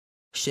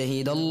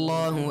شهد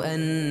الله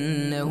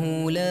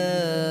أنه لا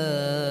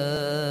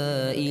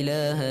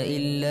إله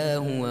إلا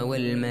هو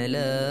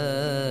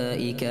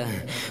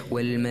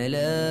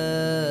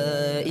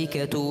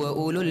والملائكة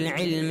وأولو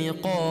العلم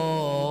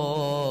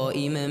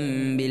قائما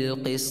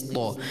بالقسط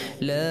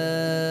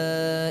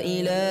لا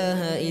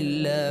إله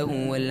إلا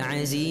هو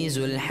العزيز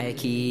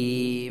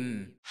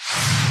الحكيم.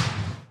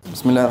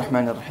 بسم الله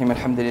الرحمن الرحيم.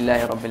 الحمد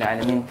لله رب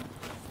العالمين،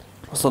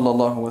 وصلى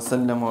الله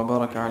وسلم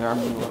وبارك على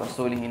عبده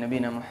ورسوله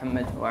نبينا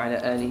محمد وعلى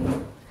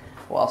آله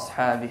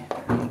وأصحابه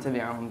ومن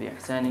تبعهم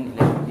بإحسان إلى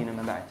يوم الدين.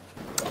 ما بعد.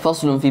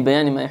 فصل في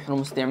بيان ما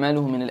يحرم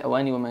استعماله من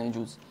الأواني وما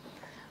يجوز.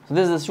 So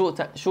this is a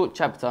short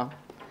chapter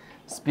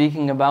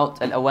speaking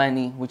about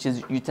al-awani, which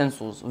is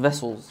utensils,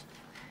 vessels.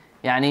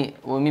 يعني,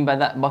 what we mean by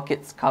that,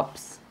 buckets,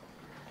 cups.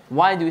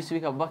 Why do we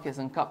speak of buckets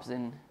and cups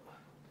in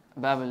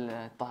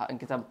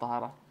كتاب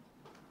الطهارة?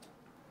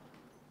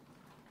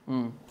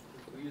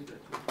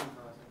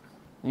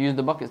 You use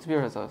the bucket to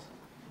purify ourselves.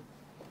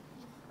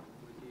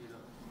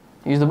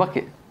 You use the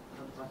bucket.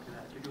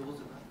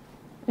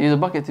 You use the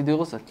bucket to do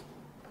ghusl.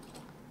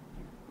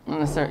 Not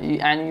necessarily.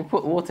 You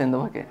put water in the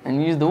bucket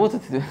and you use the water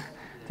to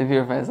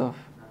purify yourself.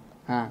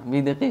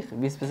 Be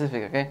daqiq, be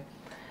specific, okay?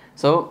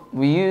 So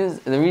we use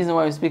the reason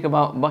why we speak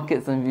about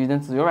buckets and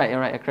utensils. You're right,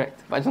 you're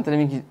correct. But I just wanted to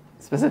make it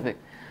specific.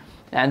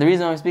 And the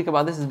reason why we speak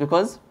about this is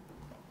because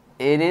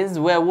it is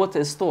where water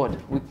is stored.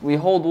 We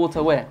hold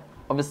water where?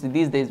 Obviously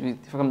these days it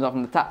comes out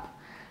from the tap.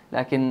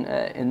 Like in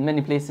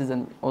many places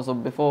and also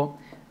before,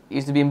 it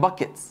used to be in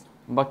buckets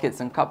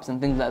and cups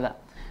and things like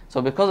that.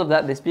 So because of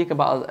that, they speak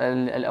about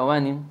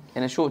al-awani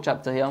in a short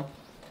chapter here,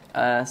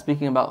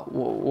 speaking about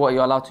what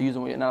you're allowed to use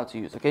and what you're not allowed to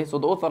use. Okay, so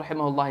the author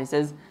rahimahullah, he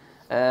says,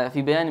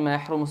 في بيان ما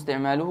يحرم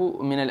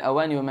استعماله من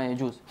الأواني وما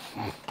يجوز.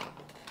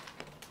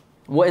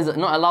 What is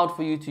not allowed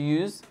for you to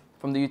use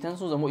from the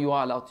utensils and what you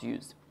are allowed to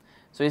use.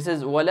 So he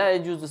says, ولا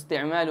يجوز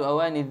استعمال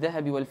أواني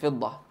الذهب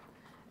والفضة.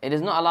 It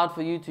is not allowed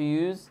for you to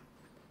use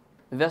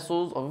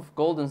vessels of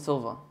gold and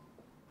silver.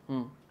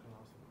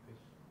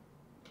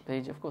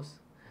 Page, of course.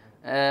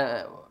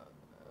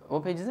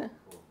 What page is it?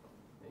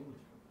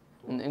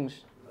 In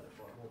English.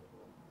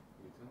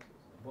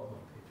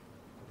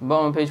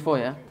 Bottom of page 4,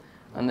 yeah?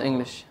 And the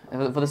English.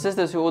 For the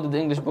sisters who ordered the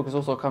English book, is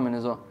also coming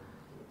as well.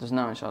 Just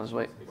now, inshallah, just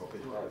wait.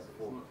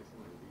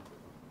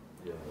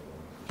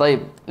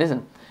 طيب,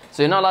 listen.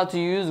 So you're not allowed to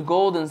use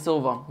gold and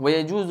silver.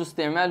 ويجوز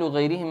استعمال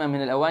غيرهما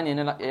من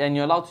الأواني, and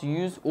you're allowed to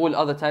use all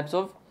other types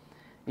of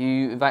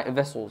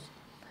vessels.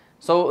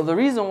 So the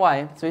reason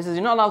why, so he says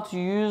you're not allowed to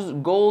use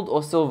gold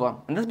or silver,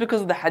 and that's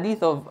because of the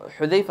hadith of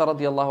Hudayfa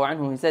radiallahu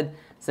anhu. He said,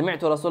 سمعت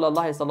رسول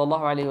الله صلى الله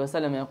عليه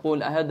وسلم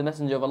يقول, I heard the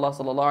messenger of Allah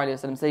صلى الله عليه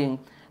وسلم saying,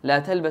 لا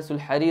تلبسوا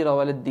الحرير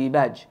ولا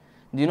الديباج.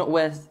 Do not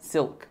wear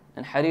silk,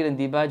 and harir and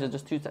dibaj are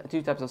just two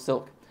types of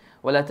silk.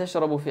 ولا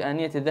تشربوا في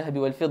آنية الذهب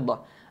والفضة,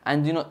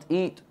 and do not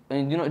eat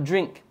and do not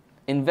drink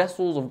in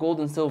vessels of gold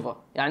and silver.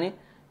 يعني,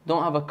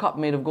 don't have a cup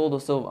made of gold or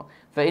silver.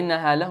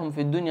 فإنها لهم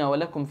في الدنيا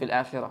ولكم في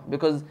الآخرة,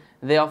 because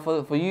they are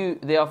for you,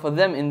 they are for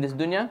them in this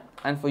dunya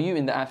and for you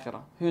in the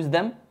akhirah. Who's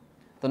them?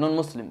 The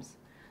non-Muslims.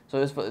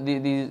 So it's for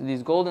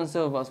these gold and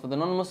silver, for the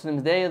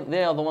non-Muslims,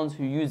 they are the ones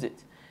who use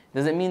it.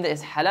 Does it mean that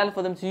it's halal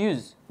for them to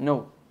use?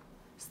 No.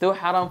 Still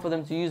haram for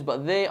them to use,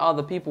 but they are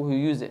the people who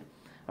use it.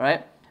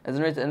 Alright? And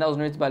that was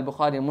narrated by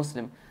Al-Bukhari and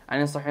Muslim.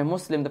 And in Sahih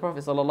Muslim, the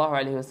Prophet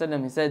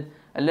ﷺ, he said,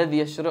 الذي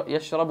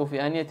يشرب في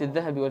آنية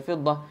الذهب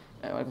والفضة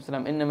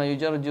إنما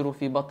يجرجر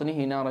في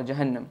بطنه نار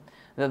جهنم.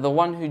 That the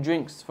one who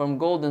drinks from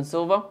gold and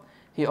silver,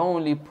 he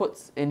only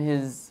puts in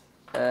his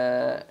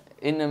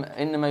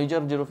إنما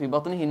يجرجر في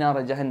بطنه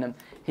نار جهنم.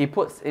 He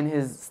puts in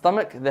his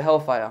stomach the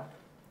hellfire.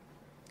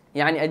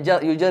 يعني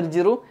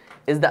يجرجر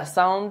is that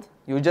sound.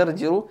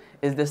 يجرجر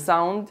is the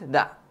sound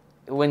that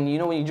when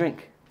you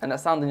drink, and that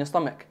sound in your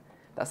stomach,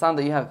 that sound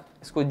that you have,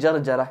 it's called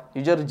jarjara.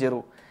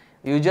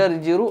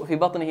 يجرجر في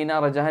بطنه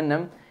نار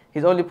جهنم.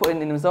 He's only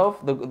putting in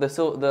himself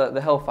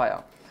the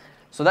hellfire.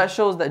 So that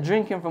shows that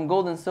drinking from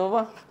gold and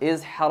silver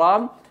is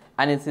haram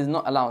and it is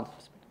not allowed.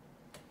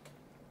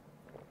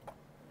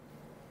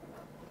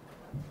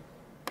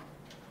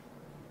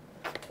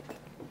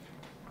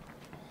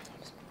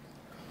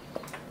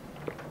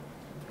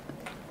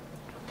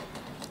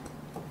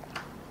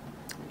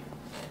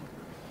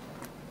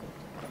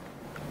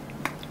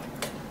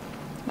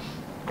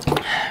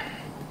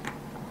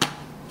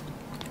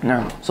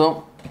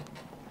 So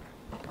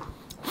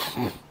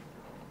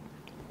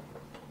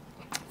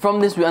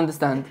from this we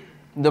understand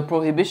the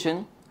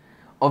prohibition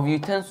of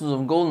utensils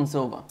of gold and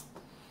silver.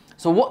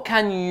 So what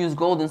can you use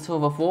gold and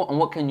silver for, and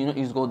what can you not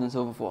use gold and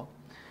silver for?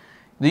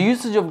 The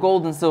usage of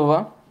gold and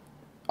silver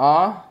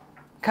are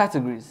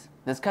categories.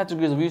 There's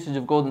categories of usage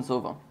of gold and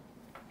silver.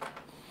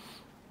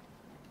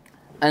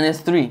 And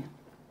there's three.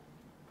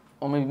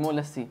 Or maybe more,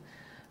 let's see.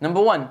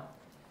 Number one,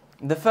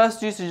 the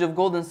first usage of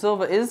gold and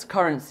silver is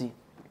currency.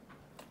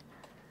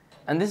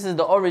 And this is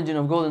the origin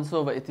of gold and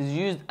silver. It is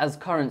used as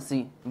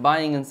currency,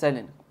 buying and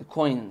selling,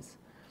 coins.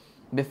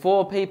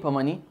 Before paper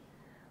money,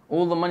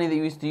 all the money that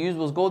you used to use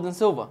was gold and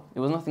silver.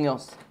 It was nothing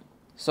else.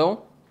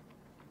 So,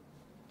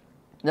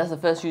 That's the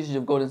first usage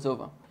of gold and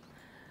silver.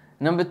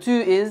 Number 2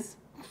 is,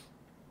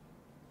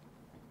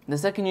 the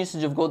second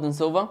usage of gold and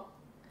silver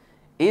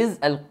is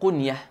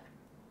al-qunyah,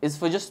 is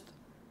for just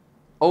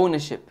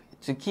ownership,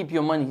 to keep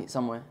your money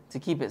somewhere, to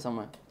keep it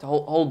somewhere, to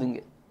holding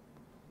it.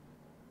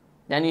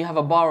 Then you have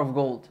a bar of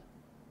gold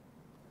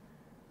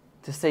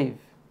to save.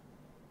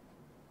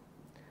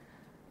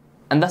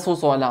 And that's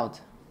also allowed.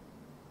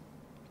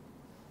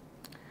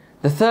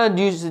 The third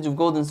usage of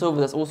gold and silver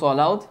that's also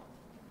allowed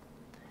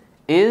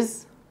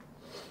is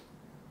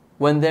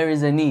when there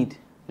is a need.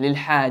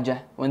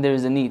 للحاجة, when there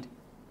is a need.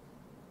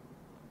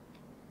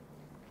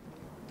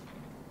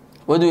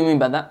 What do we mean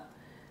by that?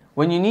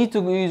 When you need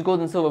to use gold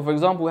and silver, for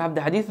example, we have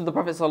the hadith of the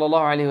Prophet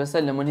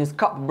ﷺ when his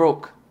cup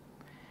broke.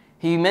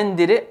 He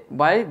mended it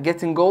by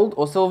getting gold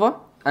or silver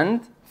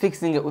and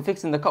fixing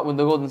the cup with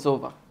the gold and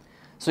silver.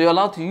 So you're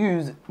allowed to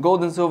use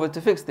gold and silver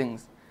to fix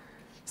things.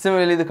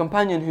 Similarly, the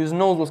companion whose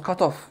nose was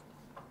cut off,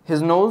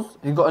 his nose,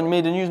 he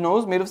made a new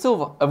nose made of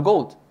silver, of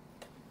gold.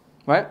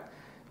 Right?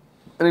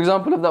 An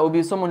example of that would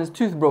be someone, his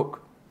tooth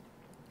broke.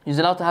 He's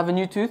allowed to have a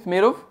new tooth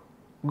made of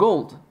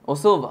gold or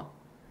silver.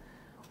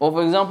 Or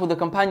for example, the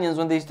companions,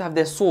 when they used to have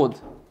their sword,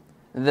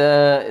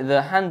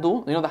 the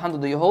handle, you know the handle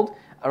that you hold,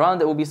 around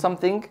there will be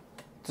something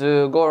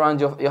to go around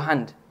your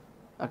hand.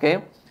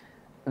 Okay?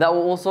 That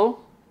will also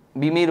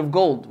be made of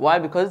gold. Why?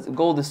 Because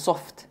gold is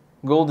soft.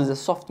 Gold is a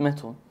soft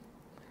metal.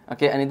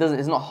 Okay, and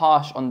it's not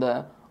harsh on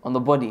the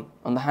body,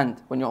 on the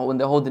hand, when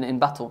they're holding it in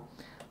battle.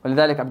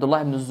 ولذلك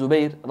Abdullah ibn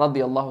Zubayr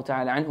رضي الله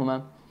تعالى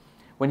عنهما,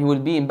 when he will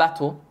be in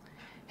battle,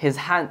 his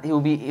hand he will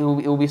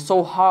be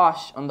so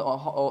harsh on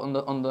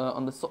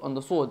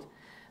the sword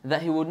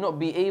that he would not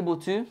be able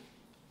to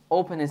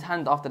open his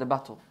hand after the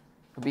battle.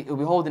 He'll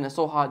be holding it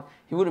so hard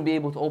he wouldn't be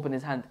able to open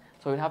his hand.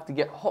 So he'd have to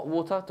get hot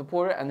water to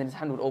pour it, and then his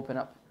hand would open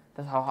up.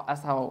 That's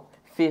how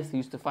fierce he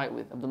used to fight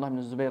with Abdullah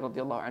ibn Zubayr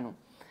radiallahu anhu.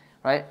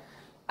 Right?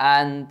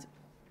 And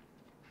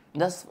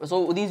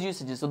so these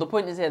usages. So the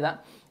point is here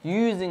that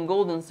using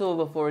gold and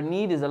silver for a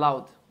need is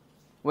allowed.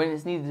 When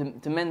it's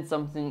needed to mend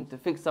something, to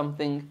fix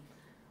something.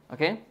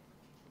 Okay?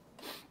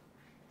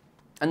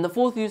 And the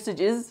fourth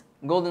usage is,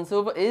 gold and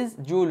silver, is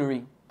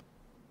jewelry.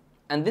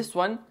 And this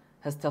one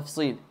has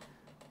tafsil.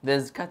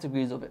 There's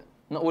categories of it.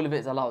 Not all of it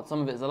is allowed.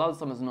 Some of it is allowed,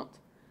 some is not.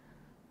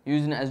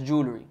 Using it as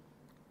jewelry.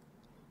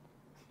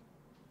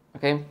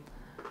 Okay?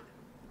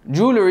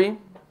 Jewelry,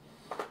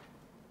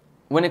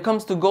 when it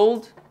comes to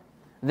gold,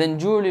 then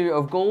jewelry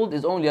of gold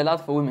is only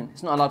allowed for women.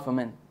 It's not allowed for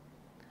men.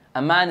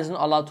 A man is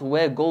not allowed to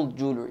wear gold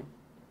jewelry.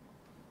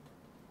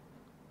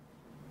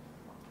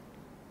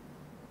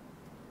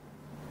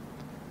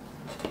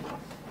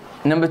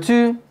 Number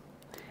 2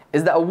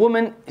 is that a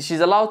woman, she's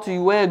allowed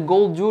to wear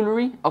gold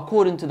jewelry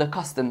according to the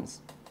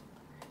customs.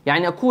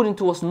 Yani according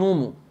to what's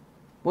normal.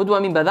 What do I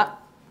mean by that?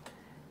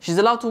 She's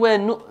allowed to wear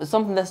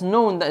something that's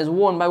known, that is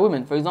worn by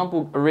women. For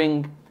example, a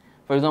ring.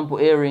 For example,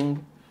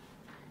 earring.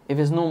 If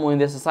it's normal in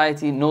their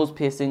society, nose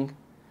piercing.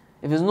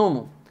 If it's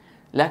normal.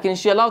 Like,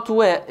 is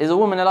a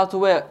woman allowed to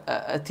wear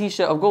a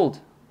t-shirt of gold?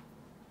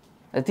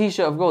 A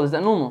t-shirt of gold, is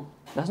that normal?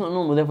 That's not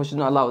normal, therefore she's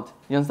not allowed.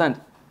 You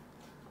understand?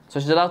 So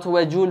she's allowed to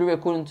wear jewelry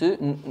according to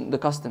the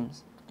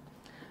customs.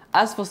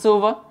 As for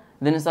silver,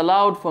 then it's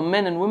allowed for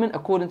men and women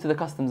according to the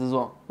customs as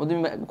well. What do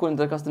you mean by according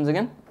to the customs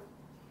again?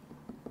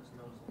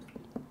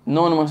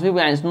 No one amongst people,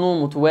 and it's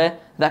normal to wear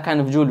that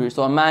kind of jewelry.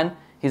 So a man,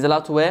 he's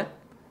allowed to wear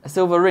a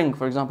silver ring,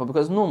 for example,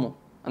 because it's normal.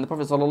 And the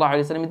Prophet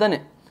ﷺ done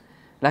it.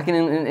 Like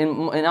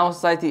in our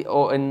society,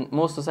 or in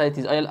most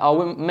societies,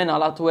 men are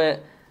allowed to wear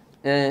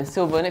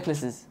silver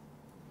necklaces.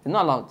 They're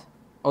not allowed.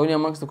 Only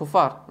amongst the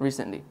kuffar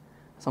recently.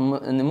 Some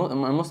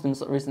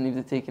Muslims recently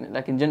have taken it.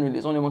 Like in general,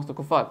 it's only amongst the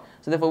kuffar.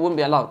 So therefore it wouldn't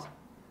be allowed.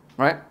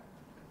 Right?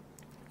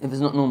 If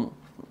it's not normal.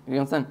 You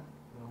understand?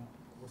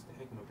 What's the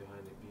hikmah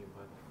behind it being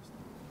by the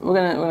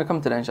custom? We're gonna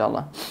come to that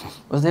inshallah.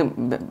 What's the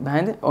hikmah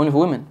behind it? Only for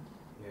women.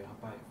 Yeah,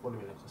 by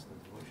following the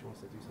customs. What if she wants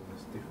to do something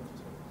that's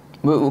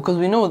different? Because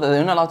we know that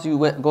they're not allowed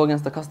to go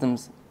against the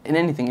customs in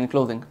anything, in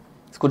clothing.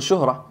 It's called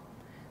shuhra.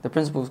 The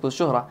principle is called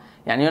shuhra.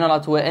 Yani you're not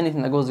allowed to wear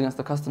anything that goes against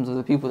the customs of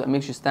the people, that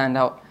makes you stand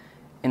out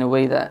in a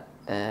way that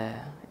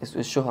is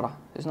shuhra.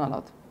 It's not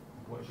allowed.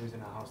 What if she's in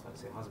a house that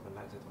say husband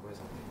likes her to wear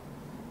something?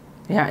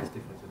 Yeah. It's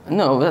different to that.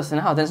 No, that's in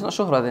a house. Then it's not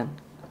shuhra then.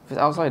 If it's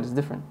outside, it's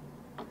different.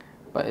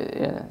 But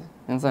yeah,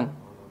 understand?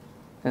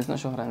 Then it's not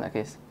shuhra in that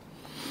case.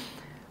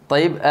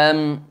 طيب,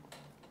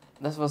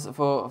 that's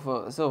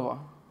for silver,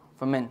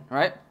 for men,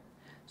 right?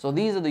 So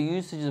these are the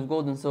usages of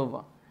gold and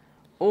silver.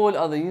 All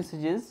other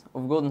usages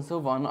of gold and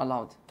silver are not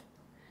allowed.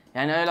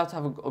 Yani, are you allowed to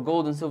have a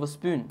gold and silver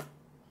spoon?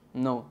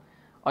 No.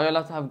 Are you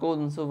allowed to have gold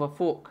and silver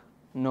fork?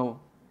 No.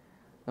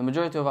 The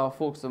majority of our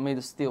forks are made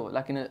of steel.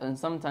 And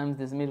sometimes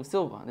they're made of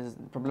silver. This is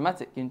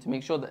problematic. You need to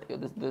make sure that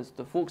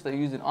the forks that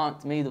you're using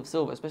aren't made of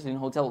silver, especially in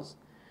hotels.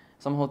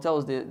 Some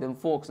hotels, the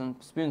forks and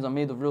spoons are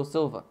made of real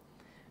silver.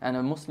 And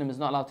a Muslim is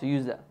not allowed to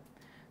use that.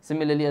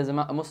 Similarly, as a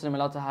Muslim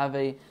allowed to have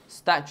a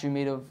statue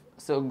made of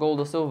gold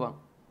or silver,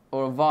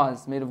 or a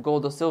vase made of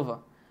gold or silver,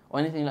 or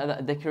anything like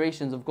that,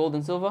 decorations of gold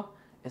and silver,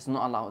 it's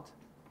not allowed.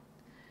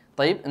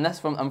 طيب, and that's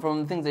from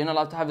the things that you're not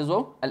allowed to have as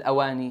well.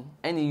 Al-awani,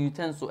 any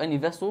utensil, any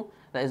vessel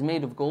that is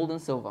made of gold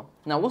and silver.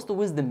 Now, what's the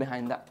wisdom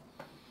behind that?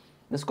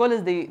 The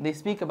scholars, they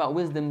speak about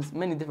wisdoms,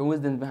 many different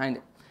wisdoms behind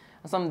it.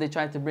 And some they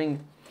try to bring,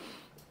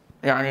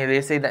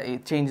 they say that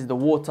it changes the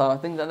water,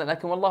 things like that.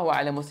 Like, wallahu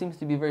a'lam, what seems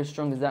to be very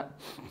strong is that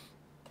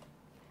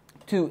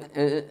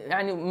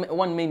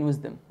one main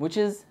wisdom, which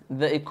is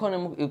the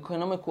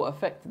economical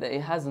effect that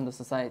it has on the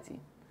society.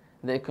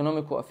 The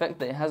economical effect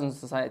that it has on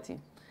society.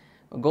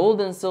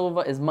 Gold and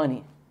silver is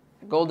money.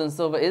 Gold and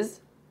silver is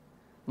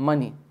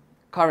money,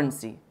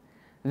 currency.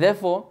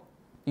 Therefore,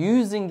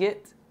 using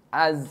it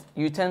as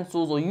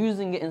utensils or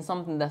using it in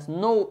something that's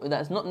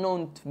not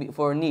known to be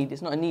for a need,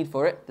 it's not a need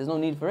for it, there's no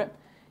need for it,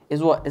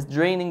 is what? It's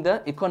draining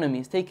the economy.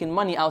 It's taking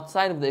money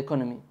outside of the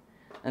economy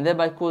and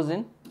thereby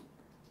causing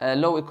a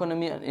low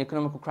economy and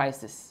economical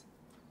crisis.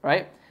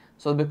 Right?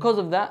 So because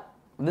of that,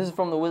 this is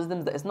from the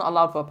wisdom that it's not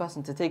allowed for a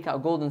person to take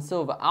out gold and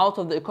silver out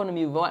of the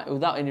economy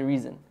without any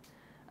reason.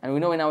 And we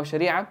know in our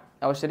Sharia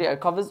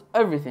covers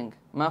everything.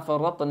 مَا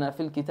فَرَّطْنَا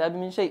فِي الْكِتَابِ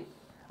مِنْ شَيْءٍ.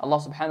 Allah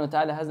subhanahu wa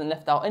ta'ala hasn't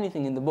left out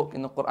anything in the book,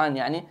 in the Quran,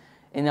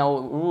 in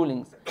our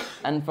rulings.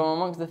 And from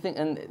amongst the things,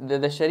 and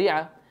the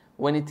Sharia,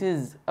 when it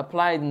is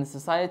applied in the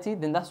society,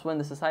 then that's when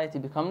the society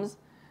becomes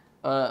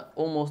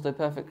almost a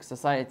perfect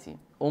society.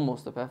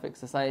 Almost a perfect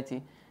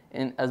society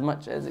in as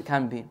much as it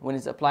can be, when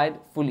it's applied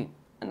fully.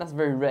 And that's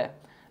very rare.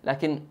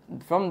 Like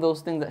from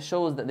those things that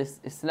shows that this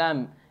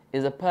Islam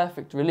is a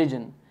perfect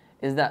religion,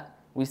 is that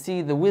we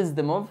see the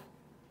wisdom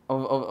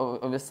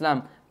of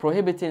Islam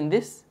prohibiting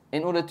this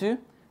in order to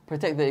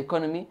protect the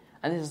economy.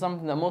 And this is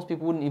something that most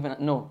people wouldn't even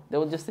know. They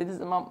would just say, they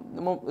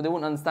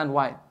wouldn't understand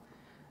why.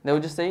 They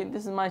would just say,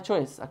 this is my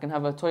choice. I can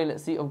have a toilet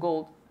seat of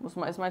gold.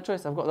 It's my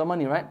choice. I've got the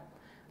money, right?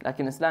 Like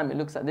in Islam, it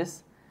looks at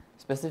this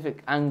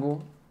specific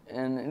angle,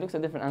 and it looks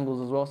at different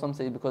angles as well. Some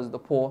say because of the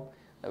poor,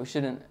 that we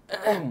shouldn't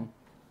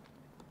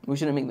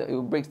make that,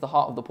 it breaks the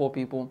heart of the poor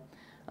people.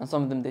 And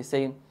some of them, they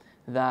say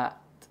that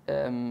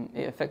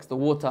it affects the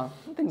water,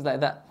 things like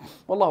that.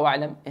 Wallahu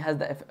a'lam, it has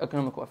that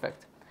economical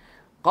effect.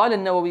 قال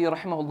النووي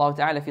رحمه الله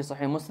تعالى في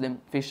صحيح مسلم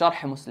في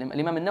شرح مسلم.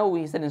 الإمام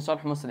النووي said in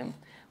شرح مسلم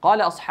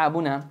قال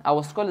أصحابنا,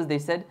 our scholars, they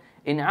said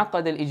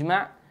انعقد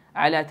الإجماع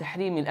على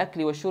تحريم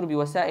الأكل والشرب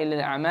وسائل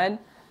الأعمال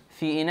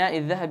في إناء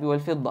الذهب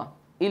والفضة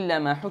إلا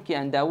ما حكي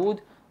عن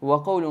داود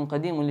وقول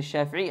قديم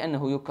للشافعي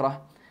أنه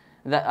يكره.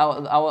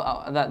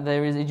 That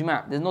there is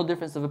ijma', there's no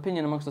difference of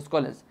opinion amongst the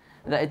scholars,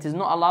 that it is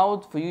not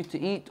allowed for you to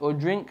eat or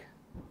drink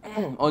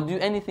or do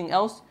anything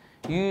else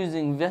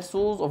using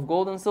vessels of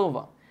gold and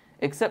silver,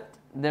 except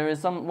there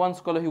is one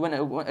scholar who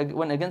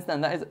went against that,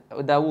 and that is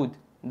Dawood.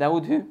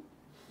 Dawood who?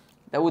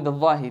 Dawood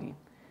al-Zahiri.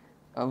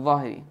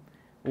 Al-Zahiri.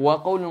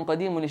 وَقَوْلٌ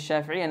قَدِيمٌ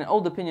لِلشَّافِعِي, and an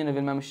old opinion of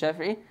Imam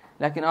al-Shafi'i.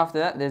 Lakin after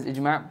that, there's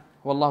ijma'.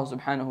 Wallahu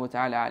subhanahu wa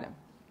ta'ala alam.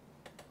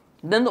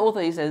 Then the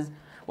author, he says,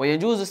 وَيَجُوزُ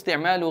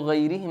اسْتِعْمَالُ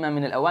غَيْرِهِمَا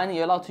مِنَ الْأَوَانِ.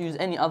 You're allowed to use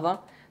any other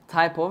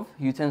type of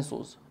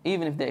utensils,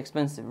 even if they're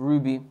expensive.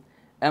 Ruby,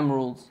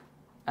 emeralds,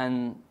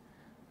 and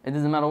it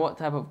doesn't matter what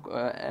type of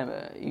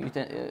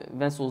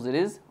vessels it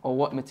is or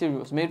what material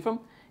it's made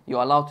from,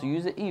 you're allowed to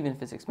use it even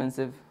if it's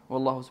expensive.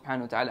 Wallahu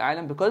subhanahu wa ta'ala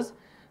alam. Because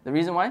the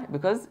reason why?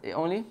 Because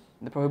the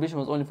prohibition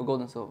was only for gold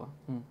and silver.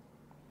 How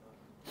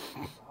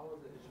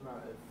was it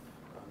ijma' if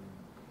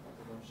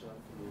Imam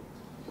Shafi'i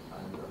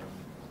and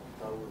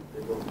Dawood,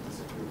 they both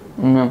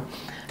disagree?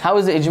 How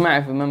is it ijma'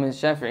 if Imam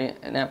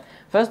Shafi'i? Now,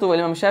 first of all,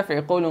 Imam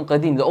Shafi'i qawlun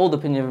qadim, the old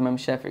opinion of Imam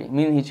Shafi'i,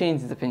 meaning he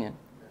changed his opinion.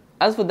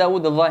 As for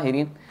Dawood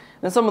al-Zahiri,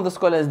 then some of the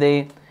scholars,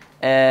 they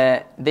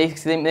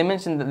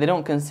mentioned that they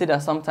don't consider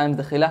sometimes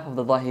the khilaf of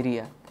the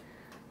Zahiriyah.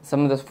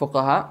 Some of the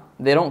fuqaha,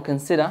 they don't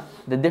consider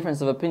the difference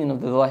of opinion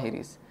of the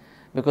Zahiris,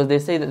 because they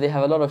say that they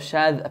have a lot of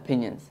shadh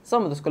opinions.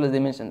 Some of the scholars, they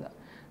mentioned that.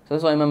 So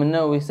that's why Imam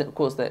al-Nawawi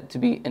quotes that to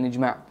be an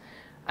ijma'.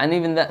 And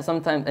even that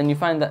sometimes, and you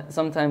find that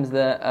sometimes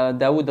the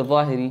Dawood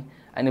al-Zahiri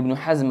and Ibn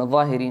Hazm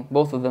al-Zahiri,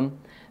 both of them,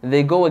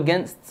 they go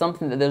against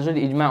something that there's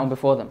already ijma' on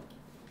before them.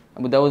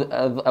 Abu Dawud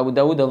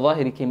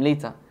al-Zahiri came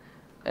later.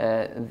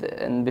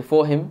 And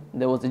before him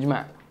there was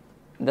ijma'.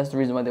 That's the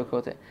reason why they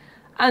quote it.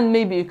 And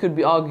maybe it could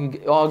be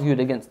argued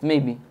against,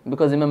 maybe,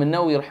 because Imam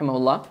al-Nawawi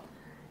rahimahullah,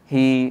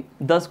 he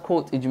does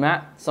quote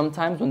ijma'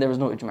 sometimes when there is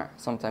no ijma'.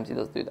 Sometimes he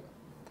does do that.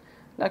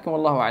 Lakin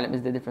wallahu a'lam,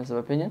 is there difference of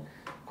opinion?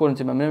 According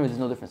to Imam al-Nawawi, there's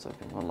no difference of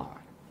opinion. Wallahu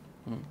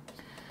a'lam.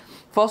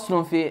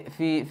 فصل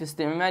في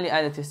استعمال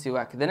آلة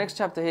السواك. The next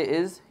chapter here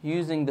is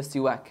using the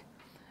siwak.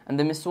 And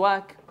the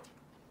miswak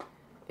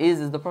is,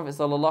 as the Prophet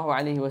sallallahu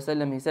alaihi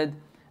wasallam, he said,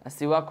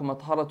 السواك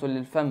مطهرة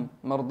للفم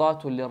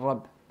مرضاة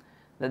للرب.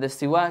 That the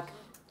siwak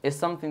is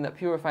something that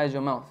purifies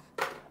your mouth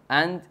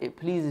and it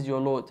pleases your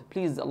Lord,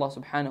 pleases Allah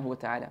subhanahu wa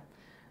ta'ala.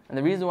 And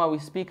the reason why we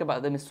speak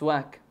about the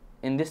miswak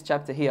in this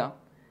chapter here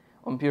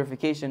on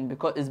purification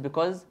is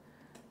because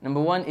number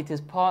one, it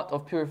is part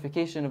of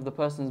purification of the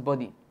person's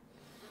body.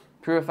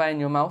 Purifying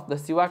your mouth. The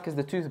siwak is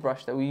the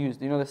toothbrush that we use.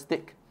 You know the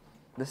stick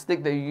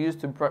that you use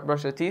to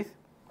brush your teeth?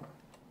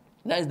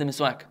 That is the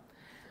miswak.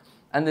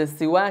 And the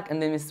siwak and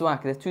the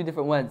miswak, there's two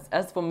different words.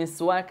 As for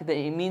miswak, that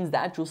it means the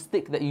actual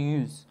stick that you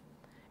use.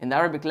 In the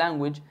Arabic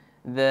language,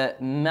 the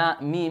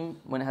meme,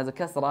 when it has a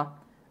kasra,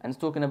 and it's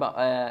talking about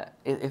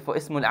for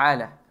ismul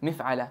ala,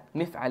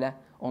 mif'ala,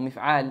 or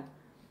mif'al,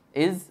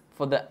 is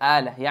for the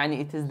ala. Yani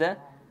it is the,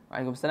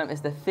 it's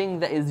the thing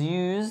that is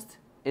used,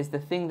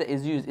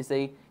 it's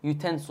a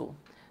utensil.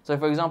 So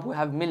for example, we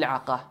have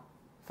mil'aqa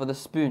for the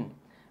spoon,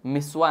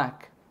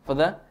 miswak for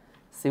the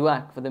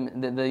siwak, for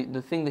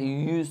the thing that you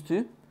use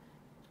to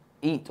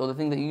eat, or the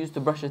thing that you use to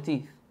brush your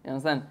teeth. You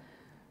understand?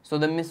 So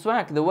the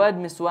miswak, the word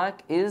miswak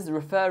is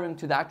referring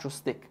to the actual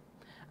stick.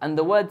 And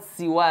the word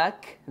siwak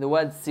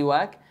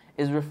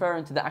is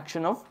referring to the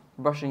action of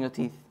brushing your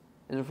teeth.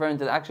 Is referring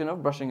to the action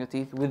of brushing your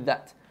teeth with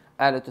that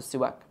alat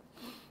siwak.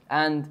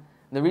 And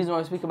the reason why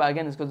we speak about it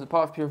again is because it's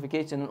part of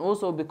purification, and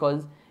also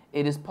because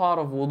it is part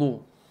of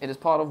wudu. It is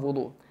part of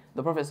wudu.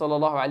 The Prophet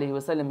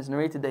ﷺ is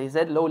narrated that he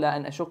said, لولا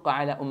أن أشق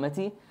على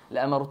أمتي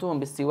لأمرتهم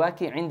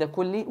بالسواك عند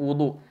كل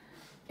وضوء.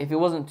 If it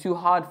wasn't too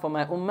hard for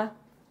my ummah,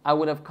 I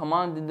would have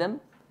commanded them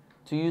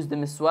to use the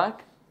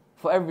miswak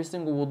for every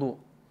single wudu.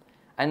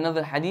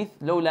 Another hadith,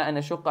 لولا أن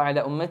أشق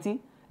على أمتي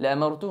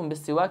لأمرتهم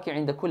بالسواك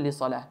عند كل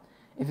صلاة.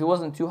 If it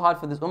wasn't too hard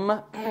for this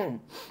ummah,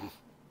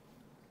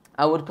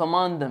 I would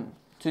command them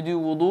to do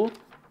wudu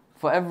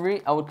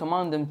I would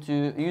command them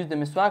to use the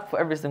miswak for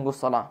every single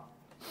salah.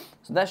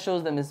 So that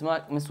shows that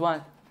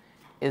miswak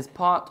is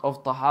part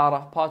of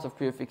tahara, part of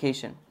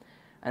purification.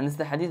 And this is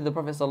the hadith of the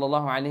Prophet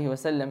sallallahu alaihi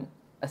wasallam,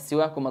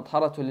 السواك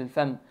مطهرة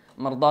للفم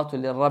مرضاة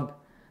للرب,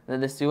 that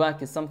the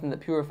siwak is something that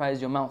purifies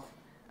your mouth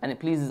and it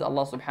pleases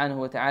Allah subhanahu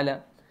wa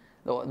ta'ala.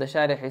 The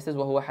Sharih, he says,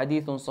 وهو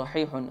حديث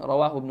صحيح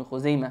رواه ابن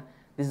خزيمة.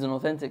 This is an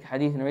authentic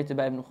hadith narrated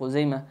by Ibn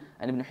Khuzaymah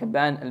and Ibn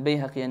Hibban,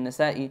 Al-Bayhaqi and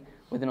Nasa'i,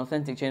 with an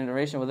authentic chain of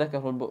narration.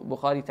 وذكره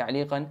البخاري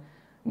تعليقا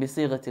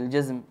بصيغة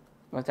الجزم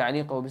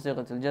وتعليقه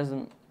بصيغة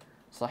الجزم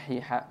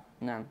صحيحة.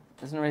 نعم.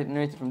 It's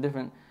narrated from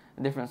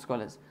different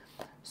scholars.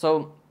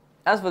 So,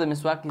 as for the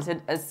miswak, he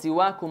said,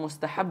 السواك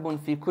مستحب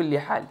في كل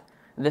حال.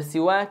 The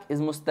siwak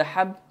is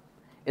mustahab,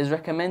 is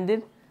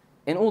recommended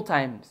in all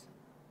times,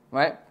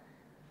 right?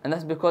 And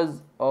that's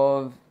because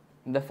of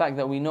the fact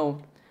that we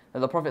know that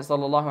the Prophet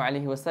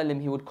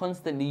ﷺ, he would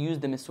constantly use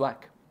the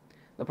miswak.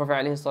 The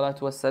Prophet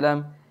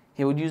ﷺ,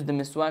 he would use the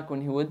miswak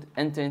when he would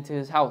enter into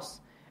his house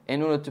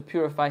in order to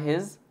purify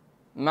his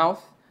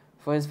mouth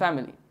for his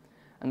family.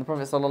 And the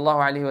Prophet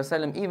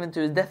ﷺ, even to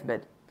his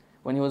deathbed,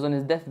 when he was on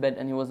his deathbed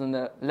and he was on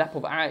the lap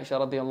of Aisha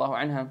radiallahu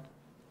anha,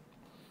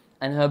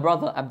 and her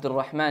brother Abdul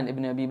Rahman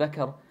ibn Abi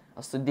Bakr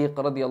as-Siddiq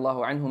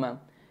radiallahu anhuma,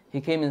 he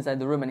came inside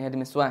the room and he had a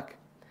miswak.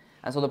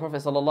 And so the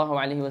Prophet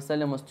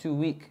ﷺ was too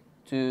weak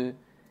to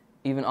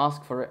even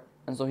ask for it.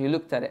 And so he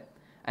looked at it.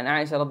 And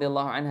Aisha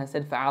radiallahu anha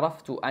said,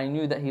 فَعَرَفْتُ, I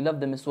knew that he loved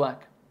the miswak.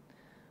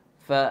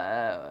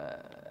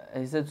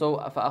 He said,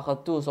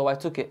 فَأَخَذْتُهُ, so I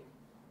took it.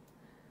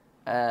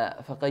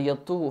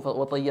 فَقَيَّضْتُهُ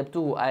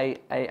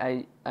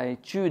وَطَيَّبْتُهُ, I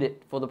chewed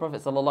it for the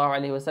Prophet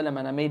ﷺ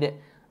and I made it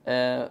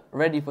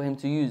ready for him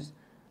to use.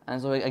 And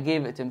so I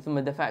gave it to him.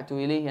 ثُمَّ دَفَعْتُ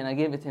إِلَيْهِ, and I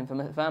gave it to him.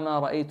 فَمَا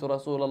رَأَيْتُ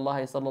رَسُولَ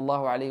اللَّهِ صَلَّى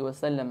اللَّهُ عَلَيْهِ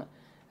وَسَلَّمَ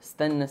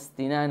اسْتَنَّ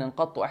اسْتِنَانًا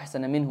قَطُّ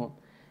أَحْسَنَ مِنْهُ.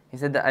 He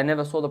said that I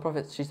never saw the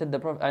Prophet, she said,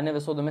 I never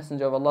saw the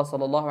Messenger of Allah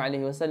sallallahu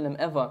alayhi wasallam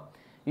ever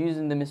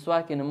using the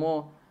miswak in a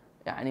more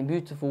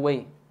beautiful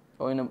way,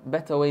 or in a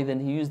better way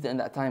than he used it in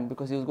that time,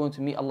 because he was going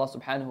to meet Allah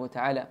subhanahu wa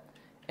ta'ala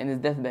in his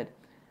deathbed.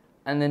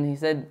 And then he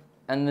said,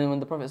 and then when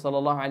the Prophet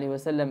sallallahu alayhi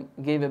wasallam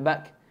gave it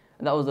back,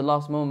 that was the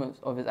last moment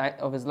of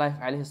his life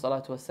alayhi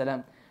salatu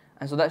wasalam.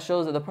 And so that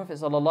shows that the Prophet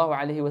sallallahu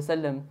alayhi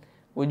wasallam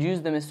would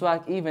use the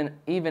miswak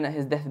even at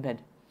his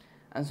deathbed.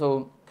 And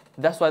so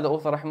that's why the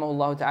author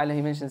rahimahullah ta'ala,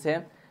 he mentions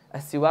here,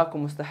 السواك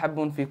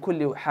مستحب في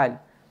كل حال.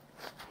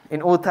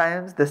 In all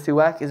times, the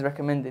siwak is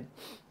recommended.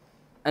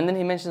 And then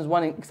he mentions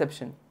one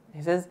exception.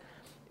 He says,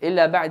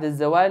 إلا بعد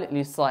الزوال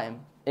للصائم,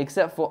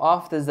 except for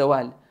after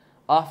zawal,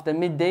 after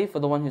midday for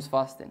the one who's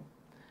fasting.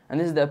 And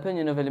this is the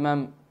opinion of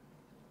Imam,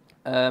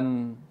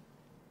 from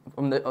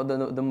the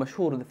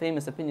mashhur, the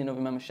famous opinion of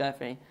Imam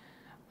Shafi'i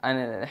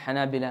and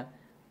Hanabila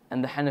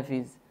and the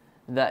Hanafis,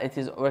 that it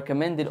is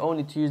recommended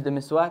only to use the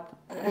miswak.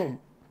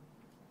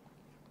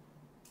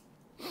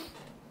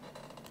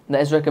 That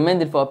it's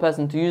recommended for a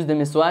person to use the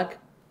miswak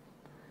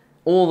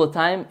all the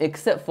time,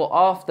 except for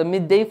after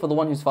midday for the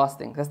one who's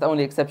fasting. That's the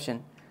only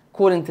exception,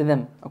 according to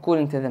them.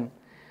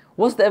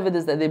 What's the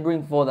evidence that they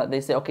bring for that?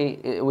 They say,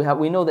 okay,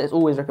 we know that it's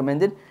always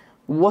recommended.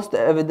 What's the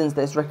evidence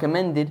that it's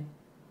recommended,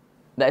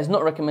 that it's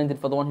not recommended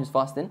for the one who's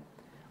fasting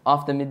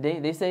after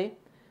midday? They say,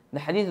 the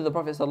hadith of the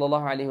Prophet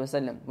sallallahu alaihi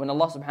wasallam, when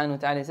Allah subhanahu wa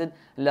ta'ala said,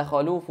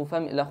 لَخُلُوفُ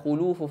فَمِ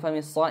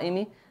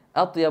الصَّائِمِ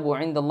أَطْيَبُ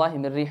عِنْدَ اللَّهِ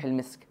مِنْ رِيحِ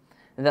الْمِسْكِ,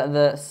 that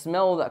the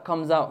smell that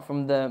comes out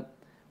from the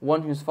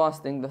one who's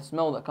fasting, the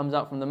smell that comes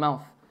out from the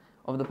mouth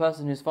of the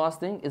person who's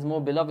fasting is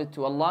more beloved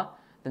to Allah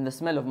than the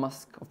smell of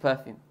musk, of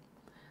perfume.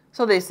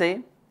 So they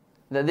say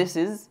that this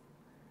is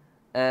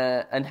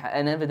an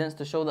evidence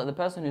to show that the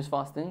person who's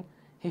fasting,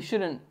 he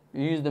shouldn't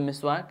use the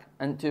miswak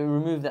and to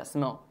remove that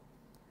smell.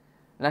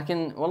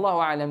 Lakin, wallahu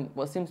a'lam,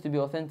 what seems to be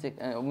authentic,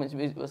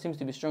 what seems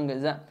to be stronger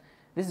is that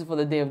this is for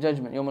the Day of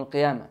Judgment, Yawm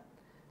al-Qiyamah.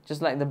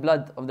 Just like the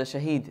blood of the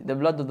shaheed, the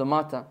blood of the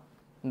martyr,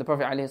 And the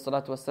Prophet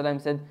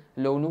ﷺ said,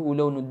 لَوْنُهُ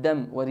لَوْنُ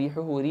الدَّمْ وَرِيحُهُ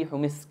رِيحُ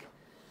مِسْكٍ.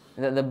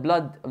 That the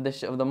blood of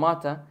the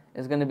martyr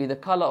is going to be the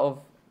color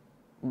of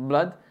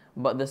blood,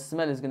 but the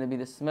smell is going to be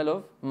the smell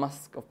of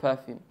musk, of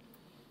perfume.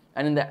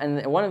 And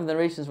one of the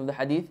narrations from the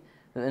hadith,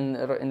 in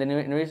the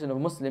narration of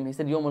Muslim, he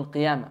said, يوم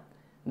القيامة,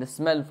 the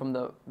smell from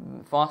the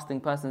fasting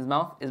person's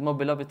mouth is more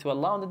beloved to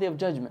Allah on the Day of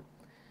Judgment.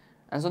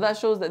 And so that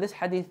shows that this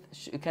hadith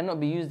cannot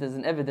be used as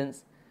an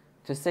evidence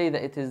to say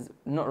that it is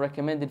not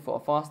recommended for a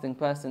fasting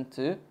person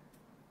to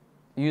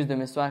use the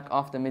miswak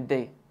after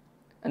midday.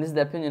 And this is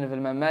the opinion of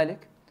Imam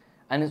Malik,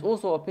 and it's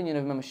also opinion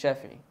of Imam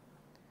Shafi'i.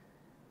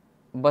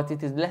 But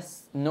it is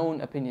less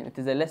known opinion. It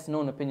is a less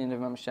known opinion of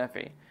Imam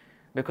Shafi'i,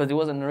 because it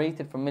wasn't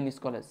narrated from many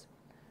scholars.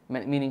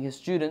 Meaning his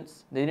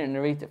students, they didn't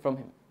narrate it from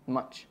him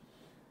much.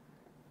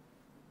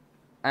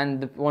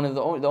 And the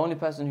only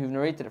person who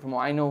narrated it from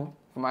what I know,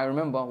 from what I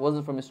remember,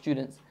 wasn't from his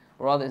students,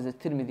 or rather is the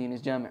Tirmidhi in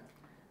his Jami'.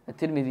 The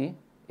Tirmidhi,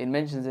 it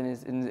mentions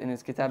in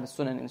his Kitab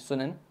al-Sunan, in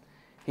Sunan,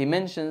 he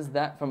mentions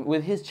that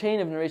with his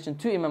chain of narration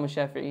to Imam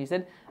Shafi'i, he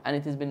said,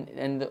 and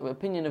the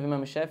opinion of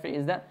Imam Shafi'i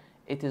is that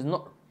it is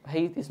not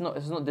hate, it's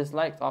not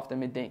disliked after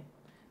midday,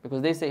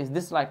 because they say it's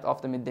disliked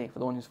after midday for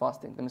the one who's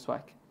fasting, the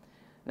miswak.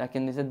 Like,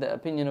 and they said the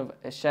opinion of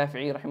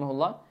Shafi'i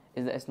rahimahullah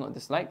is that it's not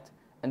disliked,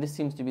 and this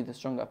seems to be the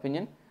stronger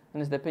opinion,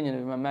 and it's the opinion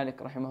of Imam Malik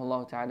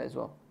rahimahullah ta'ala as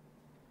well,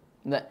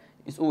 that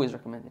it's always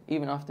recommended,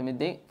 even after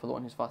midday, for the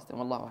one who's fasting.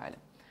 Wallahu a'lam.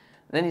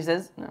 Then he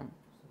says, no.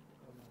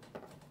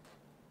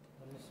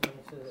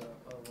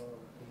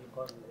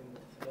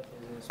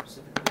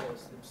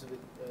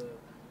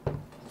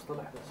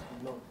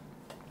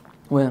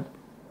 Where?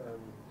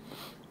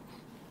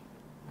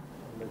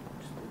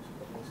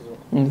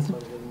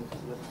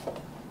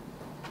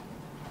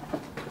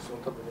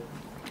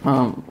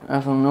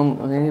 آخر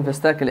النوم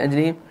فاستاك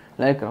لأجله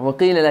لا يكره.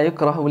 وقيل لا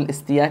يكره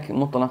الاستياك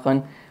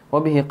مطلقا،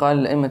 وبه قال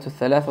الأئمة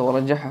الثلاثة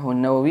ورجحه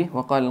النووي،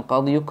 وقال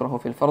القاضي يكره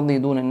في الفرض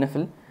دون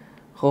النفل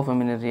خوفا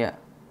من الرياء.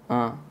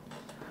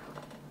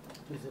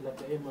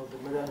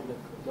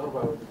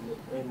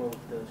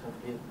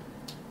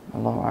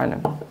 الله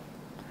أعلم.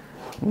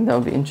 That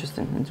would be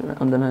interesting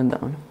to underline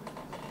that one.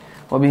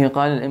 وبه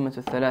قال الأئمة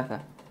الثلاثة.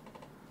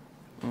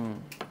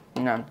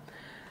 نعم.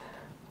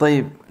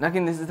 طيب.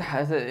 لكن this is,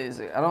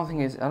 I don't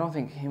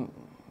think him.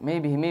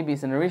 Maybe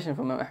it's a narration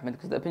from Imam Ahmed,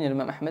 because the opinion of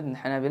Imam Ahmed and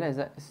Hanabila is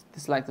that it's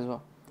disliked as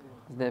well.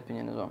 It's their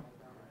opinion as well,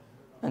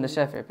 and the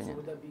Shafi'i opinion.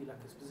 So would that be like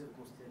a specific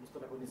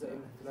mustalah when he's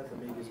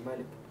maybe it's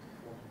Malik,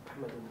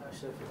 Ahmed, and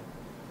Shafi'i?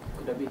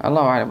 Could that be?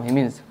 Allah A'lam. He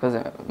means because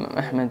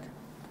Ahmed.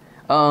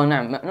 Oh no,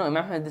 Imam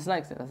Ahmed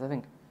dislikes it. That's the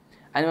thing.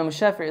 And Imam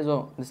Shafi'i as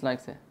well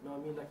dislikes it. No, I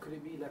mean, like, could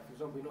it be like, for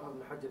example, you know,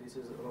 Ibn Hajar, he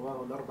says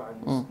Rawahu al-Arba'a,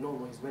 and it's known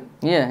what he's meant.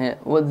 Yeah.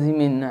 What does he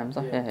mean? نعم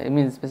صح. Yeah, it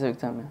means a specific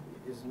time. Yeah.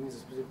 It means a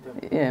specific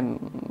time.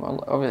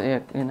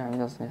 نعم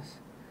yes.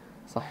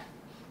 صح.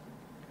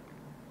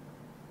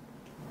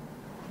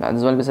 بعد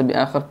الزوال بسبب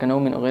آخر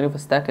كنوم أو غيره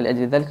فاستاك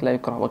لأجل ذلك لا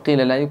يكره.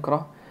 وقيل لا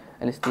يكره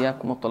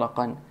الاستياك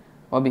مطلقا،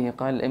 وبه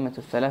قال الأئمة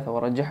الثلاثة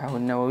ورجحه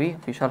النووي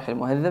في شرح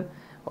المهذب،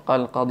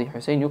 وقال القاضي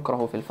حسين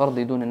يكره في الفرض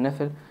دون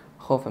النفل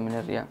خوفا من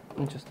الرياء.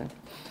 Interesting.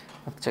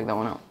 I have to check that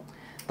one out.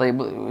 طيب,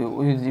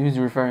 who's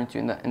referring to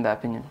in that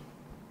opinion?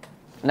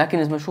 لكن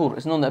it's مشهور,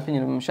 it's known the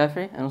opinion of Imam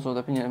Shafi'i and also the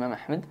opinion of Imam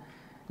Ahmed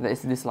that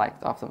it's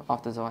disliked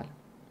after Zawal.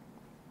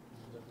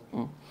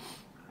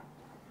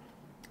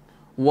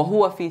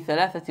 وهو في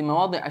ثلاثة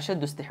مواضع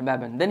أشد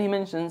استحبابا. Then he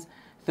mentions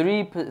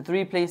three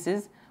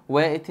places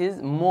where it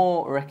is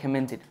more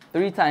recommended.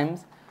 3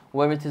 times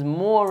where it is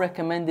more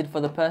recommended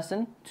for the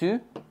person to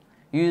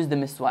use the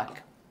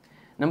miswak.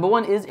 Number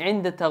 1 is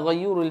عند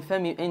تغير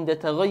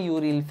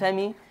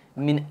الفم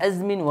من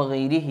أزم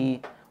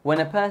وغيره. When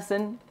a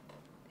person,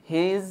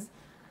 his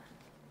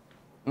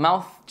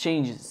mouth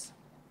changes,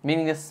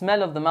 meaning the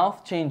smell of the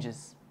mouth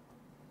changes.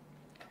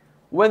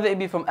 Whether it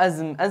be from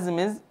azm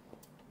is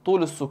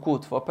طول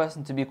السكوت, for a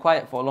person to be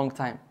quiet for a long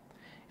time.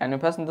 And when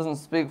a person doesn't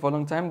speak for a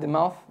long time,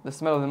 the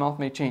smell of the mouth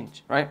may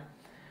change, right?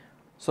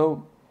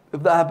 So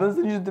if that happens,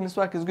 then using the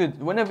miswak is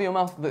good. Whenever your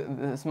mouth,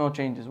 the smell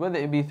changes, whether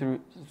it be through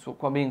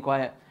being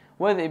quiet,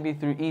 whether it be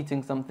through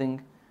eating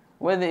something,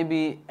 whether it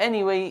be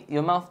any way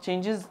your mouth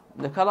changes,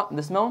 the color,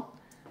 the smell,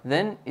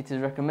 then it is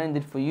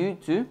recommended for you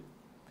to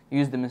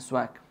use the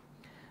miswak.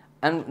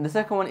 And the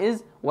second one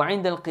is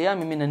وَعِنْدَ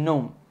الْقِيَامِ مِنَ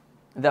النَّوْمِ,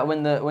 that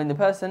when the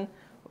person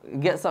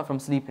gets up from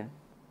sleeping.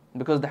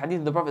 Because the hadith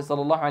of the Prophet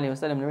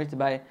ﷺ narrated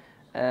by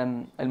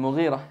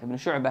Al-Mughira ibn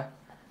Shu'bah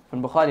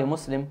from Bukhari and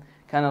Muslim,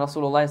 كان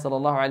رسول الله صلى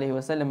الله عليه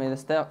وسلم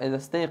إذا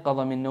استيقظ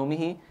من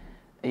نومه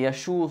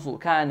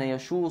كان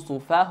يشوص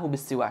فاه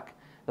بالسواك.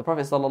 The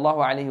Prophet صلى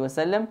الله عليه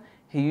وسلم,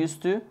 he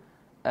used to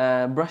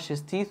brush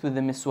his teeth with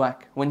the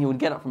miswak when he would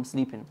get up from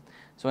sleeping.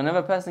 So whenever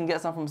a person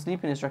gets up from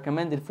sleeping, it's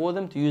recommended for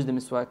them to use the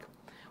miswak.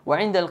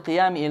 وعند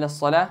القيام إلى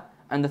الصلاة,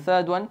 and the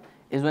third one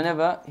is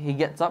whenever he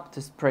gets up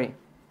to pray.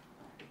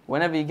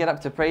 Whenever you get up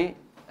to pray,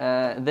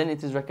 then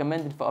it is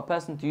recommended for a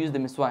person to use the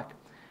miswak.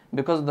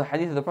 Because of the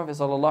hadith of the Prophet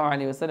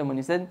ﷺ when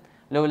he said,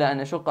 لولا أن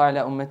أشق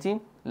على أمتي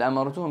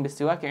لأمرتهم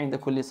بالسواك عند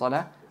كل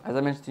صلاة. As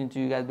I mentioned to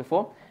you guys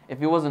before, if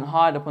it wasn't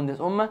hard upon this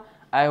ummah,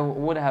 I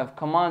would have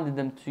commanded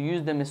them to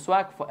use the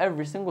miswak for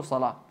every single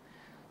salah.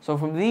 So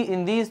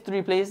in these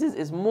three places,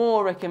 it's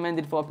more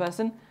recommended for a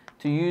person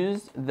to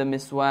use the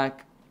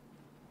miswak.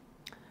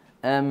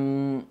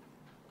 In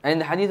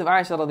the hadith of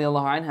Aisha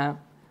radiallahu anha,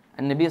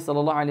 النبي صلى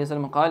الله عليه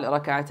وسلم قال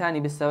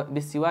ركعتان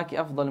بالسواك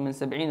أفضل من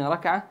 70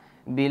 ركعة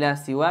بلا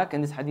سواك.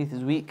 And this hadith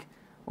is weak.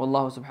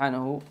 والله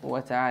سبحانه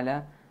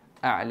وتعالى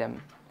أعلم.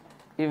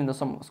 Even though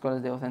some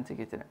scholars, they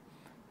authenticated it.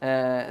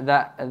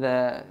 That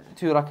the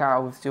 2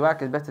 rak'ah with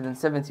siwak is better than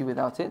 70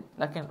 without it.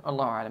 Lakin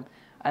Allahu A'lam.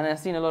 And I've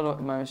seen a lot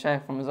of my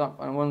shaykh from Iraq,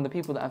 and one of the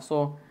people that I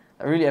saw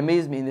that really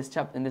amazed me in this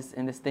chapter, in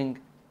this thing,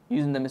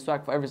 using the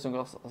miswak for every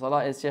single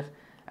salah, is Sheikh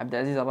Abdul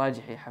Aziz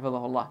Al-Rajihi,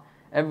 hafidhahullah.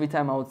 Every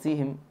time I would see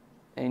him,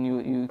 and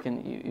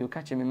you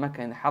catch him in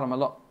Mecca in the Haram a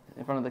lot,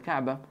 in front of the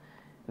Kaaba,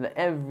 that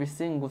every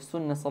single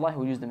sunnah salah he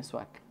would use the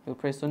miswak. He would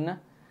pray sunnah,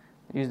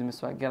 use the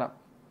miswak, get up,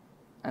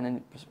 and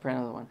then pray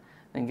another one,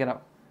 then get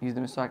up, use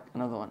the miswak,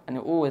 another one, and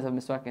he always have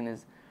miswak in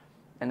his.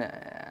 And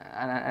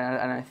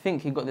I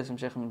think he got this from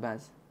Sheikh Ibn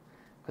Baz,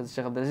 because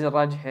Sheikh Abdul Aziz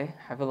Al-Rajihi,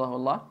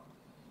 hafidhahullah,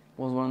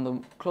 was one of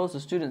the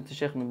closest students to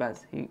Sheikh Ibn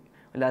Baz. He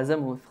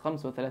لازمه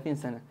 35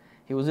 سنة.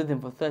 He was with him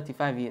for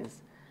 35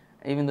 years.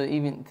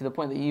 Even to the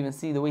point that you even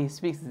see the way he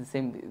speaks is the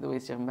same the way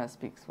Sheikh Ibn Baz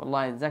speaks.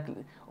 Wallahi,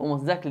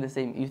 almost exactly the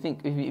same. You think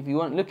if you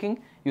weren't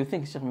looking, you would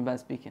think Sheikh Ibn Baz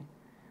speaking.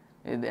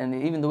 And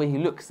even the way he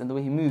looks and the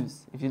way he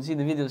moves. If you see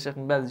the video of Sheikh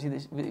Ibn Baz,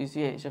 you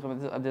see Sheikh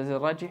Abdul Aziz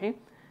Al-Rajihi,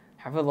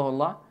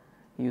 hafidhahullah,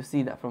 you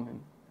see that from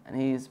him. And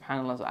he is,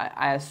 subhanAllah, so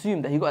I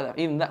assume that he got that,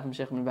 even that from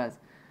Sheikh Ibn Baz.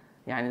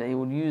 Yani that he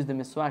would use the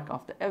miswak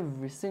after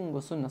every single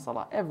sunnah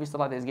salah. Every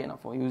salah that he's getting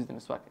up for, he uses the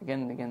miswak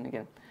again and again and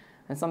again.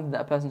 And something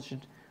that a person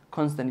should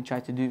constantly try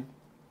to do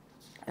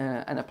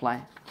and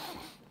apply.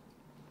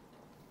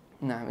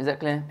 Now, is that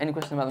clear? Any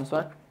question about the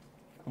miswak?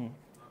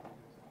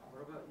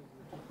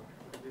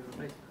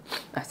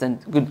 Ahsan,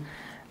 good.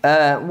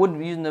 Would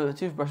using the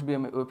toothbrush be a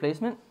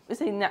replacement? We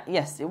say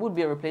yes, it would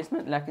be a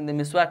replacement. Like the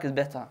miswak is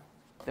better.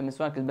 The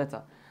miswak is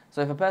better.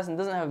 So if a person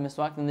doesn't have a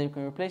miswak, then they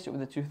can replace it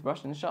with a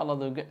toothbrush, and inshallah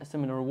they'll get a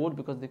similar reward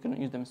because they couldn't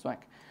use the miswak.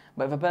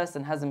 But if a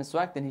person has a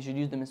miswak, then he should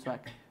use the miswak.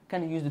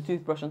 Can he use the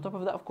toothbrush on top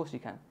of that? Of course he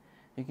can.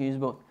 You can use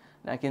both.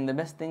 Like the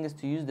best thing is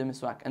to use the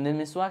miswak. And the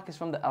miswak is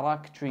from the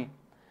arak tree.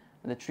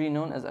 The tree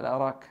known as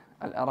al-arak.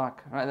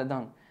 Al-arak, write that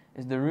down.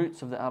 Is the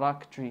roots of the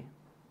arak tree.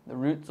 The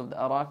roots of the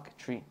arak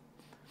tree.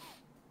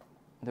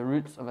 The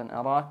roots of an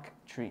arak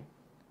tree.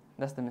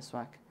 That's the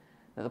miswak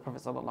that the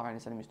Prophet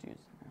ﷺ used to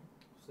use.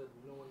 So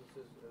no one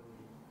says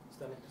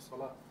standing to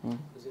salah.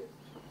 Is it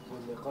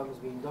when the iqam is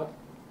being done?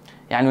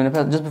 يعني when a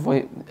person,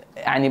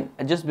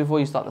 just before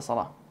you start the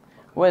salah,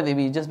 whether it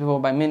be just before,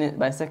 by minute,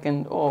 by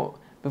second, or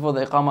before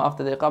the iqamah,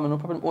 after the iqamah, no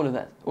problem. All of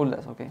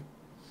that's okay.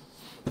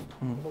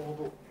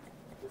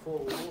 Before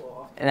wudu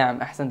or after? نعم,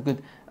 أحسنت,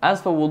 good.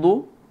 As for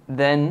wudu,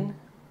 then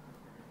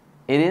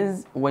it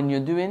is when you're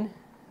doing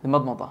the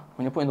madmada,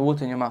 when you're putting the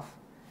water in your mouth,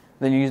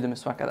 then you use the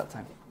miswak at that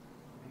time.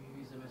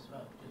 You use the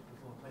miswak just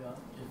before prayer,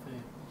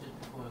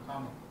 just before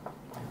iqamah.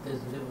 If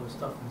there's a little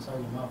stuff inside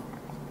your mouth,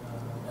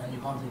 and you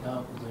can't take it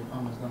out because the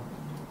iqamah is done,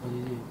 what do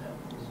you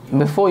do?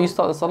 Before you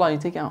start the salah, you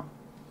take it out.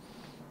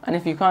 And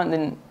if you can't,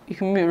 then you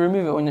can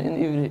remove it.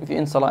 Even if you're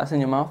in salah, it's in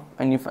your mouth,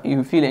 and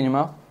you feel it in your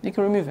mouth, you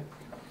can remove it.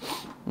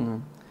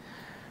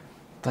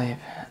 طيب.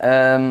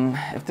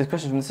 If there's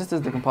questions from the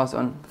sisters, they can pass it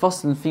on.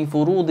 فصل في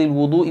فروض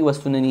الوضوء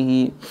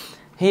وسننه.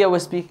 Here we're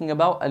speaking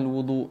about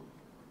al-wudu.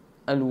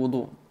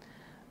 Al-wudu.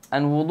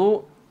 And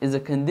wudu is a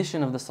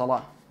condition of the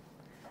salah.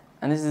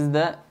 And this is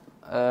the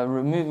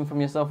removing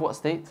from yourself what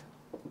state?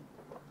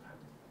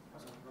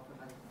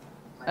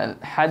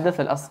 Al-hadath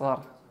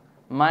al-asghar.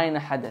 Minor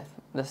hadath.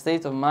 The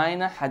state of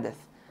minor hadath.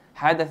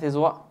 Hadath is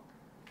what?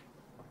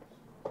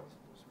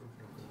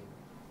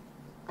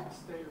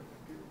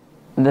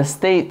 The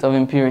state of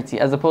impurity,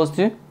 as opposed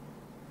to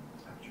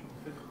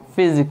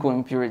physical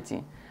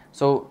impurity.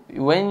 So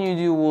when you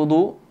do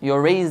wudu,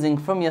 you're raising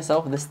from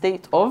yourself the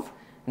state of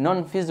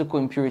non-physical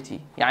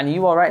impurity. Yani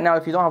you are right now,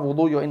 if you don't have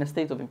wudu, you're in a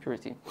state of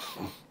impurity.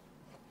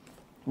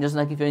 Just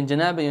like if you're in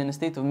janaba, you're in a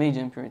state of major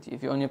impurity.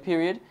 If you're on your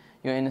period,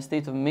 you're in a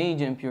state of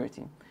major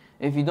impurity.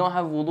 If you don't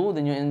have wudu,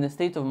 then you're in the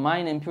state of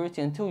minor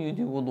impurity until you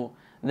do wudu.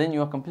 Then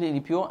you are completely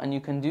pure and you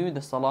can do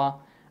the salah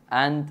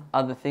and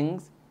other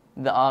things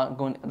that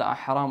are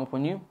haram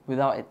upon you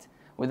without it.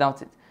 And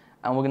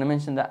we're going to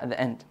mention that at the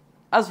end.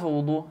 As for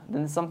wudu,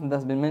 then it's something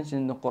that's been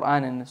mentioned in the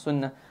Quran and the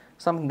Sunnah,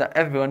 something that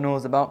everyone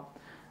knows about.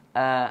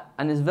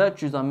 And its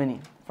virtues are many.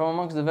 From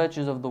amongst the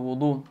virtues of the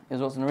wudu is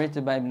what's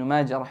narrated by Ibn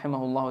Majah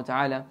rahimahullah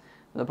ta'ala.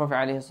 The Prophet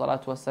alayhi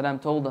salatu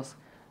wasalam told us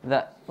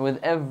that with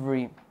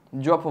every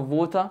drop of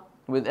water,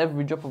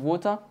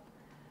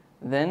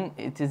 then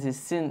it is his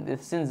sins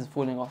is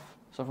falling off.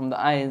 So from the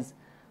eyes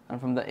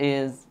and from the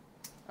ears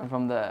and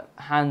from the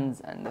hands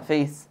and the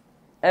face,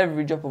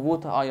 every drop of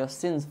water are your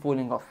sins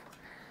falling off.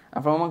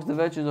 And from amongst the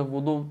virtues of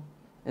wudu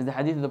is the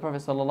hadith of the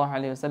Prophet sallallahu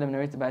alaihi wasallam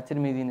narrated by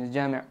Tirmidhi in his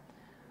Jami'.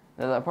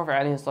 That the Prophet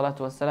alayhi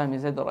salatu wasallam, he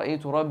said,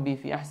 رَأَيْتُ رَبِّي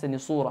فِي أَحْسَنِ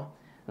صُورَةٍ.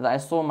 That I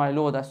saw my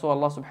Lord, I saw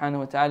Allah subhanahu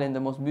wa ta'ala in the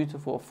most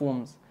beautiful of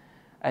forms.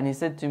 And he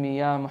said to me,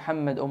 Ya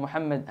Muhammad, O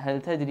Muhammad,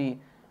 هل تدري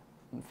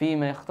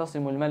فيما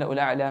يختصم الملأ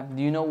الأعلى?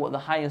 Do you know what the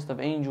highest of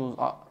angels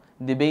are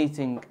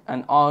debating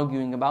and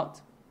arguing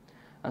about?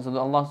 And so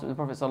the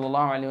Prophet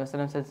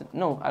ﷺ said,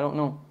 no, I don't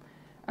know.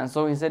 And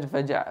so he said,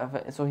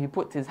 so he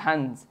put his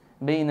hands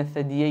بين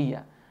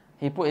الثديية.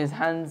 He put his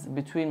hands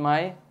between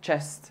my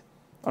chest,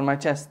 on my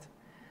chest,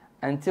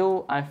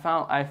 until I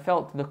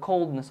felt the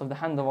coldness of the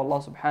hand of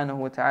Allah subhanahu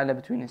wa ta'ala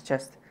between his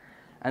chest.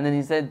 And then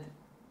he said,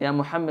 Ya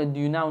Muhammad, do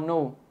you now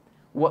know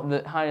what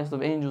the highest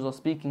of angels are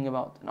speaking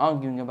about and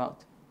arguing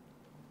about?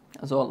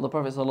 And so the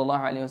Prophet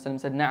ﷺ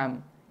said,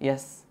 Na'am,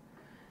 yes.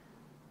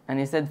 And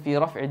he said, في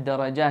رفع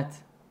الدرجات,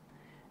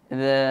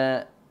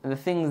 the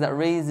things that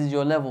raises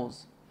your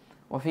levels,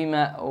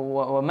 وفيما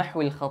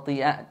ومحو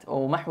الخطيئات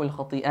or محو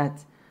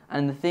الخطيئات,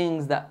 and the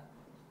things that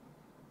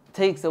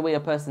takes away a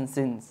person's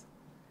sins.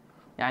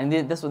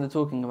 يعني that's what they're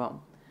talking about.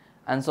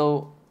 And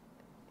so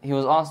he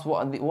was asked,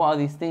 what are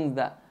these things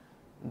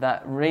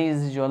that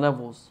raises your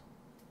levels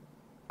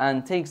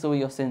and takes away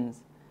your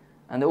sins?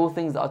 And they're all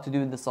things that are to do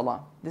with the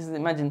salah.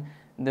 Imagine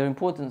the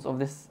importance of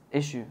this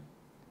issue,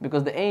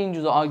 because the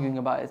angels are arguing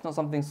about it. It's not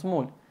something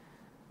small.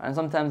 And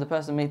sometimes a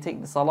person may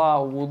take the salah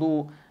or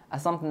wudu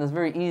as something that's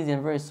very easy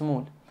and very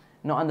small,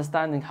 not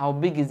understanding how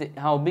big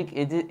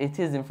it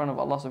is in front of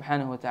Allah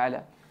subhanahu wa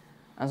ta'ala.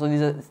 And so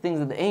these are things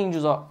that the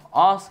angels are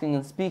asking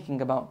and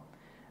speaking about.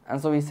 And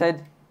so he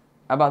said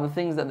about the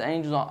things that the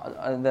angels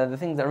are, the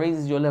things that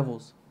raises your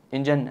levels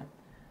in Jannah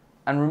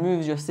and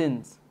removes your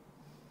sins.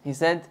 He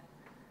said,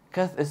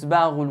 كَثْ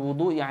إِسْبَاغُ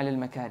الْوُضُوءِ عَلَى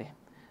الْمَكَارِهِ.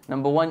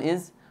 Number one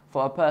is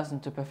for a person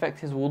to perfect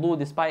his wudu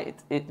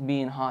despite it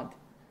being hard.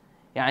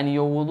 Yani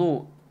your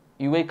wudu,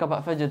 you wake up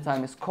at Fajr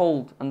time, it's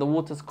cold and the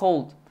water's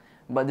cold,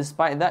 but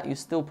despite that you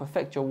still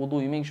perfect your wudu.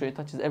 You make sure it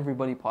touches every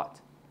body part,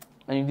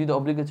 and you do the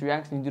obligatory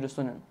acts and you do the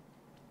sunnah.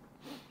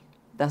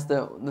 That's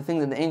the thing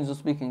that the angels are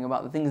speaking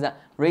about, the things that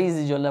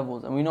raises your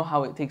levels. And we know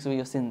how it takes away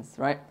your sins,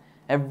 right?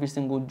 Every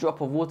single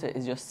drop of water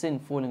is your sin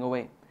falling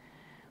away.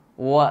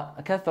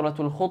 وَكَثْرَةُ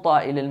الْخُطَى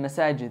إِلَى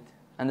الْمَسَاجِدِ.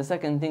 And the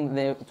second thing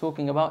they're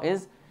talking about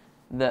is,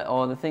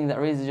 the thing that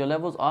raises your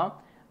levels are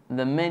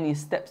the many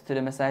steps to the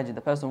masajid.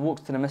 The person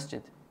walks to the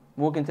masjid,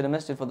 walking to the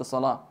masjid for the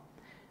salah.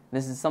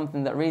 This is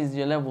something that raises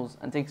your levels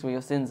and takes away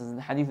your sins. As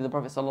the hadith of the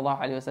Prophet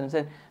ﷺ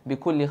said,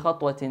 بِكُلِّ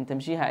خَطْوَةٍ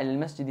تَمْشِيهَا إِلَى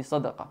الْمَسْجِدِ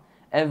صَدَقَةً.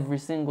 Every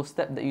single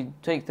step that you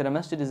take to the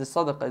masjid is a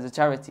sadaqah, is a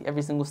charity.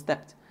 Every single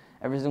step.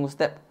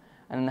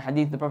 And in the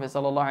hadith, the Prophet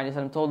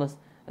ﷺ told us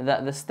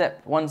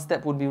that one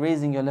step would be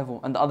raising your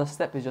level, and the other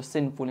step is your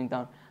sin falling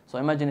down. So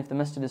imagine if the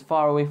masjid is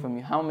far away from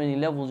you, how many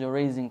levels you're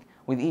raising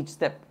with each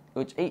step,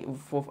 which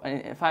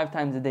 5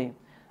 times a day,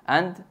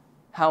 and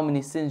how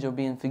many sins you're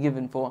being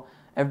forgiven for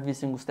every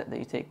single step that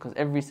you take. Because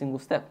every single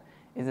step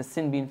is a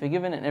sin being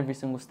forgiven, and every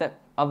single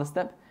other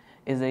step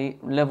is a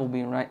level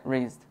being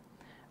raised.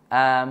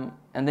 And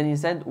then he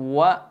said,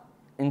 وَانْتِظَارُ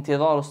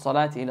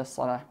الصَّلَاةِ إِلَى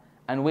الصَّلَاةِ,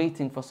 and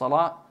waiting for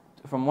salah,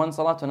 from one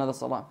salah to another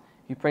salah.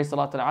 You pray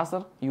salat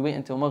al-asr, you wait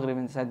until maghrib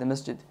inside the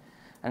masjid.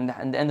 And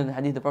at the end of the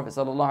hadith, the Prophet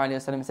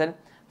ﷺ said,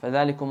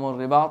 فَذَلِكُمُ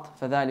الرِّبَاطِ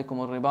فَذَلِكُمُ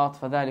الرِّبَاطِ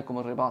فَذَلِكُمُ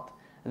الرِّبَاطِ.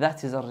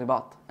 That is a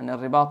ribat. And a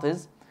ribat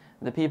is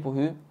the people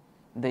who,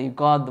 they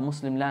guard the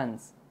Muslim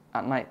lands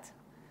at night.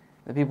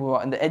 The people who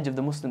are on the edge of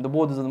the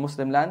borders of the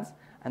Muslim lands,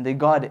 and they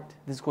guard it.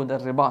 This is called a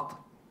ribat.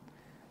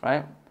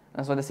 Right?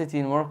 That's why the city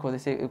in Morocco,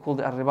 they called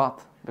it a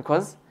ribat,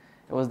 because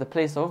it was the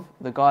place of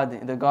the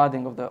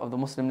guarding of the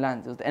Muslim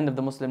lands. It was the end of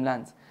the Muslim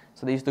lands.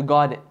 So they used to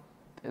guard it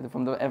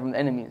from the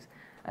enemies.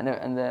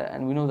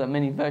 And we know that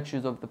many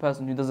virtues of the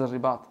person who does a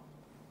ribat.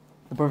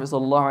 The Prophet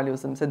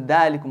ﷺ said,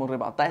 ذَلِكُمُ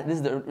الرِّبَاطِ.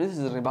 This is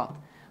a ribat.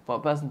 For a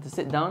person to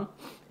sit down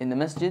in the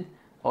masjid,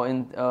 or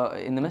in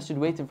the masjid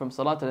waiting from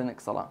salah to the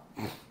next salah.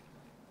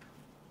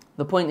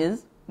 The point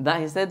is that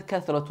he said,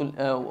 كَثْرَةُ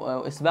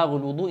إِسْبَاغُ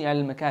الْوُضُوءِ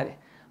عَلَى الْمَكَارِهِ.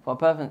 For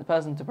a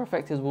person to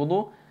perfect his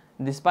wudu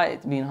despite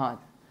it being hard.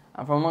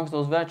 And from amongst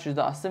those virtues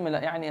that are similar,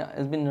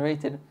 has been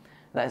narrated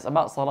that it's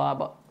about salah,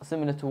 but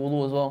similar to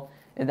wudu as well,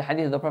 in the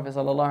hadith of the Prophet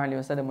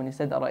ﷺ when he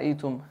said,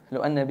 أَرَأَيْتُمْ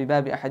لَوْ أَنَّ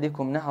بِبَابِ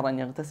أَحَدِكُمْ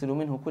نَهْرًا يَغْتَسِلُ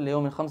مِنْهُ كُلَّ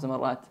يَوْمٍ 5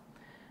 مرات.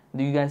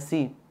 Do you guys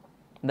see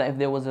that if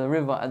there was a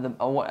river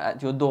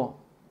at your door,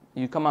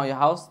 you come out of your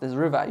house, there's a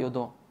river at your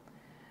door,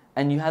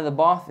 and you have a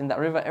bath in that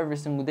river every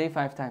single day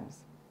 5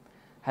 times.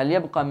 هَلْ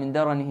يَبْقَى مِنْ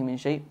دَرَنِهِ مِنْ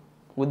شَيْءٍ.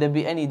 Would there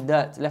be any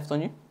dirt left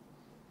on you?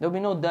 There will be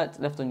no dirt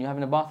left on you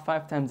having a bath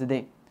 5 times a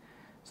day.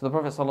 So the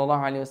Prophet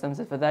ﷺ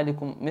said, فَذَلِكَ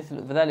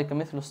مِثْلُ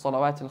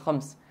الصَّلَوَاتِ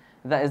الْخَمْسِ.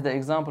 That is the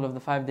example of the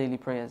 5 daily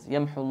prayers.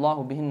 يَمْحُ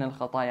اللَّهُ بِهِنَّ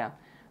الْخَطَايَا.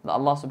 That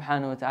Allah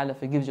subhanahu wa ta'ala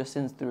forgives your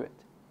sins through it.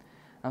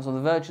 And so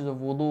the virtues of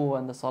wudu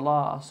and the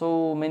salah are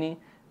so many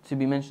to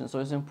be mentioned. So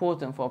it's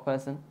important for a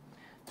person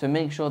to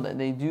make sure that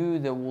they do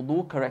the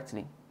wudu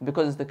correctly,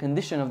 because it's the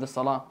condition of the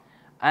salah.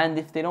 And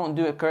if they don't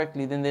do it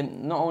correctly,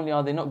 then not only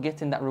are they not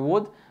getting that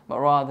reward, but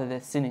rather they're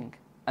sinning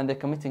and they're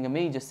committing a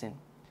major sin.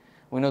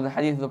 We know the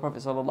hadith of the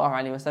Prophet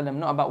ﷺ,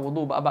 not about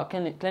wudu, but about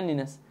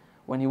cleanliness,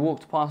 when he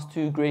walked past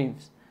 2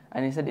 graves.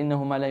 And he said,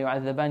 إِنَّهُمَا لَا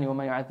يُعَذَّبَانِ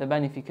وَمَا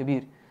يُعَذَّبَانِ فِي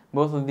كَبِيرٍ.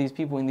 Both of these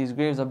people in these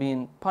graves are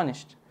being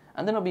punished.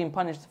 And they're not being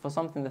punished for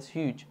something that's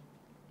huge.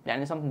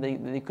 يعني something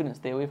they couldn't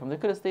stay away from. They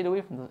could have stayed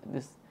away from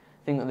this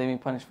thing that they've been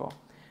punished for.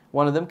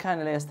 One of them كان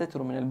لا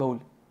يستتر من البول.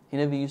 He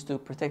never used to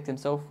protect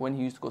himself when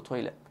he used to go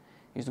toilet.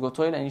 He used to go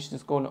toilet and he used to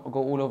just go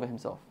all over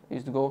himself. He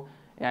used to go,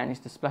 he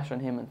used to splash on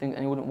him and things,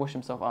 and he wouldn't wash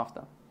himself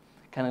after.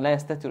 كان لا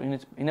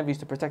يستتر. He never used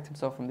to protect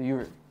himself from the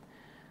urine.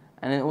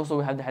 And then also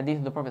we have the hadith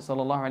of the Prophet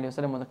sallallahu alaihi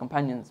wasallam with the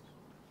companions.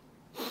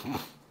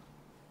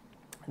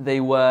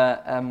 They were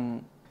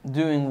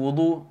doing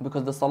wudu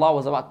because the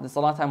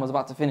salah time was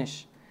about to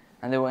finish,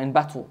 and they were in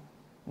battle.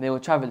 They were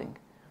traveling,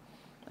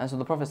 and so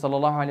the Prophet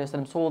sallallahu alaihi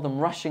wasallam saw them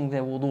rushing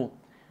their wudu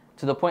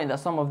to the point that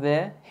some of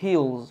their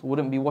heels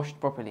wouldn't be washed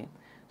properly.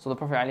 So the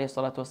Prophet alayhi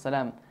salatu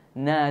wasalam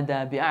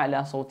nada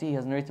bi'a'la sawtihi,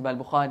 as narrated by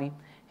Al-Bukhari,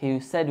 he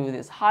said with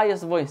his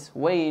highest voice,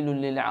 waylun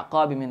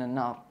lil'aqabi min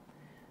an-nar.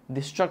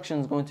 Destruction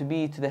is going to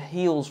be to the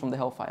heels from the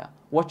hellfire.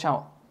 Watch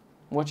out,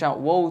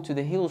 woe to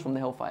the heels from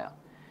the hellfire.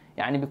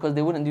 Because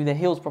they wouldn't do their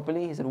heels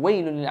properly, he said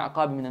waylun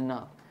lil'aqabi min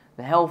an-nar.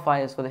 The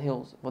hellfire is for the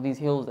heels, for these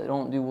heels that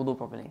don't do wudu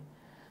properly.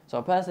 So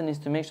a person needs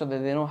to make sure that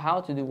they know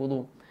how to do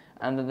wudu,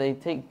 and that they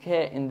take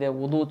care in their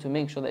wudu to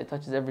make sure that it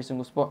touches every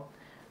single spot.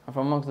 And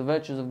from amongst the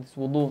virtues of this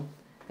wudu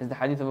is the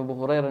hadith of Abu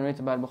Hurairah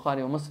narrated by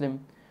Al-Bukhari or Muslim.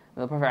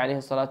 The Prophet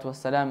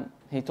ﷺ,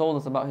 he told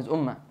us about his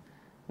ummah.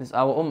 This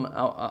our ummah,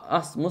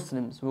 us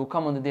Muslims, who will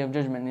come on the Day of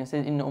Judgment. And he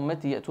said, "Inna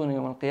ummati ya'tuna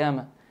yawm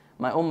al-qiyamah."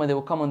 My ummah, they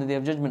will come on the Day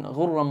of Judgment.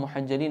 غُرًّا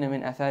مُحَجَّلِينَ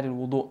مِنْ أَثَارِ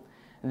الْوُضُوء.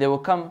 They will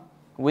come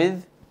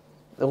with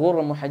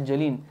غُرًّا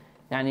مُحَجَّلِينَ.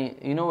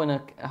 When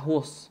a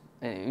horse,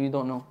 you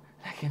don't know,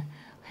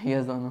 you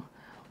guys don't know.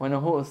 When a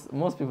horse,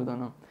 most people don't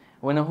know.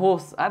 When a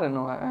horse, I don't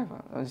know, I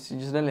just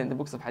read it in the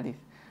books of hadith.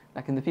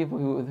 In the people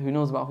who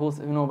know about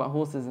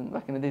horses, and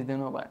back in the days they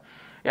know about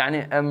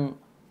it.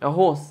 A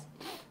horse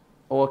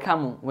or a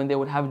camel, when they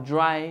would have a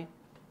dry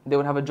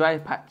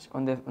patch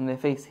on their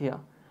face here,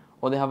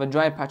 or they have a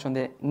dry patch on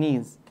their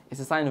knees. It's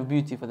a sign of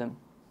beauty for them.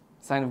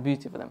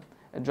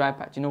 A dry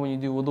patch. When you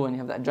do wudu and you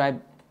have that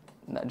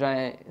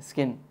dry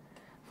skin.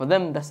 For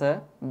them, that's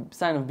a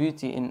sign of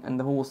beauty in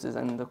the horses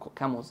and the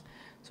camels.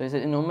 So he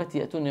said, "Inna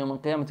ummati ya'tuna yawm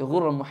al-qiyamati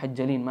ghurran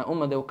muhajjalin." My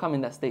ummah, they will come in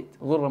that state.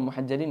 Ghurran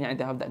muhajjalin,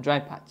 they have that dry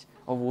patch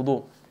of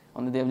wudu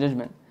on the Day of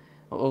Judgment.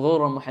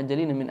 Ghurran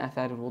muhajjalin min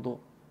athar al-wudu.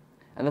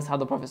 And that's how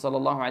the Prophet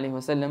sallallahu alaihi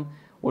wasallam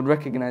would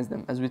recognize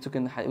them, as we've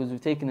taken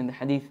in the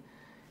hadith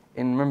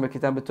in, remember,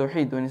 Kitab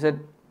al-Tawheed, when he said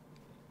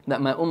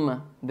that my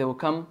ummah, they will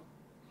come.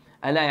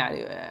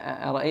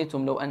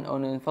 أرأيتم لو أن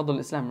in فضل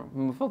الإسلام,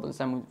 من فضل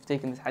الإسلام, we've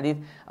taken this hadith.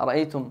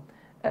 أرأيتم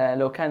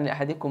لو كان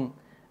لأحدكم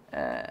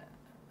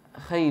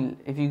خيل,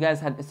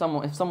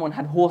 if someone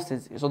had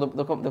horses. So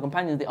the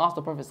companions, they asked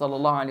the Prophet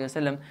sallallahu alaihi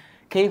wasallam,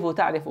 كيف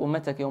تعرف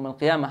أمتك يوم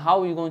القيامة?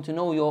 How are you going to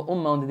know your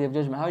ummah on the Day of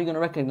Judgment? How are you going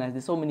to recognize?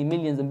 There's so many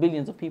millions and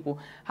billions of people.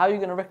 How are you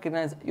going to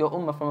recognize your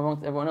ummah from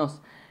amongst everyone else?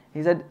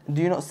 He said,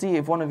 do you not see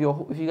if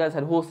you guys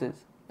had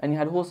horses, and you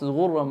had horses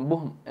غُرًّا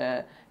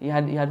بُهْمٍ, you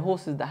had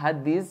horses that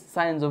had these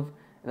signs of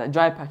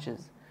dry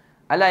patches.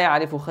 ألا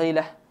يعرف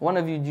خيله? One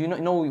of you, do you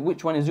not know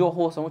which one is your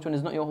horse and which one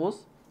is not your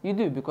horse? You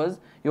do, because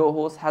your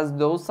horse has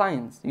those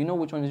signs. You know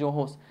which one is your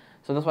horse.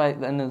 So that's why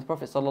the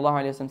Prophet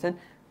ﷺ said,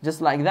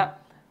 just like that,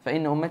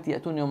 فإن أمتي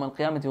يأتون يوم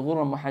القيامة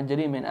غُرًّا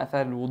محجلين من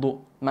آثار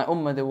الوضوء. My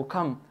ummah, they will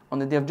come on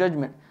the Day of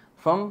Judgment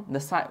from the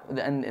side,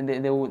 and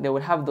they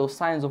would have those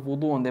signs of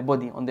wudu on their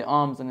body, on their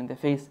arms and in their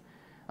face.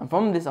 And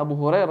from this, Abu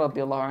Hurairah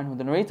radiallahu anhu,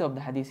 the narrator of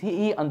the hadith,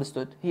 he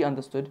understood,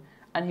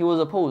 and he was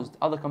opposed.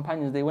 Other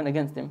companions, they went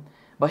against him,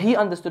 but he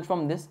understood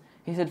from this.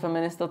 He said,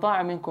 فَمَنِ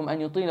اسْتَطَاعَ مِنْكُمْ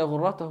أَنْ يُطِيلَ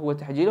غُرَّتَهُ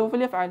وَتَحْجِيلَهُ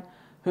فَلْيَفْعَلْ.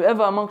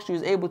 Whoever amongst you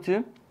is able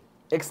to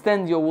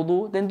extend your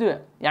wudu, then do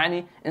it.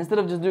 Instead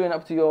of just doing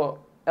up to your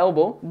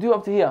elbow, do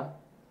up to here.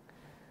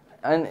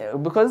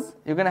 And because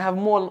you're going to have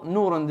more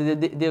nur on the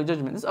Day of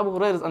Judgment. This is Abu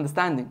Hurairah's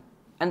understanding.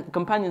 And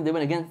companions, they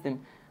went against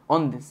him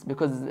on this,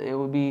 because it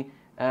would be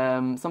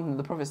something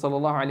the Prophet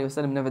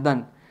ﷺ never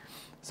done.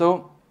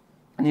 So,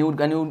 and he would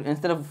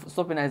instead of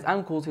stopping at his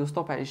ankles, he would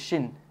stop at his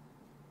shin,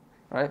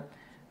 right?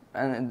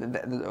 And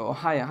or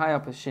high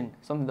up his shin,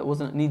 something that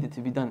wasn't needed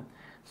to be done.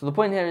 So the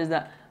point here is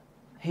that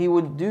he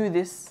would do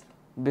this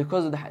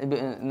because of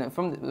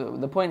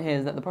the point here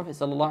is that the Prophet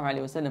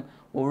ﷺ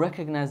will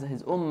recognize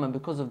his ummah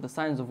because of the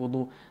signs of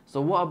wudu.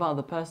 So what about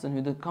the person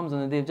who comes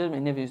on the Day of Judgment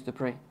and never used to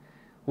pray?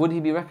 Would he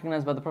be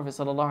recognized by the Prophet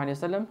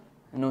ﷺ?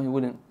 No, he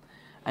wouldn't.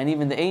 And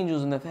even the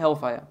angels in the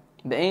hellfire,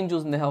 when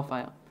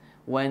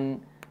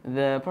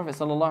the Prophet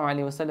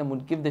ﷺ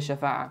would give the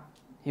shafa'ah,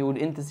 he would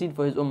intercede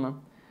for his ummah,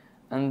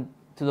 and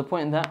to the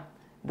point that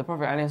the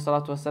Prophet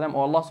ﷺ,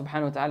 or Allah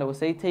subhanahu wa ta'ala, will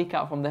say, take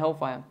out from the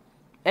hellfire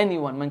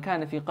anyone, man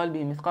kana fi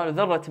qalbihi mithqalu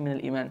dharratin min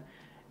al-iman,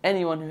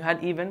 anyone who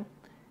had even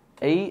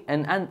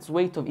an ant's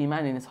weight of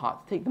iman in his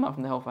heart, take them out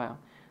from the hellfire.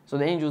 So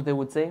the angels, they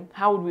would say,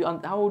 how would we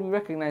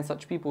recognize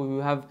such people who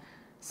have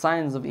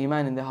signs of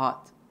iman in their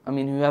heart?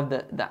 Who have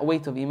that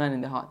weight of iman in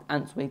their heart,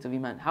 ant's weight of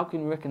iman. How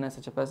can we recognize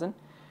such a person?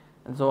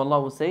 And so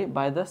Allah will say,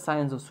 by the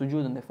signs of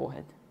sujood on their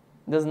forehead.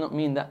 It does not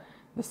mean that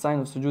the sign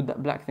of sujood,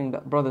 that black thing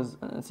that brothers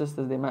and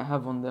sisters, they might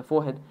have on their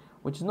forehead,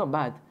 which is not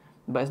bad.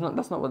 But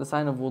that's not what the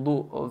sign of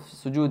wudu, of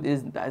sujood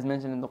is, that is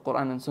mentioned in the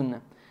Quran and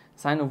Sunnah.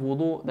 sign of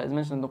wudu that is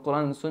mentioned in the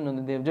Quran and the Sunnah on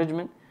the Day of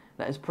Judgment,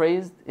 that is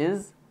praised,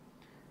 is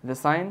the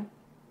sign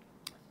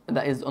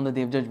that is on the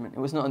Day of Judgment. It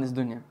was not on this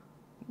dunya.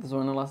 That's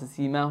when Allah says,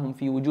 سِيمَاهُمْ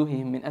فِي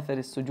وُجُوهِهِمْ مِنْ أَثَرِ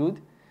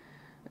السُّجُودِ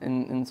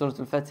in Surah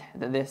Al-Fath,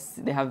 that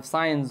they have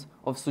signs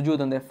of sujood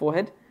on their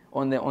forehead,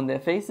 on their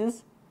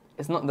faces.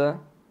 It's not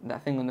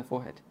that thing on the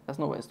forehead. That's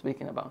not what it's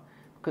speaking about,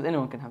 because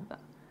anyone can have that.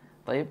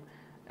 طيب.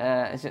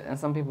 And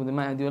some people, they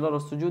might do a lot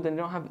of sujood and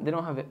they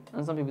don't have it.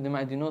 And some people, they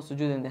might do no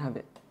sujood and they have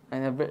it.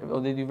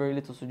 Or they do very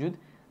little sujood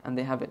and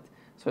they have it.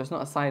 So it's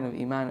not a sign of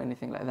iman or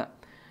anything like that.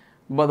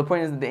 But the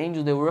point is that the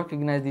angels, they will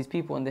recognize these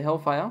people in the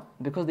hellfire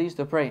because they used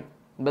to pray.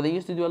 But they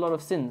used to do a lot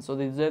of sins, so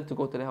they deserve to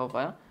go to the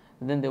hellfire.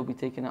 And then they'll be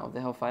taken out of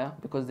the hellfire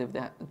because of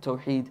the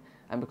tawheed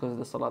and because of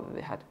the salah that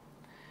they had.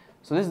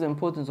 So this is the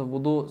importance of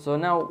wudu. So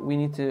now we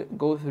need to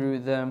go through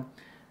the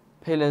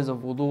pillars of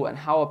wudu and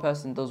how a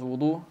person does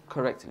wudu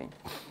correctly.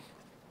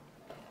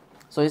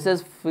 So he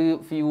says, في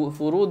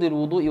فروض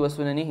الوضوء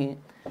وسننه,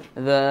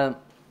 the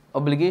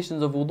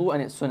obligations of wudu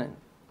and its sunan.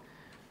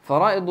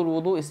 فرائض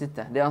الوضوء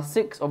ستة. There are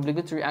 6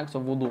 obligatory acts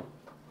of wudu.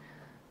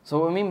 So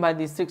what we mean by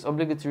these 6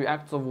 obligatory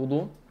acts of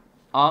wudu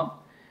are,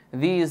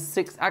 these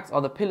 6 acts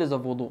are the pillars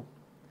of wudu.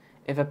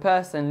 If a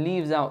person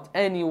leaves out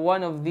any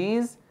one of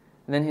these,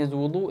 then his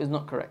wudu is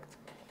not correct.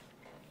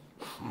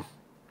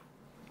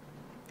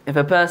 If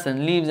a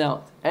person leaves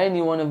out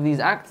any one of these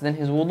acts, then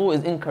his wudu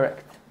is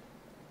incorrect.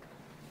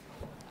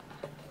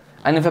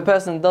 And if a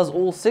person does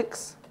all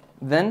 6,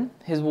 then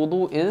his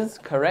wudu is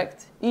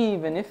correct,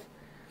 even if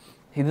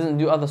he doesn't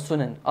do other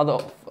sunan, other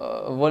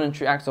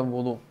voluntary acts of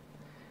wudu.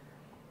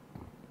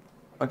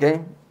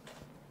 Okay?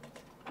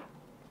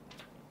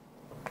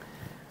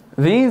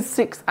 These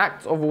 6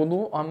 acts of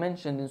wudu are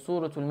mentioned in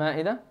Surah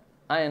Al-Ma'idah,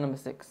 ayah number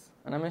 6.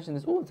 And I mention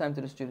this all the time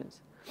to the students.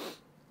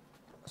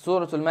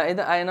 Surah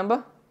Al-Ma'idah,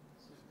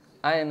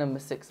 ayah number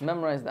 6.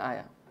 Memorize the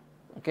ayah.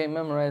 Okay,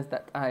 memorize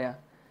that ayah.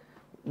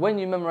 When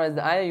you memorize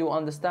the ayah, you will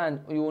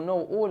understand, you will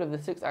know all of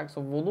the 6 acts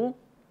of wudu,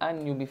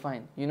 and you'll be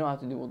fine. You know how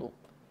to do wudu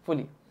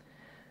fully.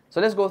 So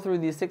let's go through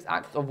these 6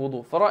 acts of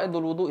wudu. Fara'id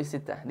al-wudu is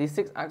sittah. These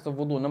 6 acts of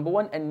wudu. Number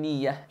 1,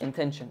 an-niyyah,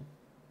 intention.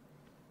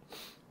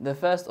 The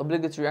first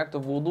obligatory act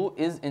of wudu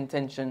is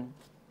intention.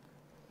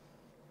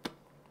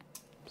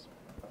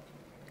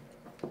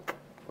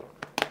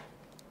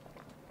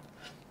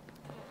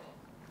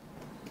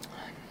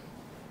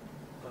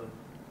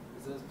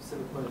 Is there a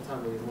specific point of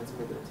time where you're meant to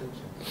make an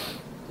intention?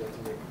 You have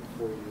to make it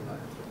before you have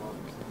to bath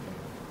or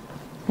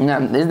something?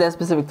 Now, is there a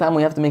specific time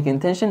we have to make an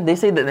intention? They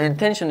say that the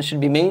intention should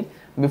be made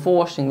before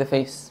washing the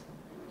face.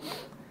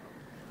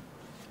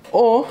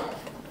 Or,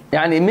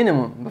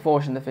 minimum before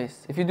washing the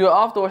face. If you do it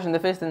after washing the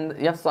face, then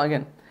you have to start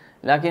again.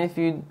 Like if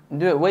you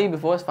do it way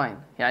before, it's fine.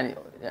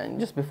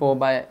 Just before,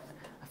 by a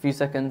few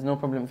seconds, no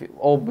problem.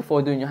 Or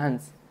before doing your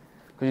hands.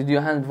 Because you do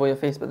your hands before your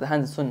face, but the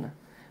hands is sunnah.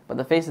 But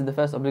the face is the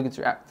first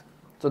obligatory act.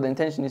 So the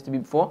intention needs to be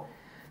before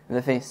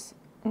the face.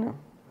 No.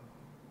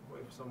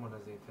 What if someone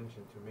has the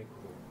intention to make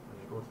wudu and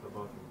they go to the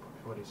bathroom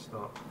before they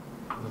start,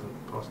 it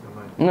doesn't cross their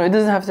mind? No, it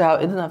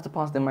doesn't have to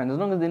pass their mind. As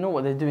long as they know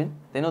what they're doing,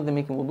 they know they're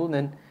making wudu,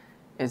 then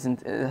that's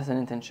an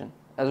intention.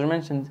 As I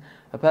mentioned,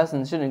 a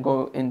person shouldn't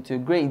go into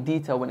great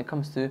detail when it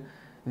comes to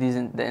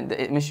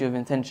the issue of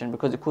intention,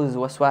 because it causes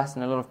waswas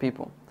in a lot of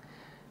people.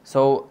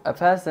 So a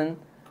person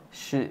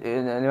should,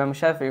 Imam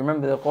Shafi'i,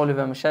 remember the qawl of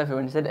Imam Shafi'i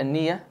when he said,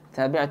 an-niyyah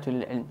tabi'atu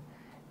lil-ilm.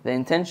 The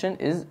intention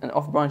is an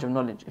off branch of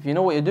knowledge. If you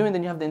know what you're doing,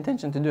 then you have the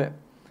intention to do it.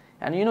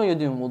 And you know you're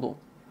doing wudu,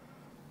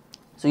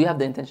 so you have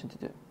the intention to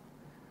do it.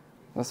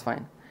 That's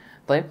fine.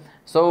 طيب.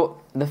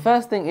 So the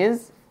first thing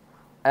is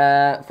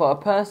for a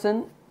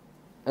person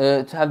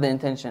to have the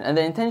intention. And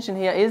the intention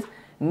here is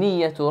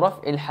نِيَّةُ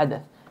رَفْعِ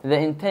الْحَدَثِ, the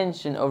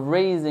intention of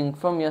raising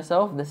from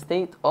yourself the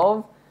state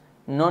of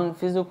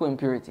non-physical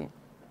impurity.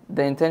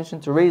 The intention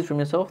to raise from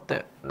yourself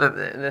the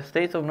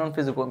state of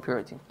non-physical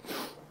impurity.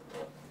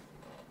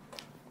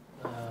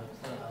 So I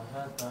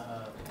heard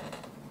that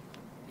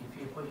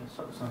if you put your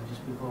socks on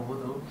just before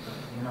wudu,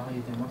 you know how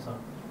you do muscle,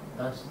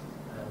 that's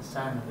a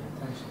sign of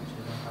intention, so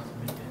you don't have to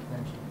make your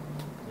intention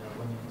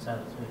when you're inside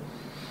the toilet.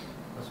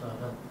 That's what I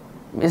heard.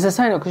 It's a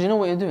sign because you know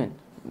what you're doing.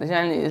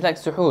 It's like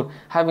suhoor.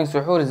 Having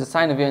suhoor is a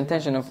sign of your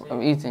intention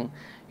of eating.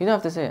 You don't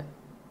have to say it.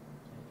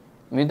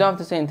 You don't have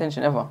to say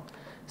intention ever.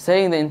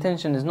 Saying the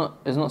intention is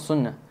not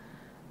sunnah.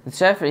 The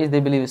Shafi'is, they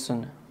believe it's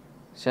sunnah.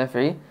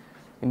 Shafi'i,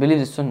 he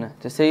believes it's sunnah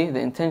to say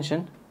the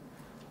intention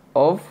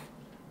of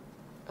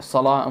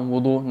salah and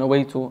wudu,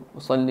 nawaitu,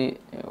 usalli,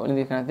 all of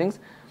these kind of things.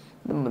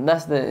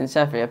 That's the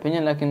Shafi'i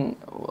opinion. Like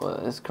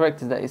it's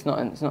correct is that it's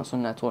not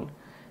sunnah at all.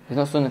 It's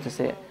not sunnah to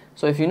say it.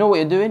 So if you know what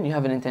you're doing, you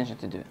have an intention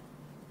to do it.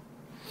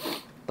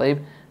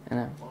 طيب.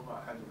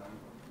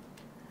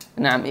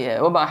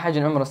 What about Hajj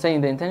and Umrah?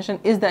 Saying the intention,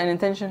 is that an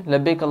intention?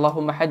 لبيك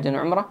اللهم حج and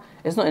Umrah.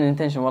 It's not an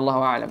intention,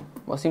 wallahu a'lam.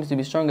 What seems to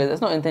be stronger,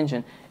 it's not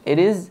intention. It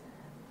is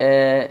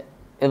إظهار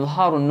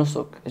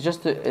النسك. It's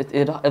just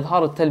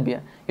إظهار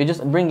التلبية. You're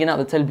just bringing out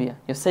the talbiyah.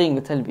 You're saying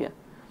the talbiyah.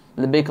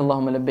 لبيك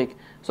اللهم لبيك.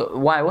 So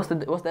why? What's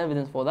the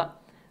evidence for that?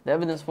 The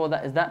evidence for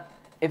that is that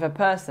if a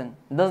person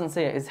doesn't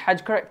say it, is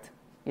Hajj correct?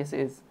 Yes,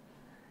 it is.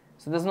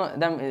 So there's not,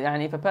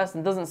 يعني if a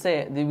person doesn't say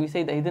it, did we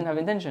say that he didn't have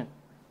intention?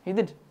 He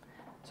did.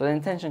 So the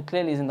intention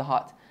clearly is in the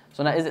heart.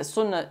 So now is it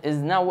sunnah,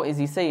 what is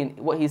he saying?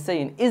 What he's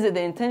saying, is it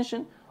the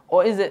intention,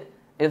 or is it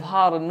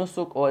idhar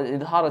al-nusuk or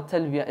idhar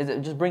al-talbiyah? Is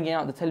it just bringing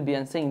out the talbiyah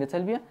and saying the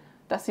talbiyah?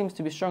 That seems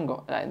to be stronger.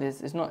 Like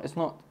this, it's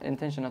not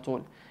intention at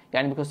all.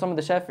 Yani because some of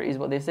the Shafi'is,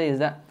 what they say is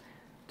that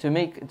to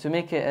make it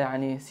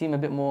يعني seem a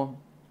bit more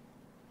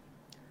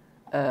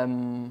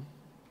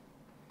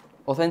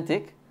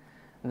authentic,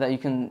 that you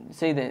can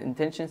say the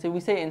intention. Say we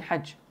say it in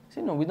Hajj.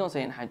 Say no, we don't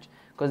say it in Hajj,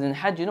 because in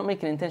Hajj you're not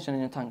making intention in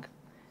your tongue.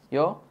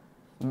 You're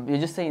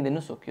just saying the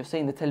nusuk. You're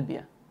saying the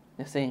talbiyah.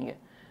 You're saying it.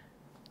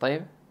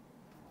 طيب?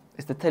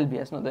 It's the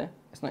talbiyah.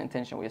 It's not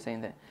intention what you're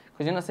saying there,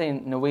 because you're not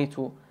saying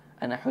nawaitu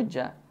ana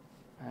hujja.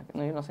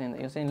 No, you're not saying that.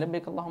 You're saying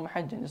labbaik Allahumma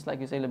hajjan, just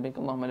like you say labbaik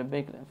Allahumma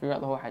labbaik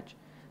throughout the whole Hajj.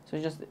 So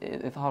it's just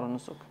إظهار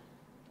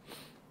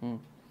النسك.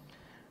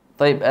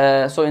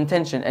 طيب, so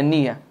intention and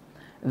niyyah.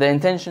 The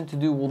intention to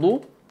do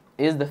wudu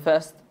is the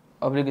first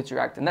obligatory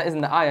act, and that is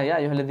in the ayah. يا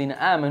أيها الذين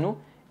آمنوا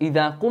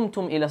إذا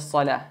قمتم إلى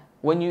الصلاة.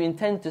 When you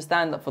intend to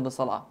stand up for the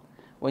salah.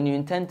 When you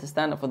intend to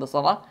stand up for the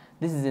salah,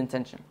 this is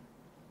intention.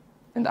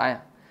 In the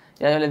ayah.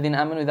 يا أيها الذين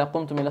آمنوا إذا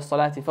قمتم إلى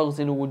الصلاة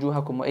فاغسلوا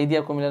وجوهكم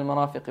وأيديكم إلى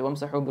المرافق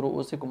وامسحوا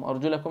برؤوسكم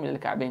وأرجلكم إلى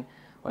الكعبين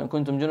وإن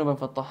كنتم جنبا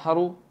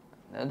فطهروا.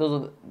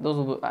 Those are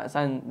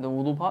the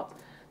wudu part.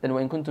 Then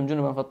وإن كنتم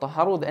جنبا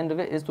فطهروا, the end of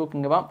it is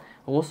talking about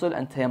ghusl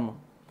and tayammum.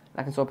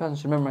 Like, so a person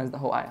should memorize the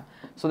whole ayah.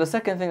 So the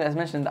second thing that is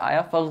mentioned in the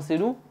ayah,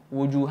 فاغسلوا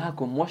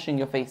وجوهكم, washing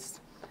your face.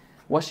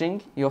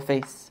 Washing your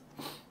face.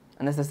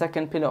 And that's the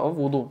second pillar of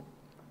wudu.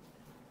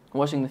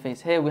 Washing the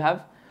face. Here we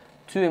have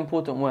two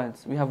important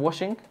words. We have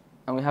washing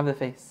and we have the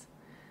face.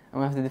 And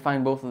we have to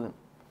define both of them.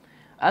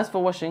 As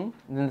for washing,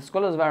 then the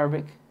scholars of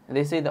Arabic,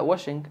 they say that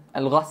washing,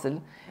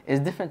 al-ghasl, is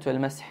different to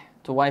al-masih,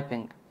 to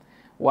wiping.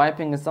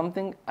 Wiping is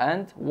something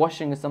and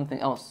washing is something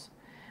else.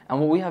 And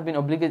what we have been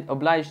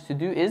obliged to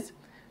do is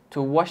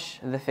to wash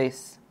the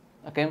face.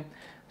 Okay?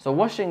 So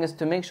washing is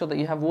to make sure that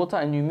you have water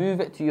and you move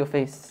it to your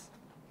face.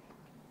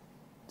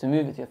 To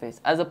move it to your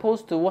face. As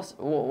opposed to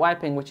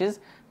wiping, which is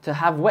to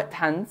have wet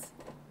hands.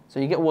 So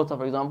you get water,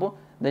 for example,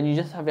 then you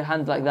just have your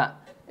hands like that.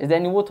 Is there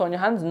any water on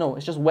your hands? No,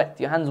 it's just wet.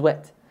 Your hand's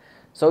wet.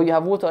 So you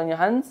have water on your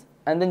hands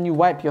and then you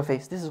wipe your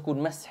face. This is called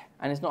masih,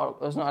 and it's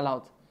not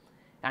allowed.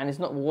 And it's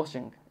not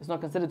washing. It's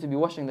not considered to be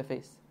washing the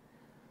face.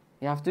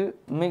 You have to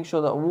make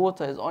sure that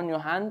water is on your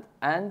hand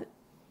and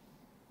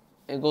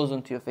it goes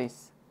onto your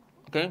face.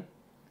 Okay?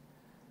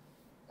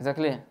 Is that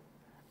clear?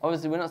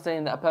 Obviously, we're not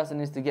saying that a person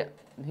needs to get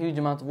a huge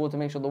amount of water,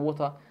 make sure the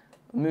water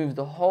moves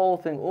the whole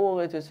thing all the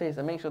way to his face,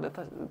 and make sure that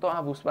you don't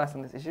have waswas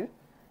on this issue.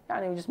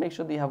 And you just make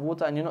sure that you have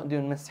water and you're not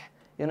doing masih.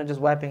 You're not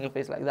just wiping your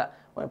face like that.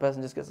 When a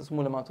person just gets a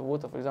small amount of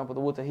water, for example, the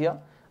water here,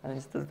 and he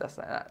just does that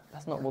like that.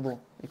 That's not wudu.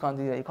 You can't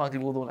do that. You can't do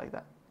wudu like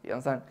that. You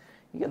understand?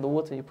 You get the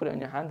water, you put it on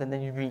your hand, and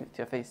then you bring it to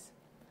your face.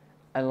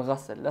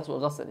 Al-ghasl. That's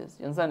what ghasl is.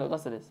 You understand what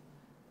ghasl is?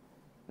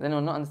 Does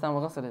anyone not understand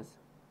what ghasl is?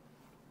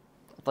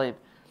 طيب.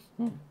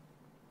 Go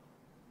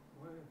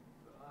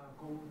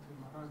to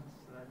my hands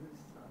like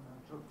this and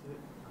I dropped it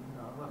and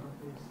I wipe my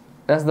face.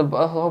 That's the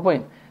whole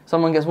point.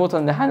 Someone gets water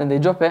on their hand and they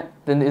drop it,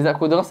 then is that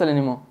called ghasl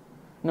anymore?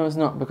 No, it's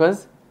not,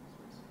 because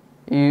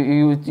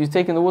you've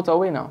taken the water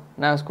away now.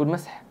 Now it's called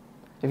masih.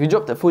 If you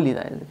dropped it fully,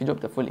 that is. If you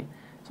dropped it fully.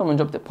 Someone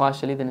dropped it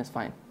partially, then it's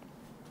fine.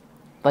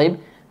 طيب,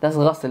 that's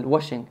ghasl,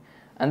 washing.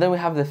 And then we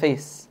have the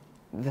face.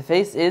 The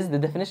face is, the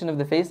definition of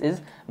the face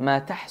is ما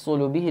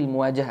تحصل به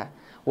المواجهة.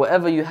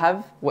 Whatever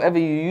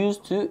you use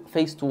to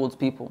face towards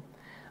people.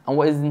 And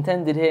what is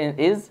intended here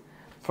is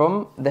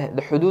from the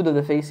hudud of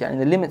the face, yani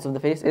the limits of the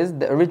face, is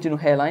the original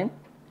hairline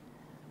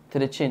to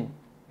the chin.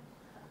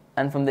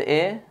 And from the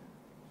ear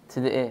to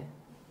the ear.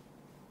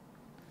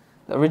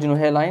 The original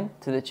hairline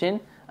to the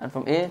chin, and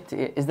from ear to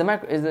ear. Is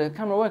the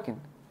camera working?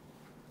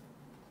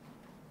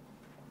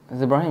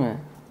 Is Ibrahim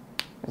here?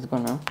 It's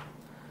gone now.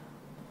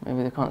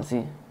 Maybe they can't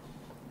see.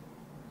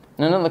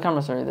 No, not the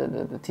camera, sorry,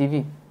 the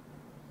TV.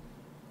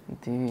 The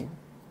TV,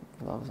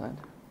 the other side.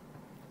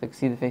 They can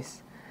see the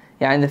face.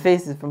 Yeah, and the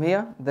face is from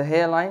here, the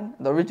hairline,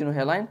 the original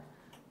hairline,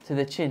 to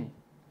the chin.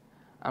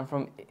 And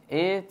from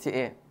ear to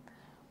ear.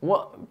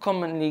 What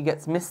commonly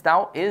gets missed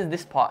out is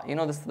this part. You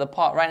know, this the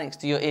part right next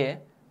to your ear,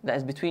 that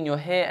is between your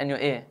hair and your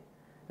ear.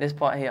 This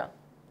part here.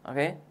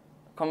 Okay?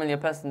 Commonly a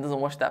person doesn't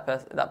wash that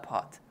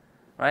part.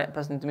 Right? A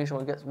person needs to make sure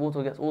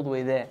water gets all the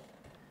way there.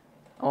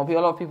 And what a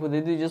lot of people,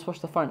 they do just wash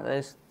the front.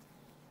 That's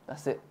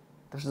it.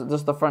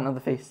 Just the front of the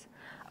face.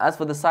 As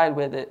for the side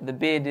where the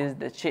beard is,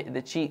 the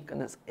cheek,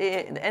 and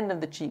the end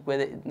of the cheek,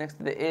 next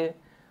to the ear,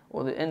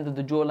 or the end of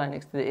the jawline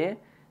next to the ear,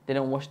 they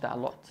don't wash that a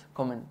lot.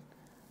 Common.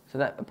 So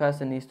that a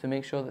person needs to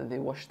make sure that they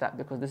wash that,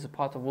 because this is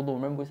part of wudu.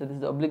 Remember we said this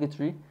is the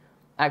obligatory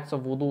acts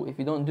of wudu. If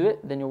you don't do it,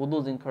 then your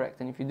wudu is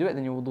incorrect. And if you do it,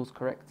 then your wudu is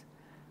correct.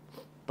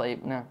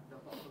 طيب, now.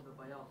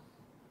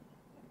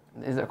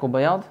 Is that called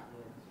bayad?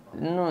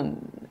 No.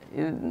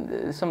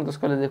 Some of the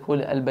scholars, they call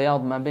it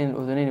al-bayad ma bain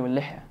al-udhunayn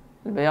wal-lihya.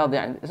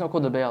 Al-bayad, it's not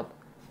called al-bayad.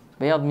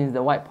 Bayad means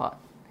the white part.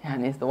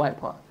 Yani it's the white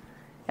part.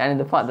 Yani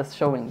the part that's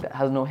showing, that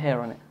has no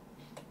hair on it.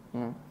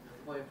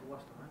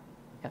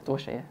 have to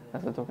wash it, yeah.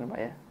 That's what we're talking about,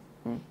 yeah.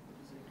 Does it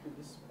include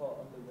this part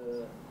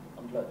under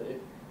like the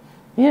hip?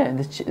 Yeah,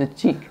 the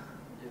cheek.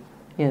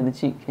 Yeah, the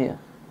cheek here.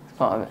 It's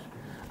part of it.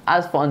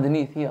 As for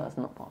underneath here, it's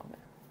not part of it.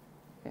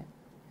 Okay.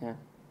 Yeah.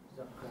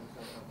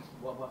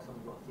 What about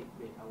someone got a thick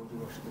beard? How would you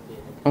wash the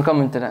beard? We'll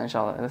come into that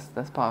inshallah.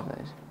 That's part of it.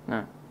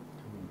 No.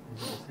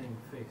 Is it the same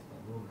face that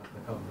the woman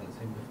has to cover? Is that the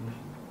same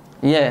definition?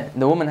 Yeah,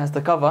 the woman has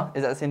to cover.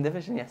 Is that the same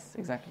definition? Yes,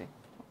 exactly.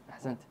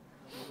 Ahsant.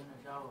 When you're in the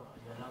shower,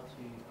 you're allowed to,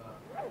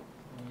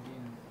 when you're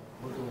doing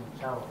wudu in the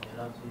shower, you're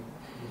allowed to do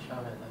the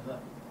shower head like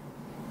that.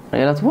 Are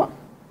you allowed to what?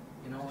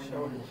 You know when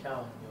you're in the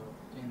shower and you're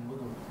doing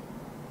wudu, and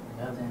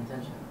you have the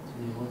intention to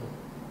do wudu,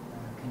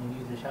 can you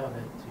use the shower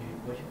head to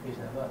wash your face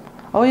like that?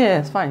 Oh yeah,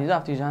 it's fine. You don't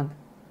have to use your hand. I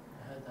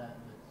heard that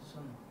with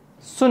sunnah.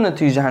 Sunnah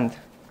to use your hand.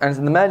 And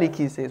the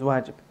Maliki says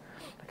wajib.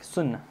 Like it's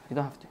sunnah. You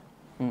don't have to.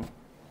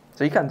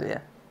 So you can do it,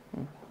 yeah.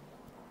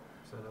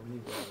 So I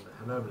believe the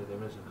Hanabila, they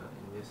mentioned that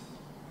in this,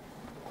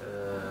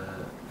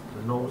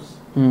 the nose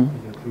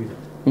is included.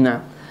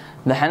 No.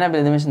 The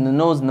Hanabila, they mentioned the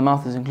nose and the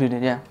mouth is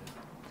included, yeah.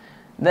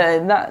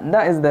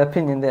 That is the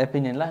opinion, their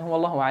opinion. Like,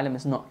 wallahu a'lam,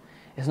 it's not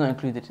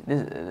included.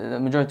 The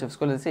majority of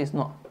scholars say it's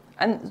not.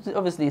 And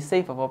obviously it's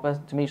safer for a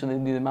person to make sure they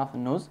do the mouth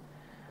and nose.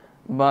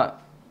 But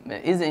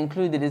is it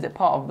included? Is it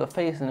part of the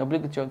face and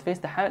obligatory of the face?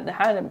 The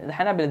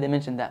Hanabila, they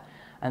mentioned that.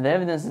 And the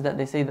evidence is that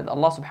they say that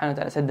Allah subhanahu wa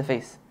ta'ala said the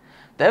face.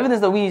 The evidence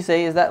that we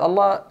say is that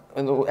Allah,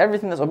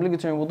 everything that's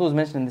obligatory in wudu is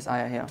mentioned in this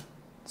ayah here.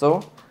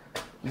 So,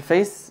 the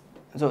face,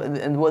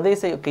 and what they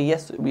say, okay,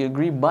 yes, we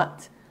agree,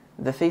 but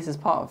the face is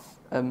part of,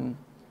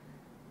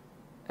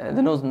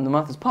 the nose and the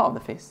mouth is part of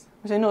the face.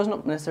 We say, no, it's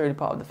not necessarily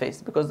part of the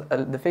face, because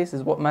the face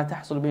is what ma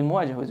tahsul bil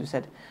muwajah, as we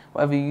said.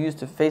 Whatever you use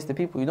to face the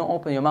people, you don't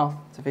open your mouth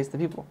to face the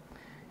people.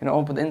 You don't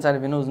open the inside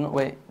of your nose, not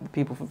where the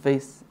people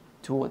face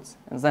towards.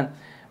 Understand?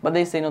 But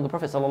they say, no, the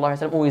Prophet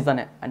ﷺ always done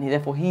it, and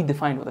therefore he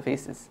defined what the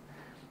face is.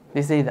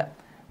 They say that.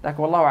 Like,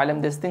 wallahu alam,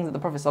 there's things that the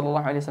Prophet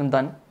ﷺ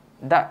done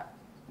that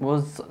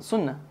was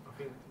sunnah,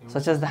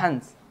 such as the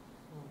hands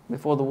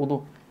before the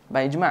wudu.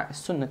 By ijma', it's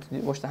sunnah to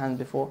wash the hands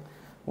before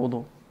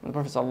wudu. The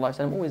Prophet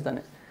ﷺ always done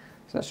it.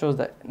 So that shows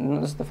that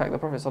not just the fact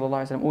that the Prophet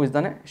ﷺ always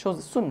done it, it shows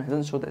it's sunnah, it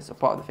doesn't show that it's a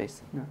part of the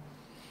face. No.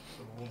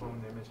 So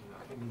when they mentioned that,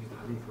 I think they use the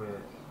hadith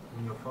where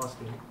when you're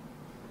fasting,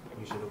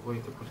 you should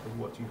avoid to push the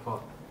water too far.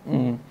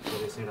 So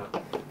they say that the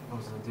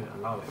Prophet didn't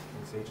allow it,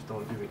 and say just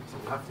don't do it. So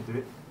you have to do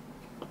it,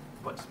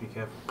 but just be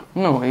careful.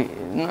 No,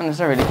 not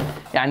necessarily.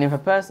 يعني if a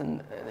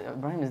person,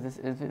 Ibrahim, is this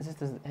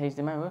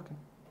HDMI working?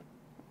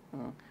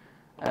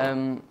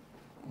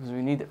 Because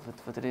we need it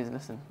for today's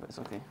lesson, but it's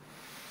okay.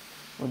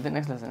 Well, the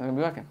next lesson, it's going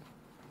to be working.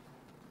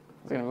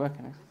 It's going to be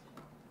working next,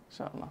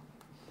 inshallah.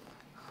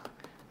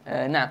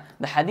 Now,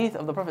 the hadith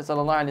of the Prophet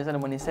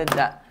ﷺ when he said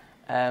that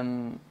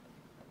the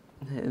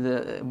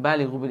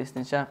بالغوا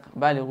بالاستنشاق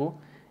بالغوا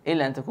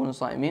إلا أن تكونوا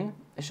صائمين,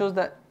 it shows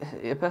that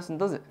a person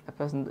does it. A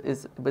person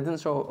is, but it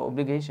doesn't show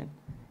obligation.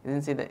 It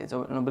didn't say that it's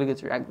an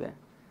obligatory act there.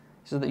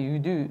 It shows that you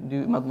do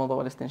madmada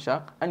wal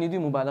istinshaq, and you do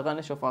mubalagha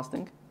unless you're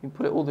fasting. You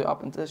put it all the way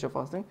up until you're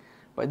fasting,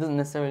 but it doesn't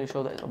necessarily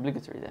show that it's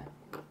obligatory there.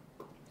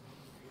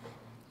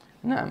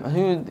 Now,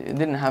 who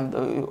didn't have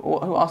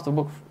who asked the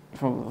book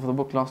for the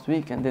book last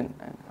week and didn't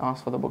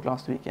ask for the book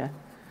last week? Yeah.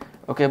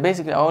 Okay.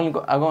 Basically, I only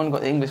got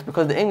the English,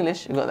 because the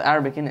English you got the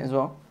Arabic in it as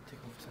well.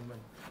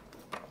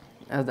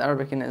 It has the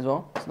Arabic in it as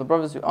well. So the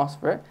brothers who asked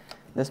for it,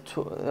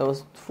 there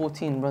was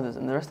 14 brothers,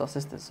 and the rest are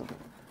sisters. So the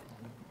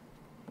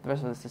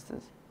rest are the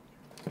sisters.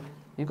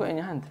 You got it in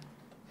your hand.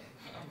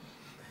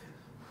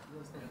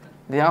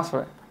 They asked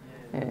for it.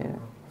 Yeah.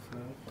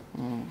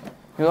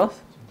 Who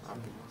else?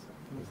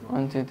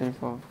 1, 2, 3,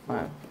 4,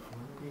 5.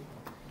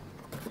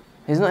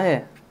 He's not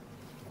here.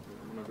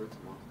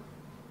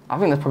 I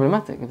think that's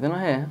problematic if they're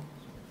not here.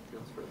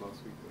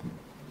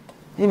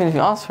 Even if you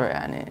ask for it,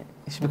 and it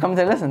should become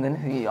their lesson. Then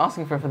you're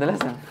asking for it for the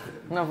lesson,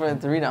 not for it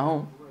to read at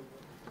home.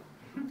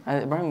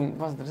 Ibrahim,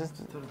 what's the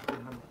sister?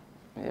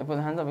 Yeah, put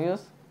the hands up.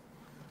 Yours?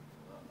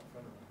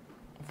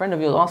 A friend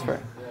of yours asked for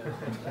it.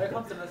 When it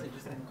comes to message,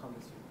 just didn't come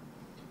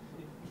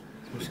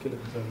this week.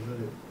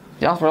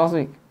 You asked for it last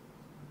week.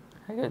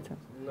 I get it.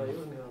 No, you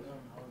wasn't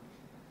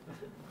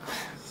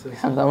here.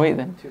 Hands up, wait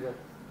then. Too bad.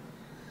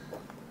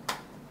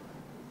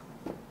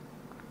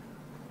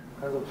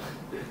 Hands up.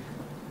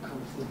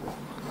 Come see.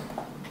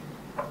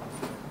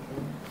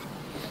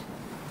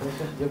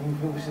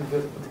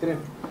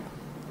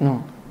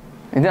 No.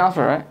 He didn't ask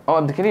for it, right? Oh,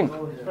 Abdul Kareem.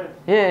 Oh, his friend.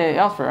 Yeah, he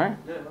asked for it, right?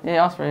 Yeah. He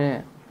asked for it,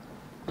 yeah.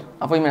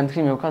 I thought you meant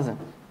Abdul Kareem, your cousin.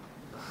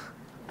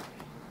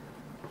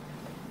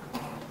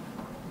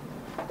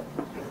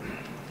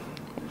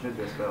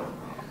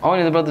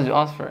 Only the brothers who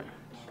asked for it.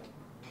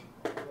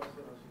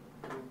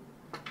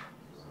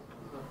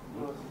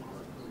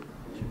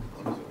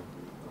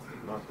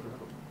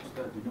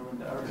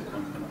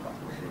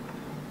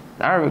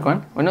 The Arabic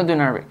one? We're not doing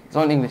Arabic. It's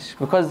only English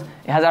because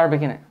it has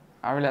Arabic in it.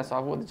 I realized, so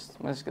I thought let's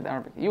just get the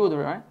Arabic. You would do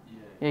it, right?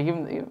 Yeah, give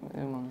him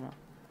one.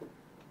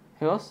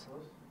 Who else?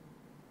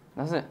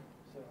 That's it.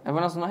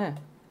 Everyone else is not here.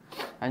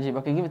 Ajib,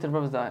 okay, give it to the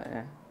brothers that.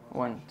 Yeah.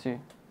 1, 2.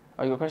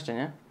 Oh, you got a question,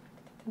 yeah?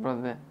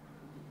 Brother there.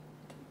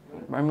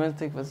 I'm going to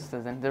take for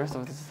sisters then, the rest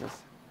of the sisters.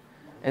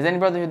 Is there any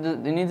brother who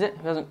needs it,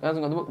 who hasn't got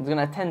the book? He's going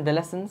to attend the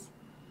lessons?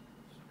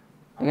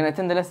 You're going to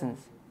attend the lessons?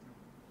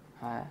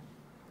 Alright.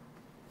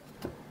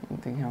 I'm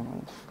thinking how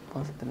much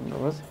pass it to the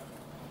brothers.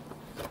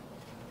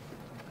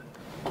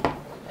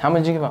 How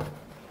much did you give up?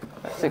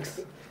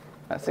 6.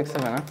 That's 6,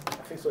 7, huh? I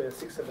think so, yeah,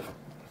 6, 7.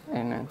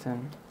 8, 9,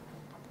 10.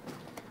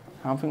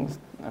 I think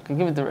I can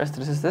give it to the rest of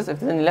the sisters. If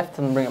there's any left,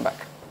 then bring it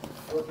back.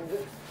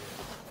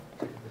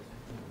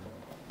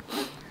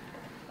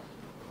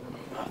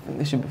 I think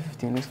this should be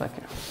 15, looks like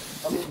it.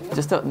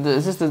 Just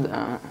the sisters,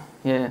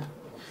 yeah.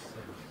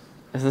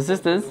 It's the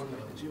sisters.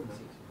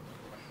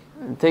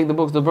 Take the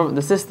books.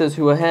 The sisters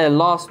who were here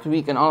last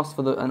week and asked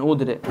for and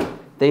ordered it,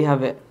 they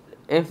have it.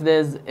 If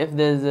there's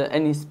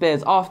any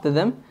spares after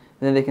them,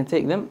 then they can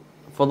take them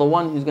for the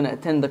one who's going to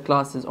attend the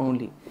classes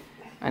only.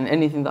 And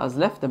anything that is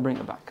left, then bring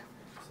it back.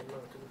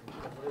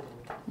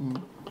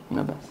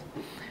 No bad.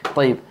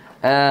 طيب.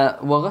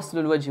 وغسل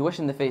الوجه,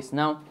 washing the face.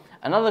 Now,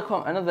 another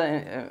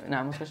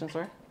what's question,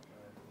 sorry?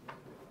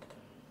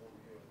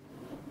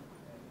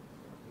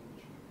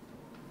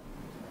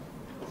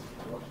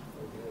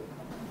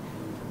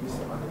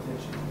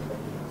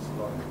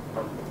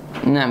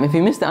 Now, if he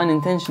missed it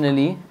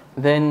unintentionally,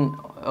 then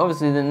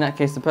obviously in that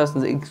case the person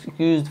is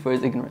excused for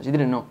his ignorance. He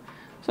didn't know.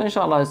 So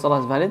inshallah his salah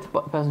is valid,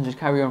 but the person should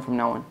carry on from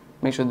now on.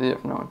 Make sure they do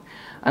it from now on.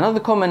 Another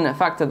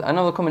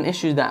common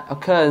issue that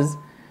occurs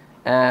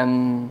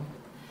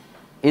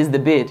is the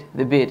beard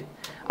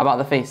about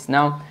the face.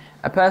 Now,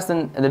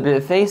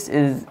 the face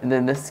is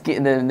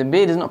the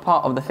beard is not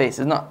part of the face.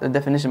 It's not the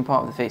definition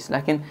part of the face.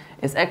 Like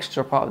it's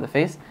extra part of the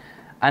face.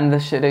 And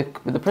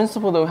the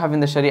principle that we have in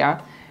the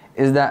Sharia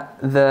is that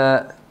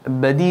the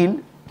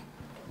badil,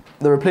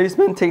 the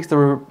replacement, takes the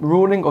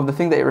ruling of the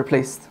thing that it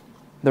replaced.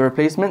 The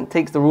replacement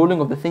takes the ruling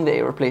of the thing that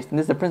it replaced. And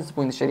this is the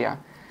principle in the Sharia,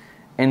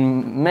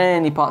 in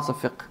many parts of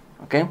fiqh.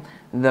 Okay,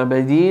 the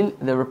badil,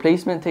 the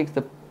replacement, takes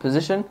the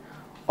position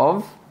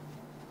of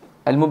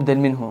al-mubdal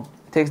minhu.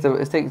 It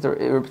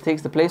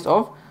takes the place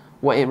of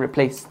what it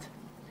replaced.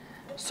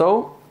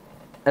 So,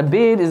 a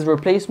beard is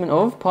replacement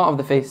of part of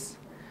the face.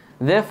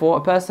 Therefore,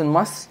 a person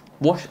must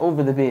wash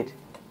over the beard.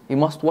 He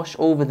must wash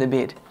over the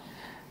beard.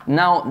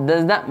 Now,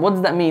 what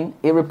does that mean?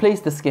 It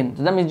replaced the skin.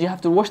 Does that mean you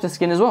have to wash the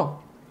skin as well?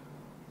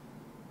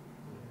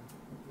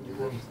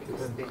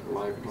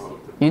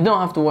 You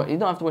don't have to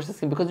wash the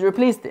skin because you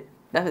replaced it.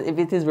 If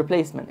it is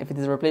replacement.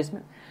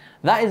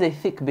 That is a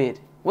thick beard.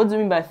 What does it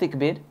mean by a thick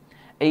beard?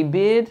 A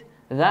beard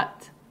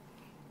that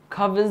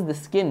covers the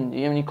skin.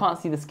 You can't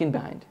see the skin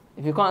behind.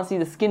 If you can't see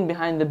the skin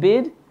behind the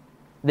beard,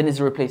 then it's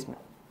a replacement.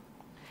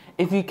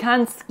 If you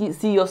can't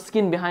see your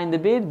skin behind the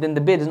beard, then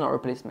the beard is not a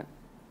replacement.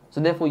 So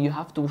therefore you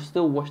have to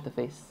still wash the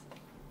face.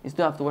 You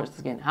still have to wash the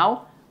skin.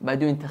 How? By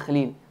doing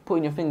takhleel,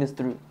 putting your fingers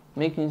through.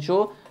 Making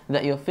sure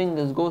that your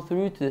fingers go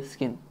through to the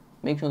skin.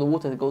 Make sure the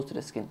water goes to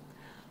the skin.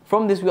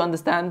 From this we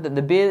understand that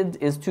the beard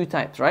is 2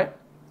 types, right?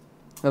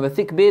 We have a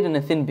thick beard and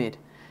a thin beard.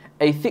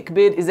 A thick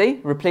beard is a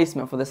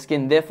replacement for the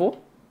skin, therefore...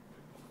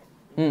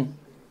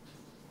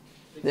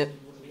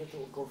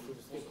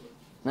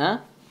 Huh?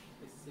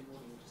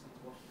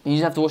 You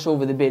just have to wash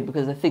over the beard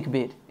because it's a thick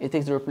beard. It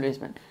takes the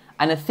replacement.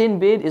 And a thin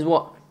beard is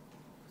what?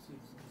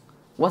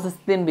 What's a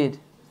thin beard?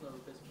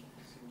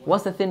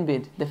 What's a thin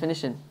beard?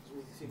 Definition.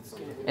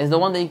 It's the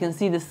one that you can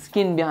see the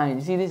skin behind.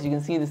 You see this? You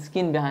can see the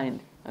skin behind.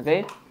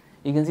 Okay?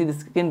 You can see the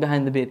skin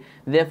behind the beard.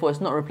 Therefore,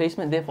 it's not a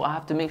replacement. Therefore, I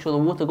have to make sure the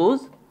water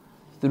goes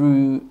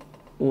through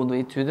all the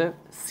way to the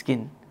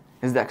skin.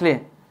 Is that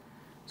clear?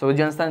 So, do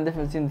you understand the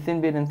difference between the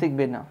thin beard and thick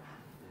beard now?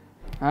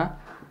 Huh?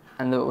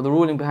 And the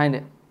ruling behind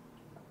it.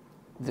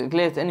 Is it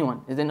clear to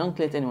anyone? Is it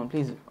unclear to anyone?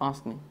 Please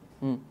ask me.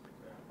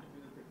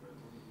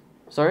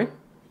 Sorry?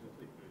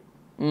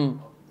 If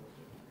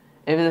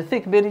it's a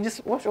thick beard, you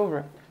just wash over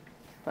it.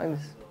 Like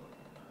this.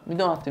 You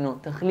don't have to know.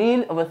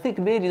 Takhleel of a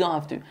thick beard, you don't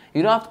have to.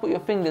 You don't have to put your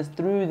fingers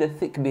through the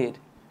thick beard.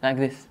 Like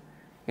this.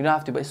 You don't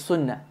have to, but it's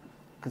sunnah.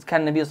 Because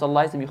كان النبي صلى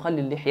الله عليه وسلم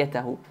يخلل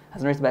لحيته,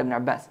 as narrated by Ibn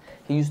Abbas.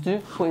 He used to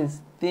put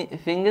his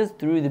fingers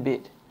through the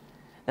beard.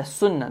 That's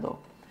sunnah though.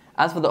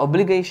 As for the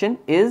obligation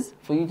is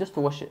for you just to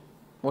wash it.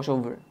 Wash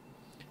over it.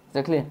 Is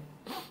that clear?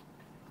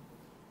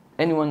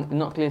 Anyone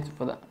not clear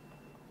for that?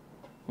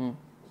 So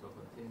for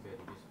the thin beard,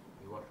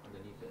 you wash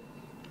underneath it?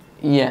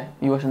 Yeah,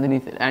 you wash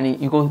underneath it. And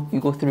you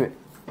go through it.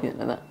 Yeah,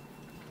 like that.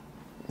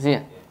 See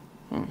it?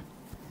 Yeah.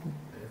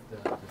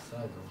 If the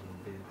sides of the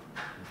beard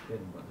is thin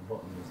but the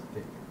bottom is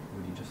thick,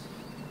 would you just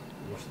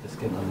wash the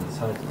skin on the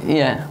side?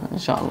 Yeah,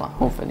 inshallah,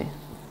 hopefully.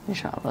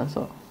 Inshallah,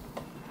 so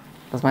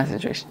that's my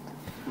situation.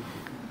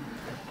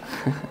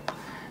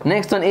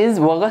 Next one is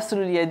وَغَسْلُ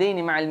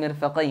الْيَدَيْنِ مَعَ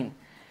الْمِرْفَقَيْنِ.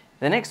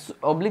 The next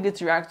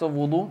obligatory act of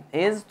wudu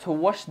is to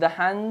wash the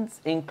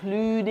hands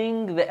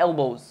including the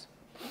elbows.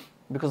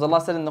 Because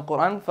Allah said in the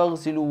Quran,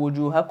 فَاغْسِلُوا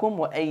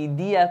وُجُوهَكُمْ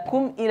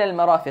وَأَيْدِيَكُمْ إِلَى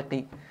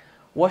الْمَرَافِقِ.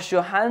 Wash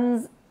your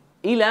hands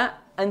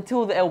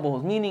until the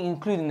elbows, meaning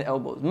including the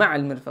elbows. مَعَ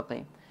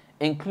الْمِرْفَقَيْنِ.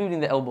 Including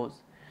the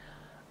elbows.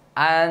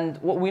 And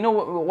we know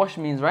what wash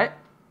means, right?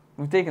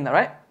 We've taken that,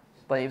 right?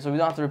 So we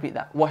don't have to repeat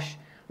that. Wash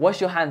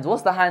your hands.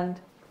 What's the hand?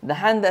 the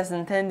hand that's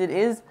intended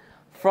is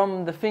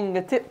from the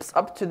fingertips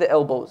up to the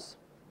elbows,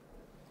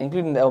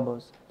 including the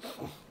elbows.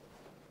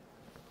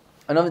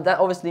 And that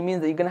obviously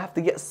means that you're going to have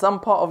to get some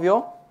part of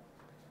your,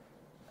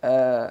 is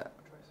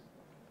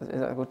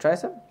that called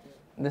tricep?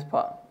 This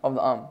part of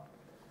the arm.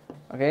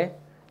 Okay?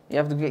 You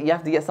have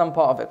to get some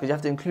part of it because you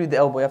have to include the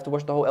elbow. You have to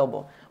wash the whole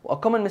elbow. Well, a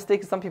common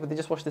mistake is some people, they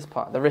just wash this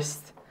part, the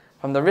wrist.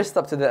 From the wrist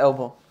up to the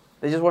elbow.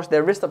 They just wash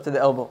their wrist up to the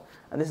elbow.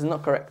 And this is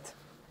not correct.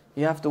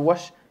 You have to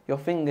wash your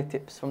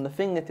fingertips, from the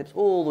fingertips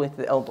all the way to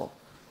the elbow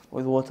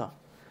with water.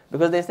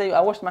 Because they say,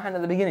 I washed my hand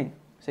at the beginning.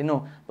 Say,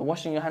 no, the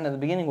washing your hand at the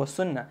beginning was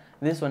sunnah.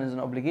 This one is an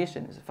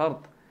obligation, it's a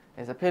fard,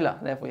 it's a pillar.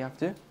 Therefore you have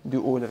to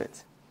do all of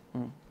it.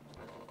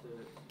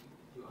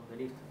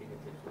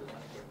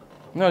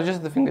 No,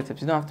 just the fingertips.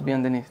 You don't have to be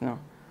underneath, no.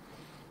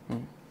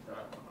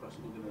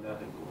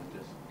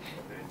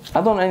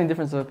 I don't know any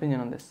difference of opinion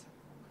on this.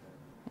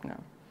 No.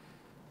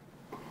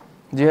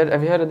 Have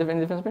you heard of any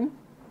difference of opinion?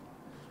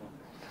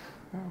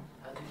 No.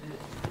 How do you do it?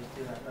 Do you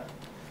do like that?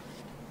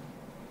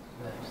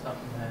 Like stuff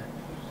in there.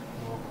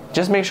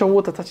 Just make sure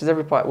water touches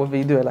every part. Whether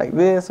you do it like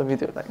this or if you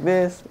do it like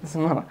this, it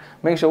doesn't matter.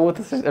 Make sure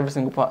water touches every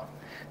single part.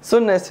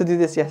 Sunnah is to do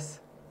this, yes.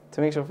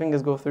 To make sure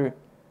fingers go through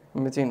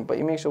in between. But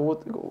you make sure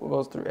water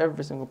goes through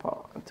every single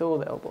part until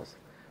the elbows.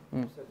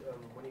 You said,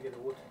 when you get the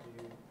water,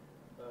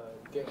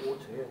 do you get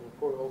water here and you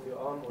pour it over your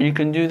arm? You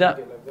can do that.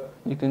 You get like that?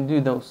 You can do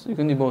those. You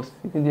can do both.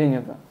 You can do any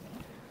of that.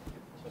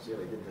 So yeah,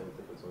 they didn't have a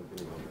difference of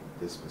opinion on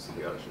this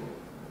specific action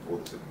or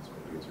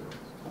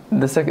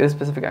the second The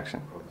specific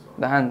action.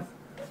 The hands.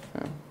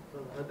 Yeah. So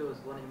I heard there was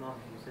one imam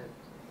who said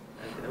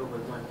the elbow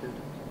is not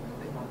included.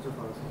 The Imam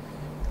Zufar or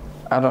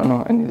something. I don't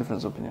know any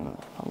difference of opinion on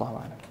that. الله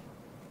أعلم.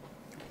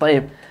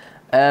 طيب.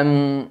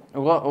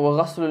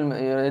 وغسل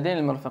اليدين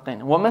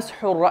المرفقين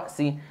ومسح الرأس.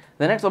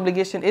 The next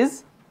obligation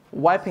is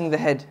wiping the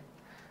head.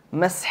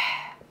 مسح.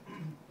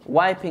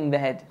 Wiping the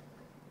head.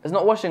 It's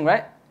not washing,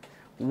 right?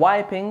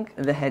 Wiping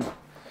the head.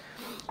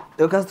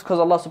 Because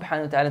Allah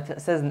subhanahu wa ta'ala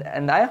says in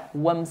the ayah,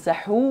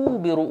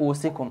 وَامْسَحُوا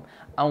بِرُؤُوسِكُمْ,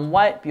 and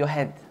wipe your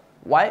head.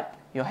 Wipe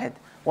your head.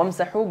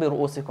 وَامْسَحُوا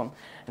بِرُؤُوسِكُمْ.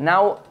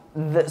 Now,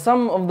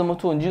 some of the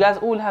mutun, do you guys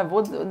all have,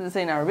 what does it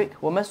say in Arabic?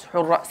 وَمَسْحُ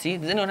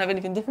الرَّأْسِ. Does anyone have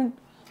anything different?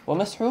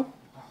 وَمَسْحُ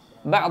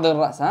بَعْضِ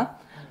الرَّأْسِ, huh?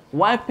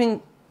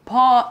 Wiping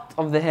part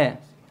of the hair.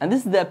 And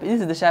this is the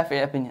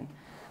Shafi'i opinion.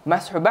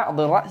 مَسْحُ بَعْضِ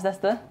الرَّأْسِ, that's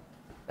the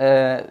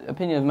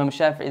opinion of Imam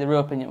Shafi'i, the real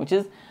opinion, which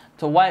is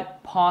to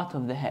wipe part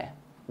of the hair.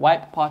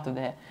 Wipe part of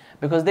the hair.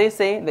 Because they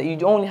say that you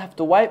only have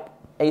to wipe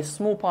a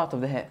small part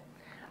of the hair.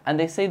 And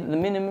they say that the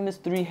minimum is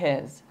 3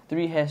 hairs,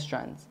 3 hair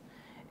strands.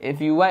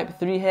 If you wipe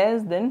 3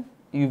 hairs, then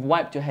you've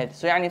wiped your head.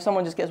 So if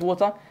someone just gets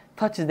water,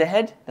 touches the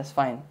head, that's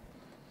fine.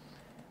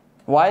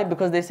 Why?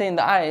 Because they say in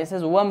the ayah, it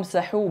says,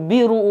 وَامْسَحُوا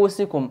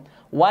بِرُؤُوسِكُمْ.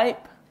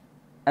 Wipe,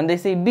 and they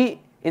say bi.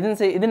 It didn't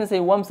say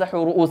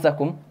وَامْسَحُوا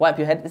رُؤُوسَكُمْ. Wipe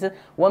your head. It says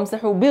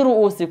وَامْسَحُوا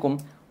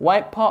بِرُؤُوسِكُمْ.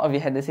 Wipe part of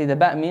your head. They say the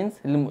ba means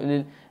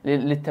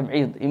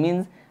لِلتَّبْعِيض. It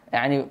means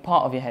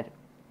part of your head.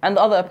 And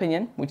the other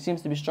opinion, which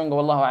seems to be stronger,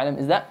 wallahu a'lam,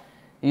 is that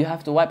you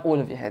have to wipe all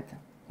of your head.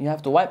 You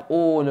have to wipe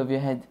all of your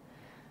head.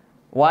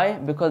 Why?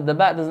 Because the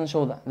ba doesn't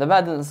show that. The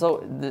ba doesn't show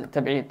the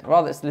tab'id.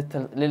 Rather, it's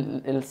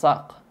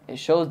lil-saq. It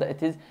shows that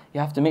it is, you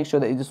have to make sure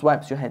that it just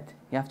wipes your head.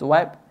 You have to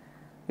wipe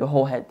your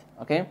whole head.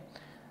 Okay?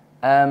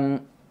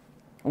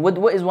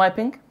 What is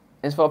wiping?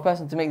 Is for a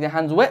person to make their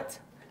hands wet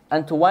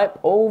and to wipe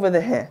over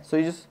the hair. So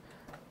you just,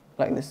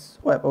 like this,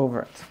 wipe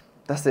over it.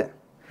 That's it.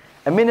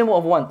 A minimum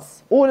of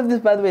once. All of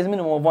this, by the way, is a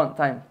minimum of one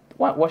time.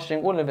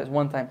 Washing, all of it is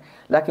one time.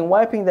 Like in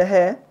wiping the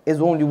hair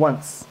is only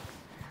once.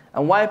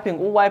 And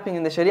all wiping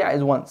in the Sharia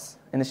is once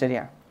in the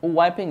Sharia. All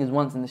wiping is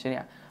once in the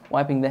Sharia.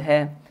 Wiping the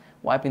hair,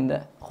 wiping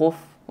the khuf,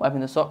 wiping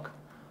the sock,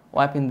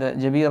 wiping the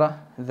jabira,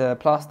 the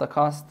plaster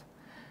cast,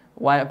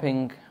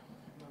 wiping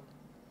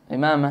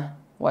imamah,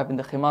 wiping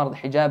the khimar, the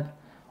hijab.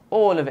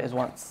 All of it is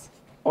once.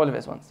 All of it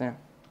is once, yeah.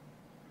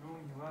 You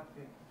wipe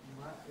it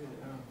in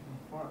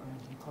front and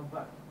you come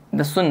back.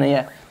 The sunnah,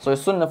 yeah. So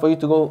it's sunnah for you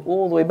to go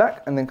all the way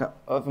back and then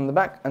from the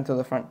back until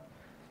the front.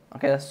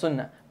 Okay, that's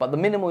sunnah. But the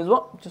minimum is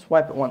what? Just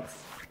wipe it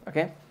once.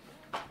 Okay?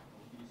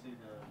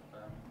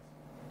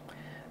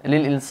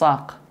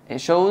 Lil-ilsaq. It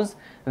shows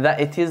that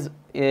it is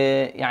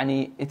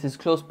it is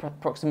close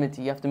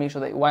proximity. You have to make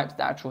sure that it wipes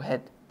the actual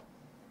head.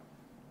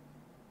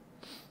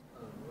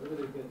 Where do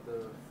they get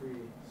the 3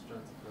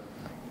 strands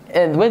of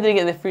And where do they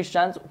get the 3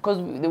 strands? Because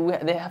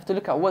they have to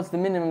look at what's the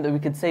minimum that we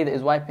could say that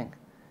is wiping.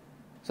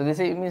 So they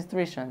say it means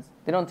 3 strands.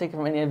 They don't take it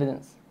from any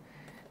evidence.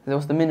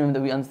 What's the minimum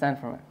that we understand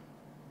from it?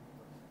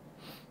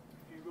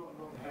 If you've got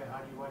long hair, how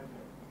do you wipe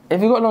it?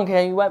 If you've got long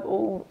hair, you wipe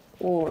all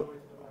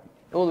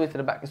the way to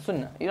the back. It's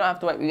sunnah. You don't have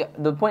to wipe.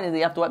 The point is that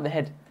you have to wipe the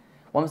head.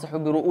 وَامْسَحُوا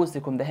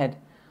بِرُؤُوسِكُمْ, the head.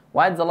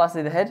 Why does Allah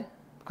say the head?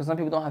 Because some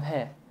people don't have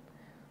hair.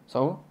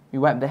 So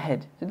you wipe the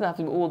head. So you don't have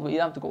to go all the way. You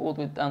don't have to go all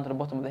the way down to the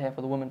bottom of the hair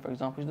for the woman, for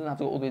example. She doesn't have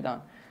to go all the way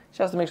down.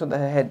 She has to make sure that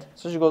her head.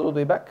 So she goes all the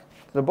way back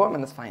to the bottom,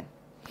 and that's fine.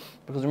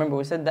 Because remember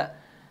we said that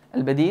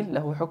البديل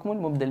له حكم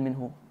المبدل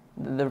منه.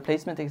 The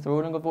replacement takes the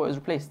ruling of what is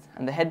replaced.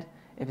 And the head,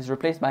 if it's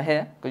replaced by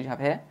hair, because you have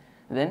hair,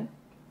 then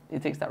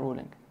it takes that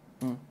ruling.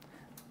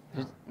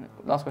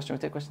 Last question,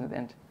 we'll take questions at the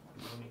end.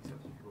 It's only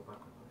accepted if you go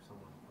backwards with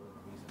someone for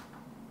whatever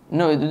reason.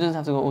 No, it doesn't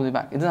have to go all the way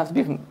back. It doesn't have to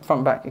be from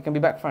front back. It can be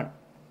back front.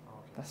 Oh,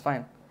 okay. That's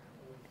fine.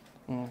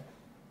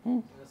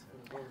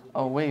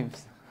 Oh,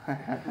 waves.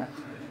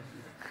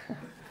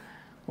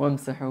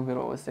 وامسحوا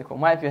برؤوسكم.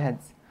 Wipe your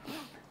heads.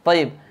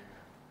 طيب.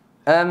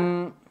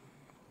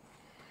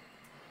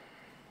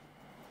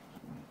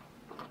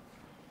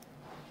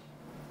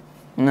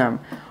 نعم.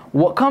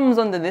 What comes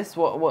under this?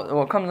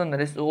 What comes under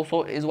this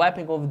also is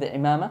wiping over the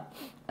imama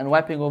and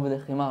wiping over the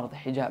khimar, the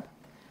hijab,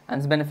 and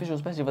it's beneficial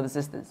especially for the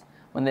sisters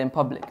when they're in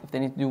public, if they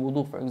need to do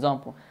wudu, for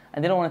example,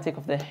 and they don't want to take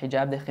off their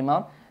hijab, their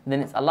khimar,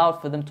 then it's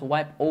allowed for them to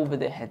wipe over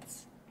their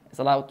heads. It's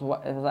allowed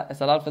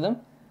for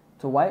them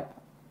to wipe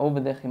over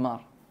their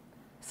khimar.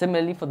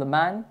 Similarly, for the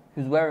man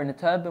who's wearing a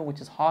turban,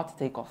 which is hard to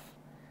take off,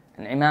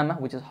 an imama,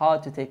 which is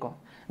hard to take off,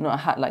 not a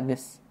hat like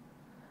this,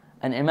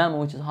 an imama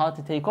which is hard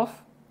to take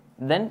off,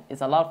 then it's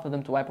allowed for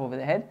them to wipe over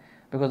their head,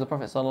 because the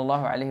Prophet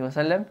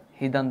ﷺ,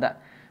 he done that.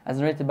 As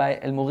narrated by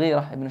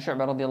Al-Mughira ibn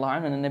Shu'bah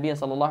radiyallahu anhu, and the Nabi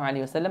sallallahu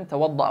alayhi wa sallam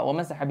tawadda'a wa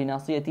masaha bi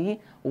nasiyatihi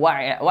wa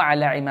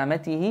ala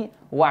imamatihi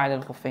wa ala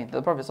al-khuffayn.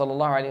 The Prophet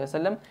sallallahu alayhi wa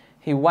sallam,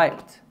 he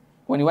wiped,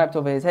 when he wiped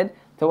over his head,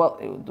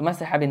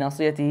 masaha bi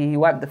nasiyatihi, he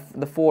wiped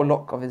the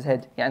forelock of his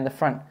head, and the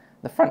front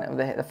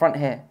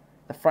hair,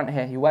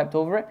 he wiped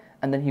over it,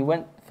 and then he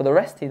went, for the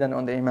rest, he done it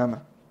on the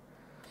imamah.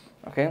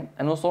 Okay,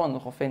 and also on the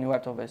khuffayn, he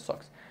wiped over his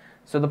socks.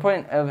 So the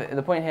point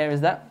here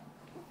is that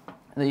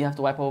you have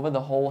to wipe over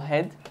the whole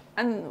head.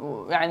 And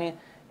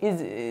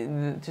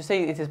to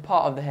say it is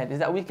part of the head, is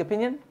that a weak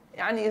opinion?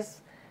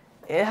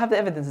 They have the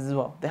evidences as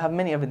well. They have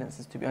many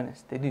evidences, to be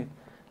honest. They do.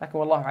 Like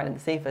wallahu alam, the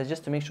safer is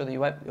just to make sure that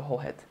you wipe your whole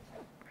head.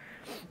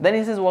 Then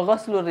he says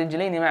وَغَسْلُ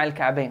الرِّجْلَيْنِ مَعَ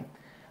الْكَعْبَيْنِ.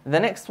 The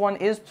next one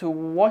is to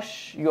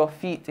wash your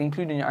feet,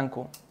 including your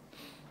ankle.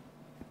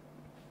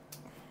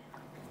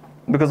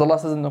 Because Allah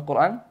says in the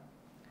Quran,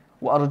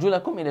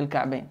 وَأَرْجُلَكُمْ إِلَى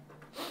الْكَعْبَيْنِ.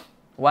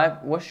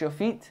 Wash your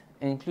feet,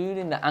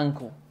 including the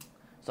ankle.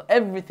 So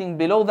everything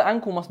below the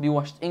ankle must be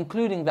washed,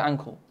 including the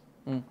ankle.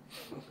 The head,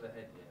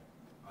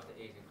 yeah. Are the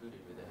ears included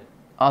with the head?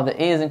 Are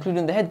the ears included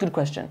in the head? Good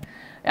question.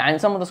 And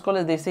some of the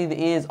scholars, they say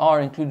the ears are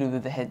included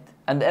with the head.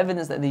 And the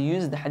evidence that they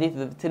use is the hadith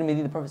of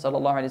Tirmidhi, the Prophet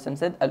ﷺ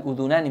said,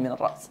 Al-udunani min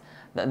al-ras,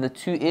 that the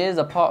two ears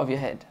are part of your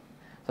head.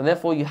 So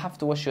therefore you have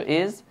to wash your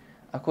ears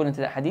according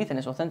to that hadith, and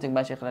it's authentic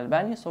by Shaykh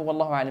al-Albani. So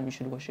wallahu alam, you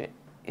should wash your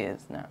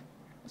ears now.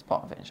 It's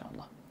part of it,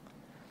 inshallah.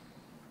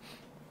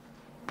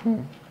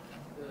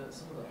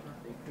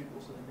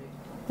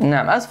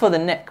 As for the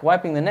neck,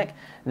 wiping the neck,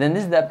 then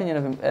this is the opinion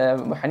of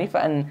Abu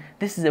Hanifa, and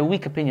this is a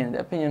weak opinion. The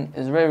opinion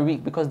is very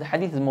weak because the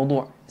hadith is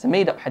mawdu'. It's a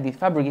made-up hadith,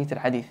 fabricated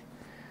hadith.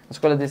 The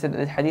scholars, they said that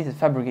this hadith is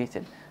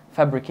fabricated.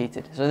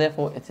 So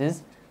therefore it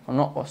is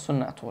not a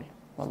sunnah at all.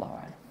 Wallahu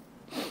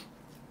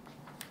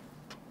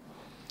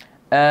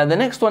a'lam. The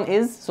next one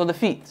is, so the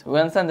feet. We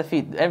understand the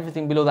feet,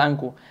 everything below the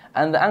ankle.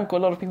 And the ankle, a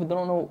lot of people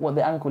don't know what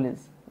the ankle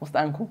is. What's the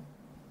ankle?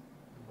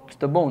 It's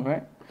the bone,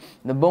 right?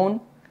 The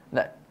bone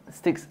that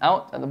sticks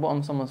out at the bottom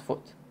of someone's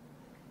foot.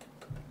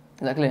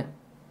 Is that clear?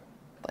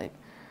 طيب.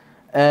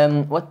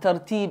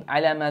 وَالتَّرْتِيبُ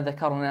عَلَى مَا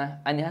ذَكَرْنَا.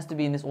 And it has to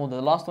be in this order.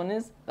 The last one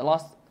is, the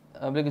last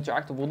obligatory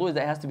act of wudu is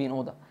that it has to be in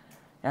order.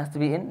 It has to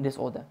be in this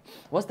order.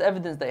 What's the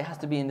evidence that it has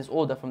to be in this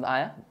order from the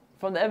ayah?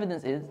 From the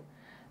evidence is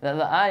that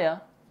the ayah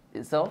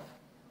itself,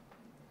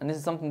 and this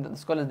is something that the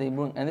scholars they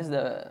bring, and this is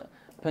the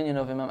opinion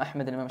of Imam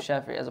Ahmad and Imam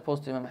Shafi'i as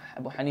opposed to Imam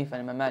Abu Hanifa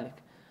and Imam Malik.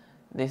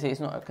 They say it's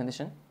not a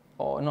condition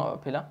or not a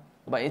pillar,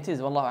 but it is,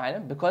 wallahu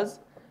a'lam, because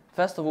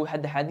first of all we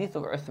had the hadith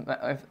of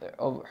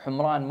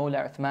Humran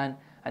Mawla Uthman,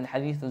 and the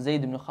hadith of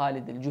Zayd ibn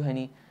Khalid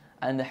al-Juhani,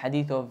 and the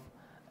hadith of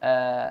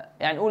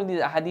and all of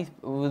these hadith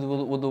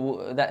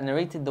that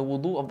narrated the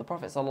wudu of the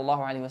Prophet sallallahu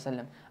alaihi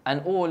wasallam,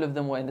 and all of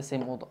them were in the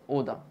same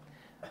order.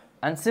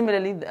 And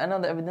similarly,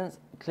 another evidence,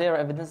 clearer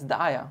evidence, is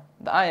the ayah.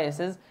 The ayah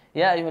says,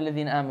 Ya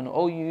ayyuhalladhina amanu,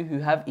 O you who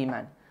have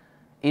iman,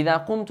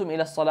 إِذَا قُمْتُمْ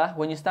إِلَى الصَّلَاةِ,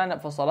 when you stand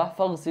up for salah,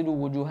 فَاغْسِلُوا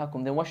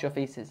وُجُوهَكُمْ, then wash your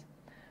faces.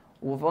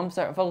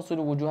 فَاغْسِلُوا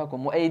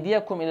وُجُوهَكُمْ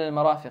وَأَيْدِيَكُمْ إِلَى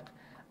الْمَرَافِقِ,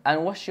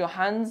 and wash your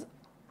hands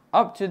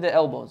up to the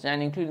elbows,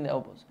 and including the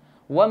elbows.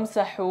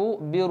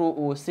 وَامْسَحُوا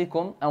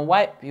بِرُؤُوسِكُمْ, and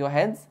wipe your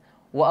heads.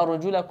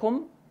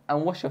 وَأَرْجُلَكُمْ,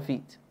 and wash your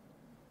feet.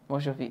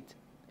 Wash your feet.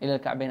 إِلَى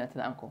الْكَعْبَيْنِ, to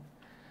the ankle.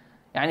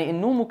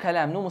 In normal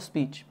kalam, normal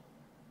speech,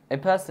 a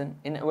person,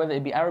 whether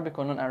it be Arabic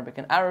or non-Arabic,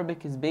 and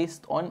Arabic is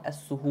based on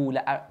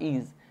as-suhula,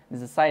 ease.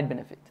 There's a side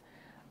benefit.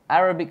 The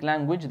Arabic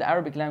language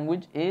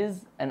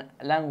is a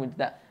language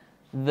that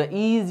the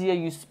easier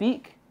you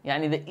speak,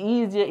 the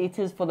easier it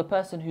is for the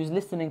person who's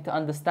listening to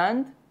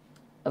understand,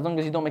 as long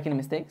as you don't make any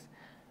mistakes,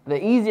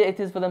 the easier it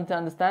is for them to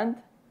understand,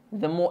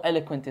 the more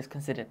eloquent is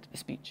considered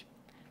speech.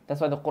 That's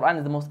why the Quran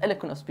is the most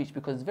eloquent of speech,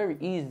 because it's very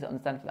easy to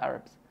understand for the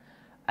Arabs.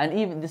 And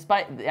even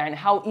despite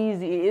how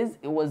easy it is,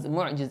 it was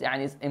mu'jiz,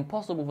 it's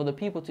impossible for the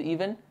people to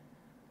even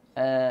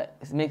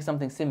make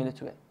something similar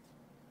to it.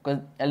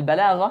 Because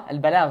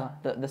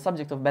al-balagha, the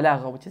subject of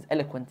balagha, which is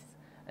eloquence,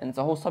 and it's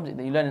a whole subject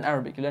that you learn in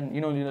Arabic. You learn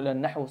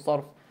nahwu,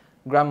 sarf,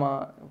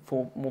 grammar,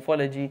 for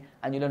morphology,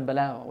 and you learn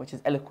balagha, which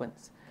is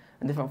eloquence.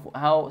 And different,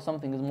 how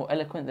something is more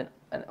eloquent than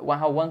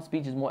how one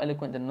speech is more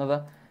eloquent than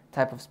another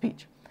type of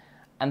speech.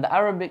 And the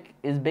Arabic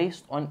is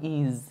based on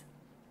ease.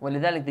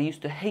 ولذلك they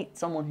used to hate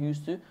someone who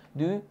used to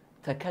do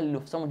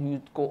takalluf, someone who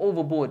used to go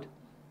overboard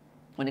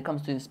when it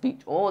comes to his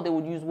speech. Or they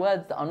would use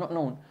words that are not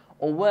known.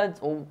 Or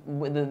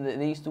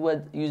they used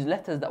to use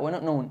letters that were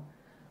not known.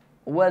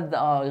 Words that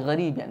are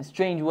غريب, يعني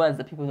strange words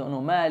that people don't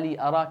know.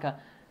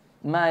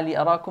 ما لي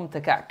أراكم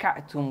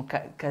تكعكعتم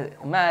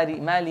ما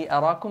لي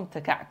أراكم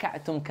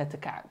تكعكعتم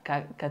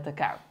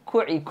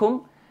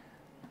كتكعكعكم.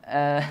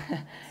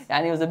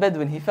 يعني he was a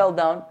Bedouin, he fell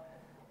down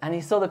and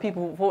he saw the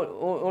people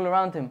all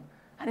around him.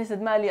 And he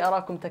said, ما لي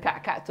أراكم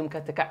تكعكعتم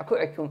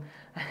كتكعكعكم.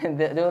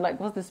 They were like,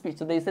 what's the speech?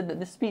 So they said that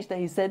the speech that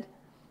he said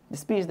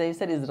is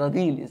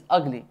radil, is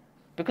ugly.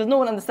 Because no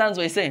one understands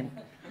what he's saying.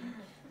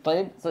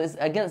 So it's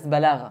against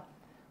balagha.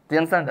 Do you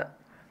understand that?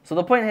 So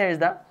the point here is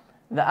that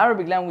the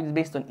Arabic language is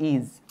based on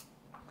ease.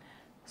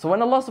 So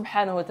when Allah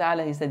subhanahu wa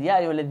ta'ala, He said, Ya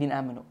ayyuhalladhina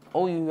amanu,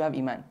 O you who have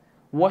iman,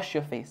 wash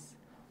your face,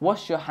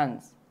 wash your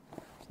hands,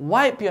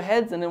 wipe your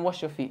heads and then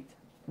wash your feet.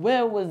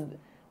 Where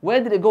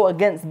did it go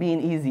against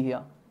being easy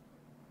here?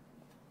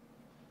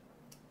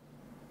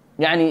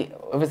 Yani,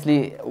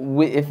 obviously,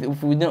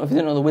 if you don't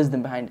know the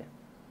wisdom behind it.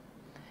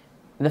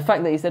 The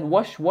fact that He said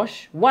wash,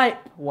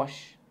 wipe,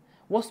 wash.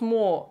 What's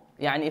more,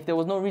 yani, if there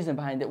was no reason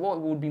behind it, what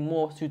would be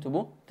more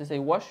suitable? To say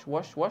wash,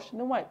 and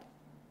then wipe.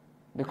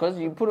 Because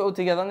you put it all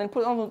together and then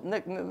put it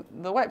on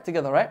the wipe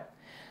together, right?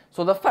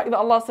 So the fact that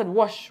Allah said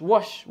wash,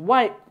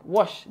 wipe,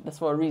 wash, that's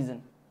for a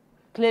reason.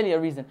 Clearly a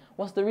reason.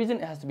 What's the reason?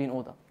 It has to be in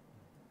order.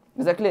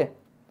 Is that clear?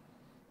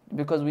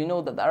 Because we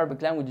know that the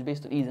Arabic language is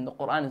based on ease and the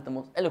Quran is the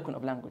most eloquent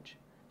of language.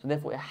 So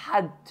therefore it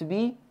had to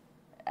be,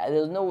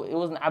 it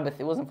wasn't abath,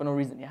 it wasn't for no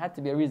reason. It had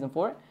to be a reason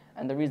for it,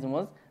 and the reason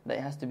was that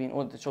it has to be in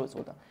order to show its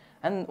order.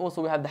 And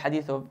also we have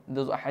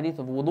there's a hadith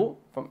of wudu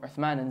from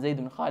Uthman and Zayd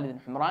ibn Khalid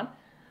and Humran,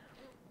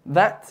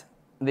 that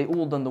they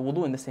all done the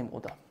wudu in the same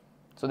order.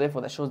 So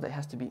therefore that shows that it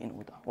has to be in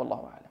order.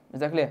 Wallahu a'lam.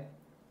 Is that clear?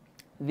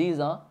 These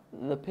are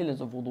the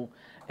pillars of wudu.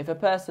 If a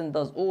person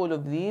does all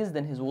of these,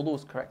 then his wudu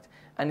is correct.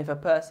 And if a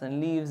person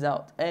leaves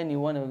out any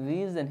one of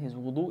these, then his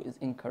wudu is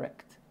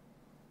incorrect.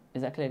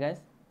 Is that clear, guys?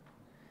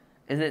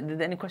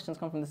 Did any questions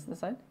come from this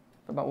side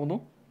about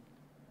wudu?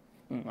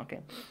 Okay.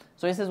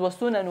 So he says,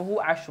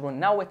 وَسُنَنُهُ عَشْرٌ.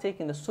 Now we're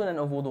taking the sunan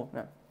of wudu.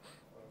 No.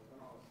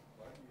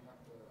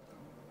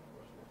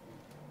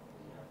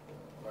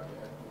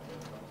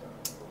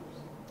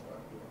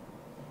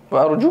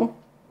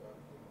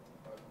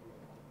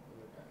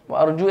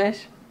 وأرجو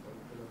إيش؟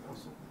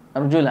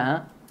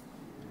 أرجلها.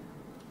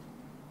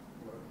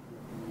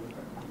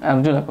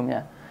 أرجلكم,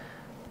 yeah.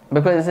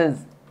 Because it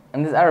says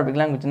in this Arabic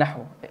language,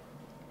 نحو,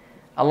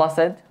 Allah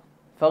said,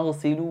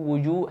 فَاغْسِلُوا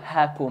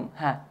وُجُوهَكُمْ,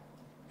 ha,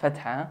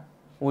 فتحة,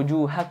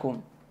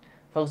 وُجُوهَكُمْ,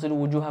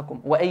 فَاغْسِلُوا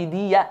وُجُوهَكُمْ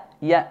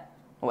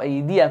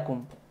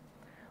وَأَيْدِيَكُمْ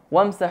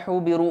وَامْسَحُوا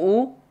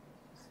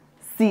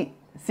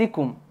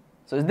بِرُؤُوسِكُمْ.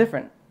 So it's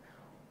different.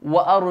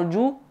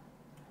 وَأَرْجُ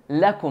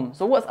لَكُمْ.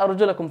 So what's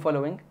أَرْجُلَكُمْ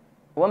following?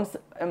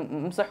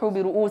 وَامْسَحُوا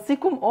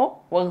بِرُؤُوسِكُمْ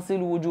or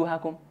وَاغْسِلُوا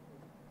وُجُوهَكُمْ.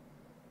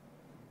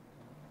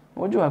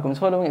 وجوهكم is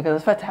following it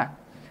because it's فتحة.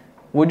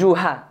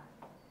 وجوها,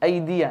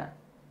 أيديا,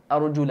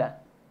 أرجلا.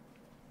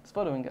 It's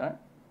following it, right?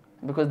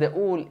 Because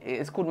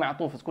it's called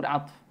معطوف, it's called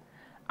عطف.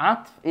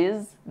 عطف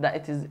is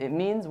that it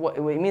means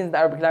the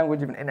Arabic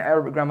language in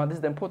Arabic grammar. This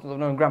is the importance of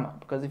knowing grammar,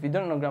 because if you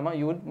don't know grammar,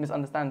 you would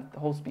misunderstand the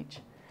whole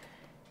speech.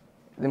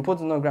 The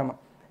importance of knowing grammar.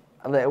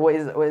 What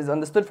is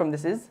understood from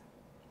this is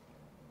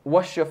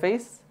wash your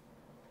face,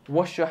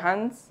 wash your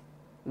hands,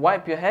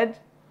 wipe your head,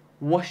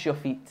 wash your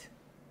feet.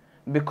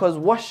 Because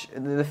wash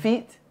the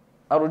feet,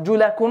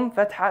 أرجلكم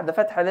فتحة, the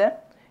fatha there,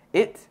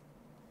 it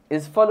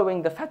is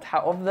following the fatha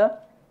of the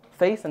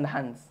face and the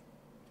hands.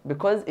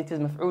 Because it is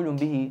مفعول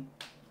به.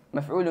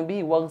 مفعول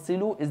به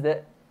واغسلوا is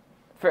the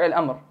فعل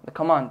أمر, the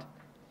command.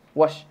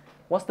 Wash.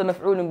 What's the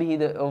مفعول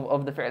به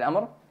of the فعل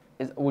أمر?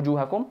 Is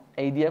وجوهكم,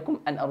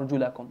 أيديكم, and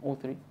أرجلكم, all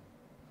three.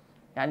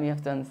 And you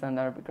have to understand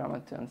Arabic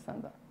grammar to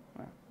understand that.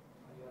 Right.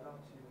 Are you allowed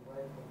to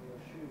wipe off your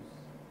shoes?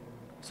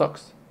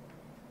 Socks.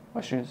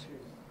 What shoes?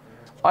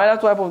 Are you allowed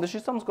to wipe off the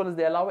shoes? Some scholars,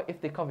 they allow it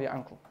if they cover your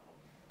ankle.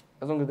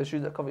 As long as the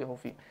shoes that cover your whole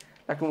feet.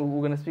 Like we're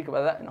going to speak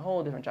about that in a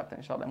whole different chapter,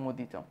 inshallah, in more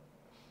detail.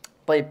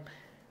 طيب,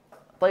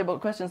 a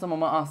question someone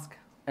might ask.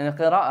 In the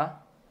qira'ah,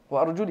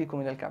 وَأَرْجُلِكُمْ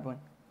إِلَى الْكَعْبَيْنِ.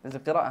 There's a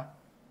qira'ah.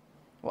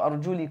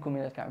 وَأَرْجُلِكُمْ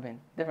إِلَى الْكَعْبَيْنِ.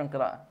 Different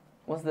qira'ah.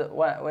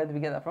 Where did we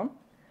get that from?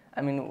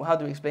 I mean, how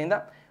do we explain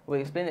that? We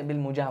explain it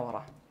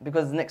bil-mujawara,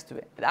 because it's next to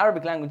it. In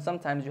Arabic language,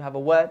 sometimes you have a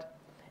word,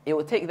 it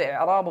will take the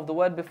i'rab of the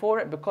word before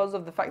it because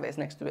of the fact that it's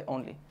next to it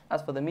only.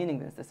 As for the meaning,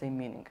 then it's the same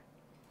meaning.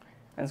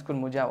 And it's called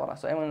mujawara.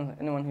 So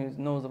anyone who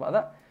knows about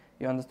that,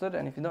 you understood.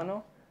 And if you don't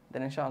know,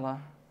 then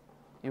inshallah,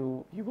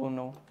 you will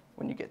know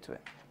when you get to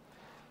it.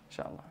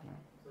 Inshallah.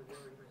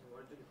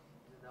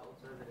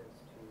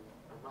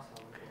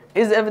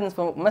 Is evidence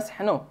for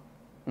masah?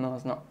 No,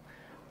 it's not.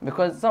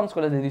 Because some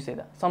scholars, they do say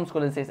that. Some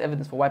scholars say it's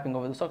evidence for wiping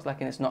over the socks,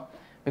 like, and it's not.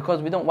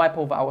 Because we don't wipe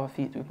over our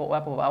feet, we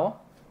wipe over our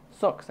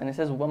socks. And it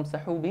says,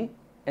 وَامْسَحُوا بِي,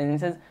 and it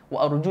says,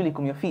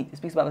 وَأَرْجُلِكُمْ, your feet. It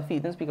speaks about the feet,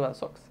 it doesn't speak about the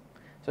socks.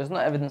 So it's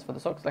not evidence for the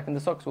socks. Like in the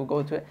socks, we'll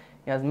go to it.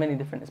 He has many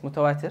different, it's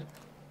mutawatir.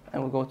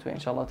 And we'll go to it,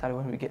 inshallah ta'ala,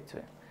 when we get to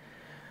it.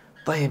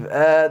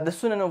 طيب, the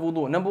sunnah of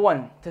wudu. Number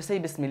 1, to say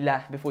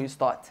Bismillah before you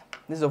start.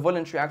 This is a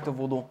voluntary act of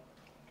wudu.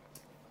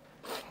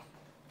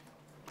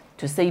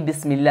 To say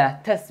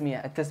Bismillah,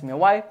 tasmiyah.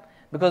 Why?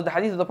 Because the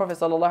hadith of the Prophet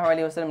sallallahu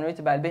alaihi wasallam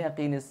narrated by Al-Bayhaqi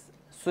in his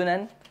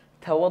Sunan,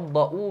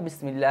 tawadda'u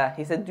Bismillah.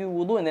 He said, do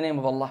wudu in the name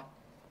of Allah.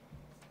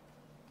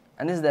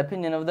 And this is the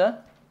opinion of the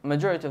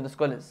majority of the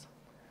scholars.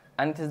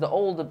 And it is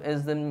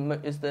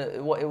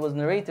what it was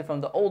narrated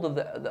from the old of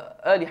the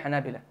early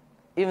Hanabila.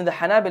 Even the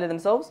Hanabila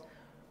themselves,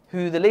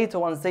 who the later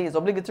ones say is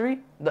obligatory,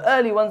 the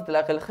early ones,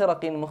 like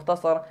Al-Khiraqi,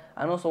 Mukhtasar,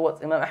 and also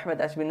what Imam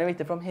Ahmad actually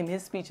narrated from him,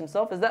 his speech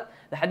himself, is that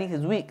the hadith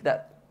is weak,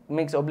 that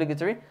makes it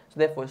obligatory, so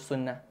therefore it's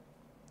sunnah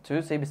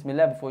to say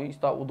Bismillah before you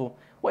start wudu.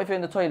 What if you're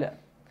in the toilet?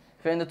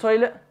 If you're in the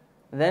toilet,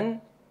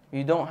 then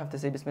you don't have to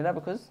say Bismillah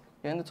because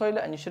you're in the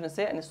toilet and you shouldn't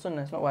say it, and it's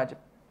sunnah, it's not wajib.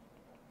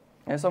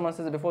 And if someone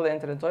says it before they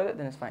enter the toilet,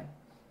 then it's fine.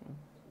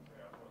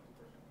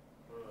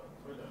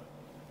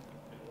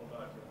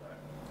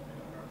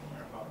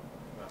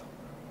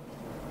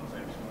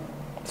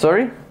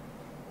 Sorry?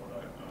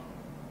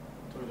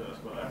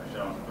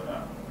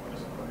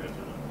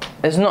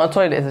 It's not a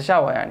toilet, it's a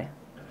shower, yani.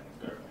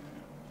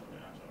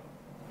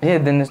 Yeah,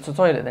 then it's a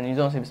toilet, then you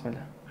don't say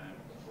Bismillah.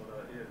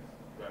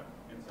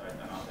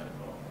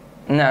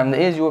 Nah,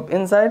 the ears you whip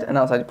inside and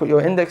outside. You put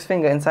your index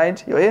finger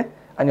inside your ear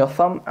and your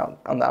thumb out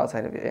on the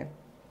outside of your ear.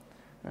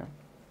 Yeah.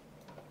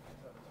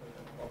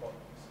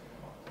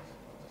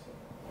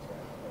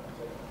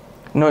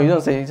 No, you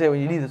don't say. You say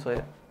when you leave the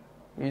toilet.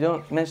 You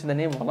don't mention the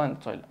name of Allah in the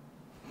toilet.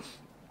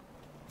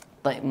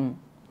 In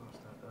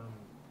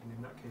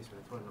that case,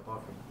 with the toilet and the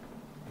bathroom,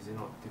 is it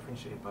not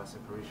differentiated by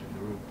separation of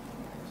the room?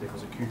 So if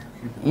it's a cubicle.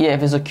 Yeah,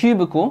 if it's a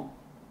cubicle,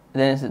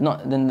 then it's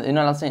not. Then you're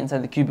not allowed to say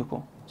inside the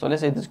cubicle. So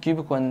let's say there's a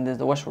cubicle and there's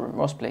the wash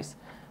place.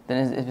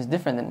 Then if it's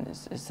different, then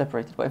it's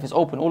separated. But if it's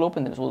open, all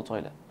open, then it's all the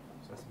toilet.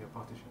 So it has to be a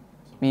partition.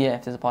 Yeah,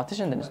 if there's a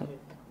partition, then it's not.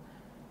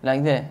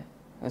 Like there,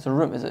 it's a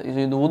room. It's the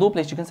wudu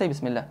place. You can say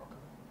Bismillah,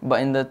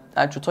 but in the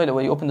actual toilet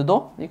where you open the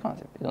door, you can't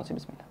say. You don't say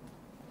Bismillah.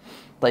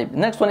 طيب,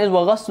 next one is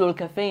وَغَسْلُ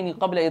الْكَفَيْنِ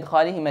قَبْلَ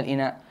إِدْخَالِهِمَا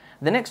الْإِنَاءِ.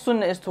 The next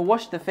sunnah is to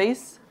wash the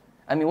face,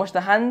 wash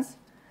the hands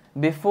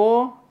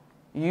before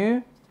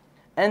you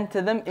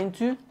enter them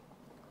into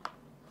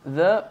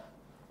the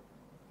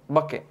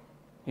bucket.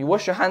 You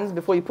wash your hands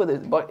before you put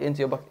it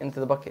into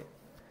the bucket,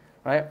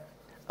 right?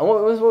 And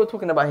what we're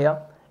talking about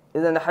here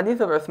is in the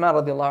hadith of Uthman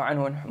radiallahu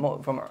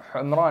anhu, from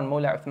Umran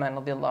Mawla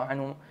Uthman radiallahu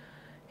anhu.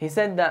 He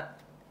said that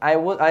I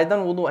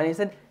done wudu, and he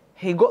said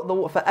he got the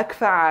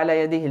فَأَكْفَعَ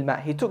عَلَى يَدِيهِ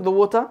الْمَاءِ. He took the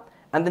water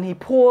and then he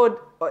poured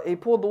the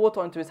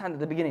water onto his hand at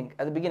the beginning.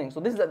 So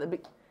this is at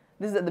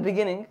the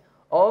beginning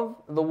of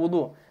the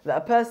wudu. That a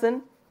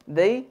person,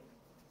 they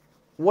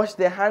wash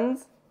their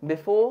hands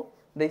before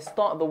they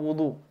start the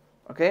wudu.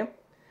 Okay?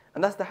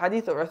 And that's the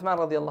hadith of Uthman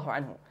radiallahu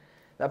anhu.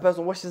 That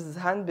person washes his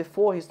hand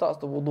before he starts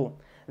the wudu.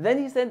 Then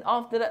he said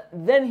after that,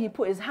 then he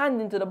put his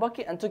hand into the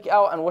bucket and took it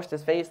out and washed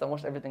his face and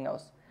washed everything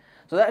else.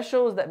 So that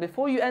shows that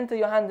before you enter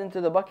your hand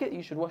into the bucket,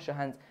 you should wash your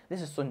hands.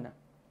 This is sunnah.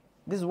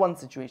 This is one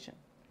situation.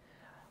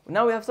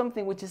 Now we have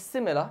something which is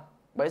similar,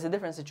 but it's a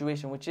different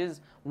situation, which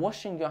is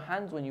washing your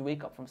hands when you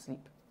wake up from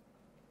sleep.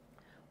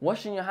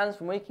 Washing your hands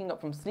from waking up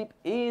from sleep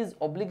is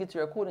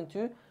obligatory according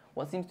to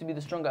what seems to be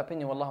the stronger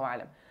opinion, wallahu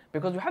alam.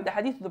 Because we have the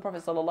hadith of the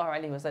Prophet sallallahu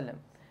alaihi wasallam.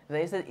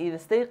 That he said, إِذَا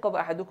اسْتَيْقَظَ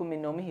أَحَدُكُم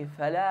مِّن نَوْمِهِ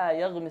فَلَا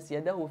يَغْمِسْ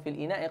يَدَهُ فِي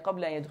الْإِنَاءِ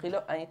قَبْلَ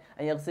أَن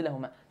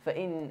يَغْسِلَهُمَا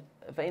فَإِنَّ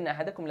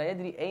أَحَدَكُمْ لَا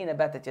يَدْرِي أَيْنَ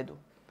بَاتَتْ يَدُهُ.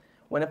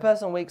 When a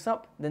person wakes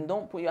up, then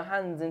don't put your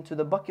hands into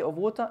the bucket of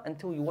water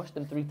until you wash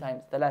them 3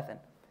 times, ثلاثا.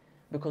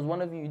 Because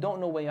one of you don't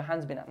know where your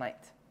hand's been at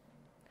night.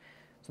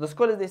 So the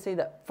scholars, they say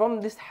that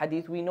from this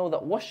hadith, we know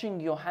that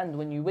washing your hand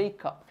when you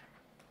wake up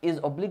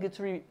is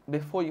obligatory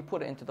before you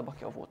put it into the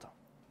bucket of water.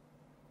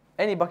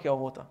 Any bucket of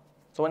water.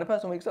 So when a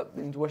person wakes up,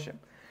 they need to wash him.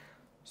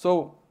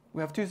 So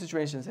we have 2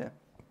 situations here.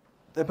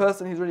 The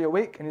person, he's already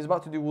awake and he's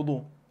about to do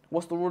wudu.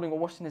 What's the ruling of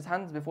washing his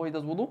hands before he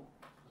does wudu?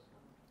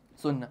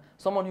 Sunnah.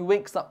 Someone who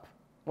wakes up,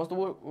 what's the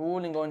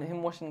ruling on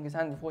him washing his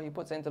hands before he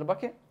puts it into the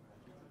bucket?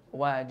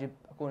 Wajib,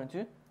 according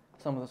to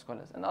some of the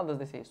scholars. And others,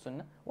 they say it's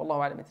sunnah.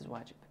 Wallahu alam, it is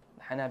wajib.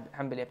 The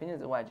Hanbali opinion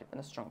is wajib, and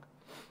it's strong.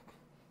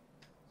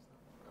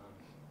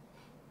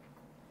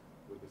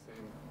 Would the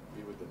same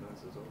be with the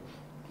nose as well?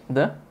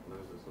 The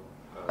Nose as well?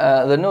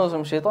 the nose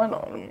from shaitan,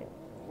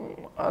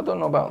 I don't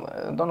know about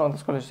that. I don't know if the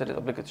scholars said it's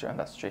obligatory in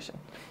that situation.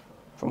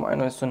 From what I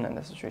know, it's sunnah in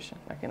that situation.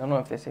 I don't know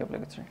if they say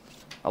obligatory.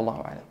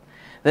 Allahu a'lam.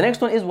 The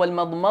next one is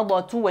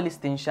وَالْمَضْمَضَةُ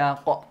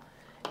وَالْإِسْتِنْشَاقُ.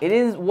 It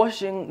is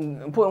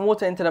putting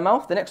water into the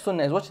mouth. The next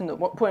sunnah is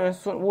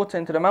putting water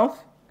into the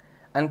mouth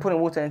and putting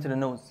water into the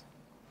nose.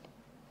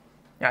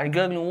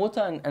 Gurgling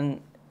water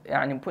and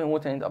putting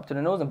water up to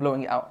the nose and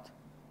blowing it out.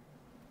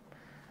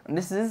 And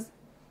this is,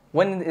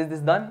 when is this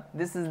done?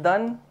 This is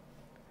done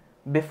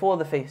before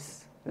the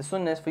face. The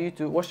sunnah is for you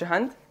to wash your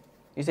hand.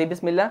 You say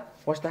Bismillah,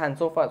 wash the hand.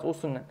 So far it's all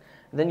sunnah.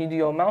 Then you do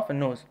your mouth and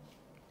nose.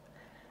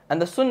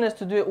 And the sunnah is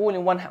to do it all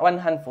in one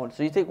handful.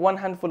 So you take 1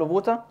 handful of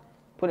water,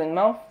 put it in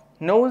mouth,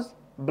 nose,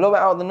 blow it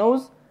out the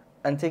nose,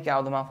 and take it out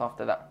of the mouth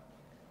after that.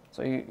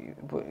 So you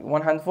put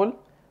one handful,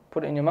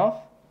 put it in your mouth,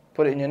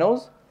 put it in your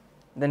nose,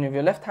 then with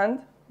your left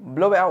hand,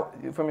 blow it out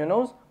from your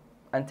nose,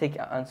 and take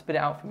it and spit it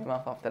out from your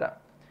mouth after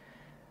that.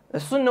 The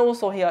sunnah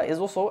also here is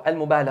also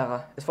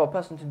al-mubalagha. It's for a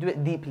person to do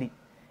it deeply.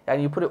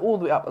 And you put it all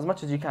the way up as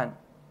much as you can.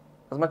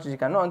 As much as you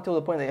can. Not until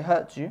the point that it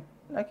hurts you.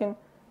 Like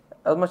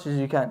as much as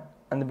you can.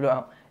 And blow it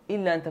out.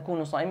 إِلَّا أَن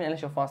تَكُونُوا صَائِمِينَ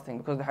unless you're fasting.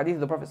 Because the hadith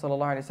of the Prophet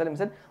ﷺ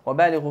said,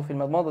 وَبَالِغُوا فِي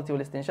الْمَضْمَضَةِ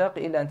وَالْإِسْتِنْشَاقِ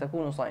إِلَّا أَن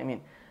تَكُونُوا صَائِمِينَ.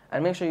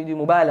 And make sure you do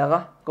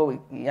mubalagha.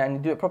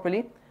 Do it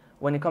properly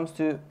when it comes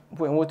to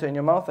putting water in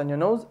your mouth and your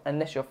nose,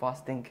 unless you're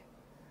fasting.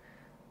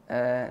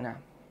 Now.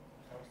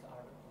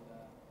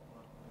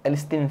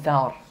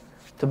 Al-istinthar.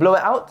 To blow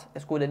it out,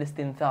 it's called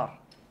al-istinthar.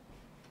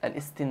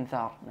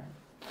 Al-istinthar.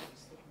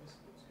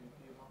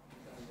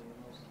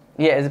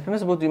 Yeah, is it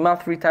permissible to do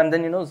mouth 3 times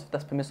then your nose? If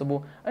that's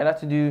permissible. I like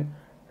to do,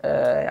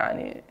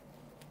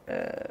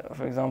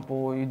 for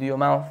example, you do your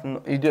mouth,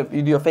 you do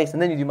your face,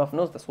 and then you do mouth and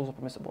nose. That's also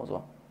permissible as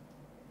well.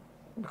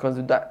 Because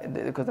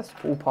that's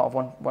all part of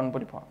one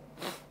body part.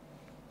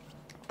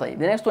 طيب,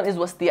 the next one is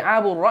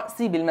واستيعاب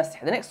الرأس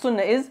بالمسح. The next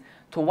sunnah is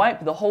to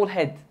wipe the whole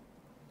head.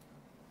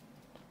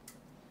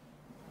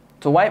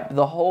 To wipe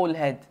the whole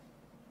head.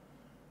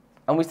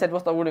 And we said,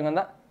 what's the ruling on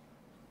that?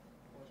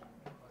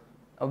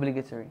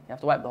 Obligatory. You have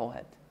to wipe the whole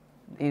head.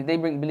 They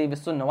believe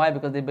it's sunnah. Why?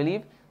 Because they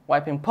believe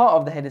wiping part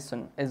of the head is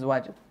sunnah, is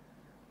wajib.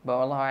 But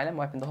Wallahu a'lam,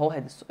 wiping the whole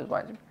head is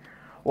wajib.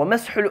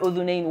 وَمَسْحُ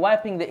الْأُذُنَيْن.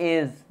 Wiping the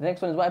ears. The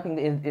next one is wiping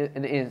the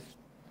ears.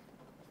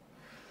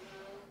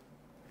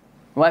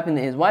 Wiping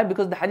the ears. Why?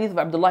 Because the hadith of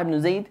Abdullah ibn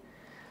Zayd,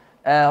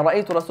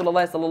 رأيت رسول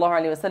الله صلى الله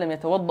عليه وسلم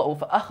يتوضأ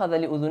فأخذ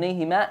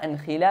لأذنيه ماء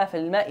خلاف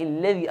الماء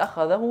الذي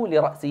أخذه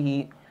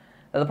لرأسه.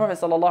 The Prophet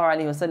صلى الله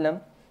عليه وسلم,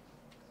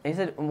 he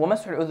said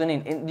ومسح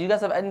الأذنين. Do you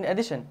guys have an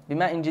addition?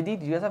 بماء جديد.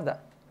 Do you guys have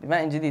that?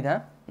 بماء جديد,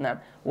 huh? نعم.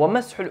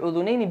 ومسح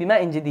الأذنين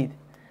بماء جديد.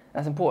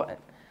 That's important.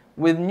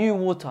 With new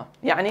water.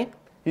 يعني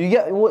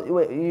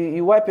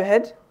you wipe your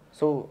head.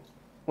 So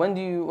when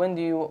do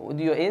you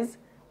do your ears?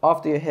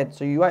 After your head.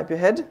 So you wipe your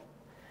head,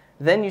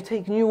 then you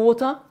take new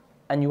water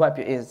and you wipe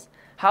your ears.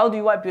 How do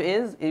you wipe your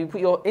ears? You put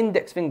your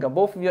index finger,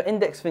 both of your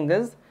index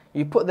fingers,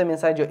 you put them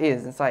inside your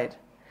ears, inside.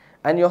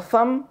 And your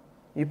thumb,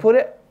 you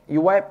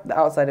wipe the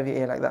outside of your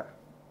ear like that.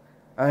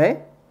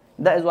 Okay?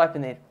 That is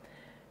wiping the ear.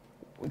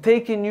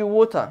 Taking new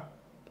water.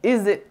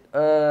 Is it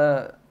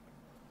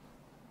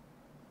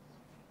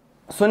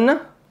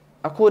sunnah?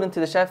 According to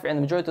the Shafi'i and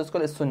the majority of the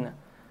scholars, it's sunnah.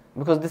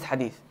 Because this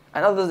hadith.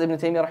 And others, Ibn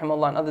Taymiyyah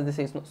rahimahullah, and others, they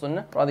say it's not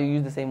sunnah. Rather, you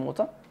use the same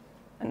water.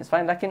 And it's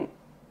fine. Like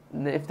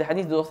if the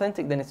hadith is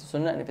authentic, then it's a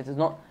sunnah. And if it is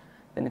not,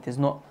 then it is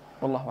not.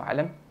 Wallahu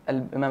a'lam.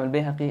 Imam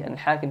al-Bayhaqi and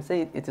al-Hakim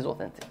say it is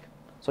authentic.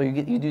 So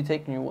you do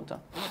take new water.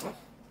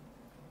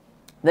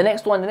 The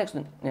next one, yeah? So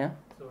when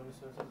you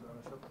say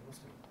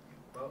Muslim,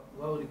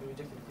 why would it be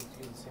rejected if it's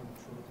using the same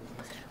shurut as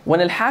Muslim?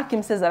 When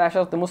al-Hakim says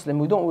al-Asharat Muslim,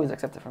 we don't always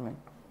accept it from him.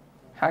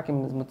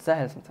 Hakim is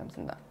mutasahil sometimes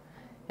in that.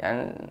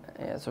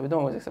 Yeah, so we don't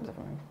always accept it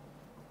from him.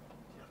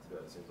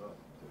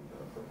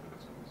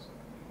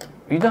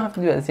 You don't have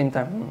to do it at the same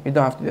time. You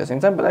don't have to do it at the same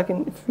time, but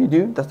if you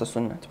do, that's the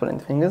sunnah. To put it in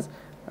the fingers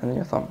and then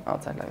your thumb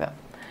outside like that.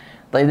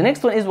 The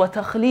next one is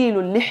وَتَخْلِيلُ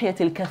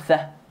اللِّحْيَةِ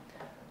الْكَثَّةِ.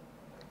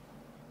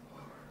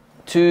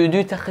 To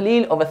do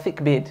takhleel of a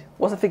thick beard.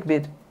 What's a thick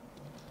beard?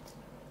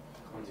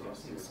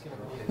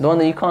 The one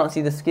that you can't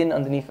see the skin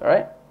underneath,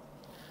 alright?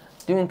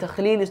 Doing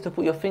takhleel is to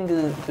put your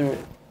fingers through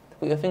it.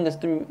 Put your fingers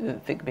through the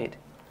thick beard.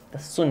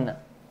 That's sunnah,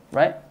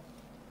 right?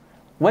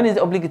 When is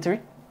it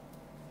obligatory?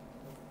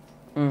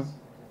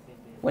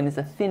 When it's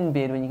a thin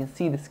beard, when you can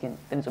see the skin,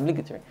 then it's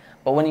obligatory.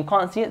 But when you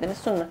can't see it, then it's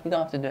sunnah. You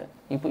don't have to do it.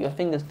 You put your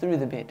fingers through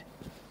the beard.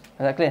 Is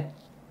that clear?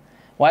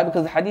 Why?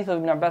 Because the hadith of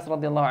Ibn Abbas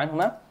radiallahu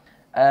anhuma,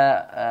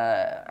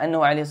 أنه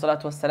عليه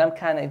الصلاة والسلام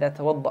كان إذا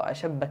توضأ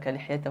شبك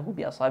لحيته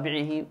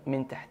بأصابعه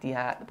من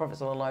تحتها. The Prophet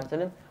صلى الله عليه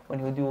وسلم, when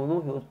he would do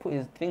wudu, he would put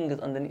his fingers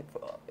underneath,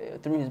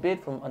 through his beard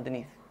from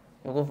underneath.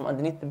 He would go from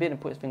underneath the beard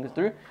and put his fingers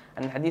through.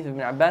 And the hadith of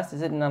Ibn Abbas, he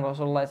said, إن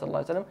رسول الله صلى الله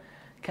عليه وسلم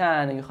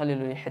كان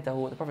يخلل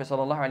لحيته. The Prophet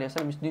صلى الله عليه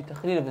وسلم used to do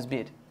takhleel of his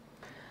beard.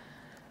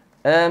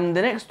 The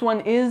next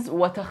one is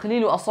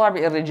وَتَخْلِيلُ أَصَابِعِ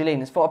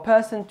الرِّجْلَيْنِ. It's for a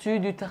person to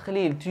do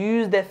takhleel, to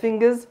use their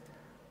fingers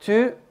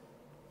to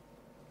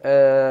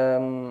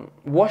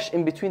wash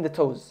in between the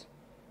toes.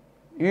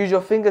 Use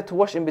your finger to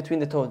wash in between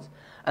the toes.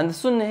 And the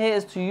sunnah here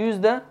is to use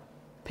the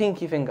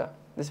pinky finger,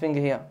 this finger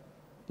here.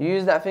 You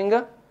use that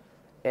finger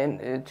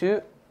and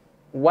to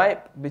wash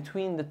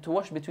between the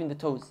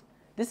toes.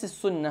 This is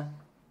sunnah.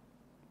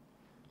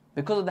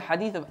 Because of the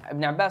hadith of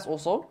Ibn Abbas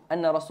also,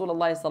 أن رسول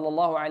الله صلى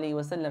الله عليه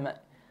وسلم,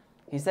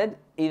 he said,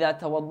 إذا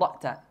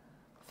توضأت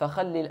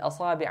فخلل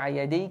أصابع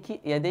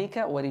يديك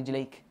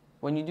ورجليك.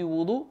 When you do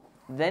wudu,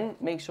 then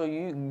make sure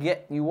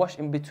you wash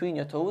in between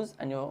your toes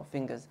and your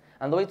fingers.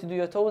 And the way to do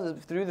your toes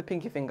is through the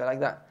pinky finger,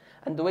 like that.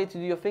 And the way to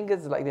do your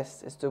fingers is like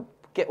this, is to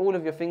get all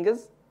of your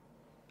fingers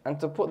and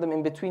to put them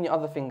in between your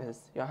other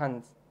fingers, your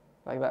hands,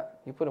 like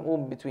that. You put them all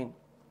in between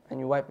and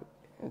you wipe it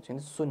in between.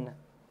 This is sunnah.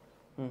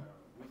 Which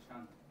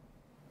hand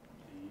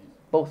do you use?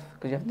 Both,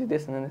 because you have to do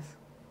this and then this.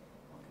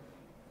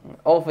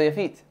 Oh, for your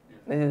feet.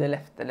 This is the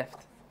left, the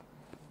left.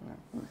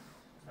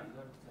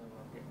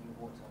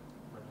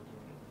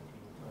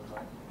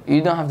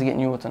 You don't have to get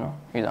new water, no.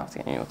 You don't have to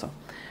get new water.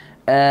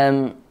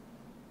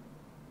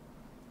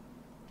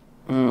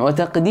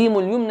 وتقديم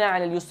اليمنى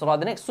على اليسرى.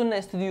 The next sunnah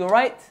is to do your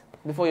right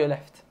before your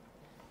left.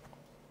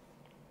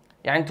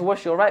 يعني to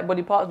wash your right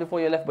body parts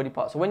before your left body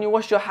parts. So when you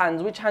wash your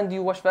hands, which hand do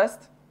you wash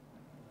first?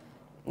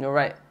 Your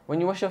right. When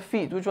you wash your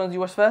feet, which one do you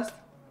wash first?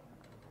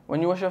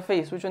 When you wash your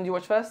face, which one do you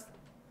wash first?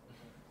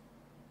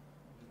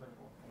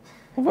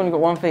 You've only got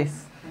one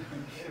face.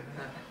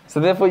 So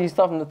therefore you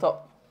start from the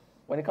top.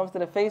 When it comes to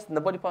the face and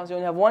the body parts, you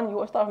only have one,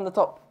 you start from the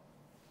top.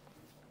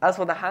 As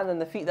for the hands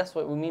and the feet, that's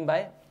what we mean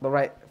by the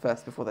right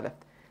first before the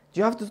left. Do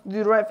you have to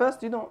do the right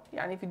first? You don't.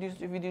 يعني if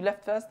you do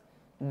left first,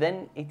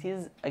 then it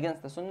is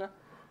against the sunnah.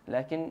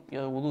 لكن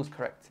your wudu is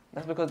correct.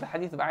 That's because the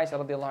hadith of Aisha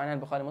رضي الله عنها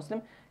البخاري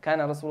مسلم كان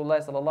رسول الله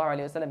صلى الله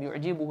عليه وسلم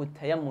يعجبه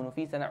التيمن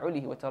في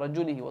تنعله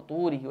وترجله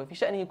وطهوره وفي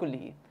شأنه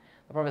كله.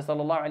 The Prophet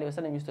صلى الله عليه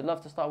وسلم used to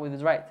love to start with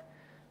his right.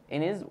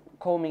 In his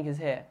combing his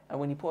hair, and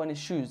when he put on his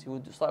shoes, he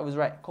would start with his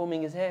right.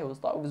 Combing his hair, he would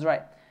start with his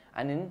right.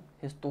 And in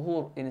his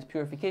tuhur, in his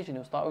purification, he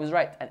would start with his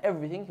right. And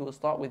everything, he would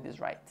start with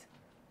his right.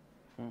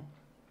 Going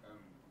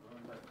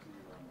back to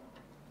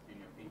in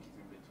your feet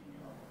in between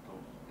your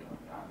toes, your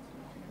hands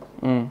in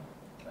between your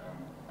toes.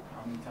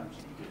 How many times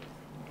should you do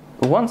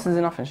it? Once is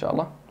enough,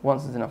 inshallah.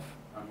 Once is enough.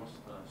 And what's the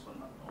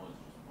sunnah? Or is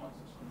it just once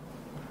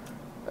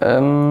the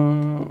sunnah?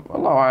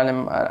 Allahu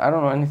alam, I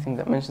don't know anything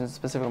that mentions a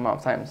specific amount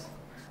of times.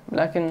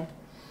 Lakin,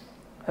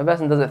 if a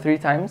person does it 3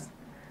 times,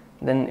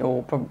 then it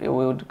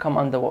will come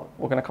under what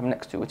we're going to come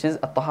next to, which is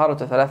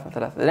at-taharatu thalathan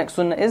thalatha. The next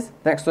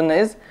sunnah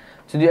is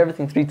to do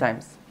everything 3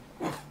 times.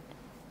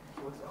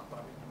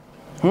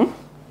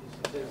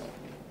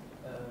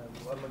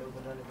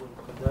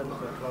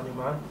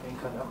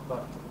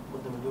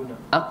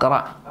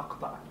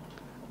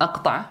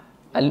 أقطع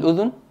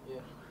الأذن.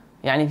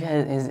 يعني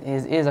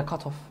his ears are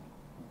cut off.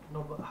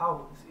 No, but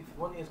how? If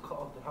one ear is cut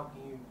off, then how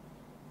can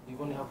you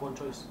only have one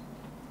choice?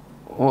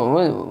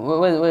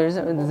 Where is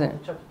it? Where is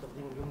it? Check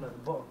تقديم اليمنى at the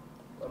bottom.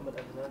 وأما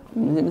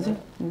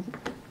الأذنان.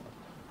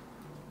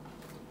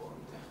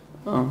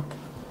 Oh.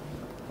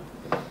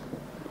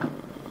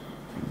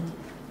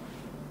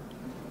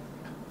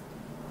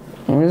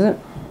 Where is it?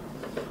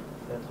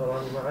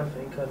 يتران معا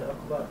فإن كان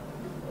أقطع.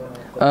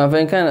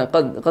 فإن كان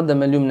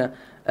قدم اليمنى.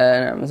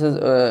 نعم.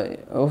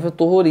 وفي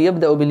الطهور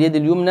يبدأ باليد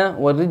اليمنى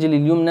والرجل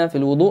اليمنى في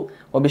الوضوء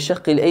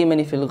وبالشق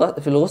الأيمن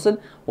في الغسل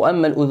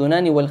وأما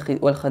الأذنان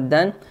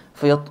والخدان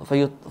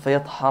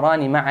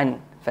فيطهران معا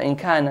فإن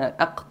كان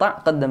أقطع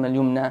قدم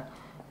اليمنى.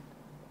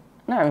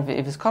 نعم.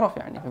 if it's cut off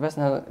يعني if a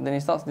person then he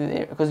starts to do the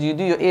ear because you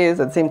do your ears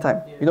at the same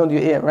time. You don't do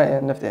your ear right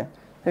and left ear.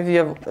 If you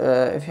have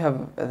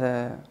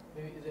the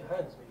maybe is it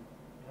hands maybe?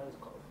 Hands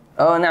cut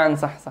off. نعم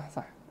صح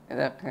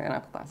إذا كان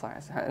أقطع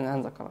صح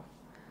hands are cut off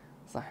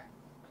صح.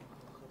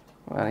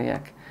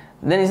 وإياك.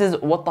 Then he says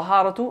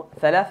والطهارة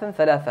ثلاثا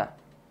ثلاثة.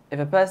 If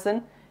a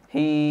person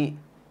he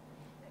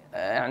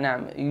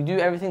نعم you do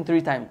everything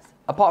 3 times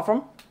apart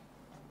from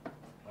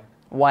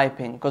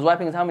wiping because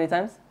wiping is how many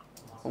times?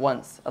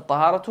 Once.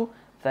 الطهارة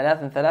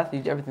ثلاثا ثلاثة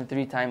you do everything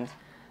 3 times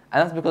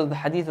and that's because of the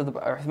hadith of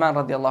Uthman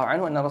رضي الله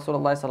عنه أن رسول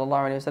الله صلى الله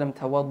عليه وسلم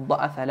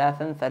توضأ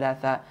ثلاثا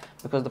ثلاثة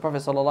because the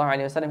Prophet صلى الله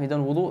عليه وسلم he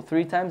done wudu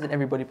 3 times in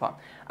every body part.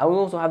 And we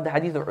also have the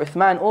hadith of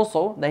Uthman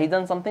also that he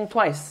done something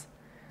twice.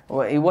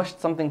 He washed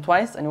something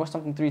twice and he washed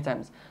something 3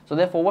 times. So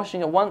therefore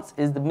washing it once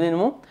is the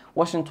minimum,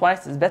 washing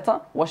twice is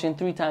better, washing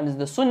 3 times is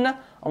the sunnah,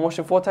 and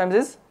washing 4 times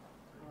is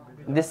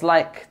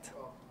disliked.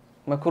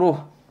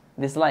 Makruh,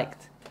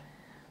 disliked.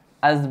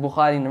 As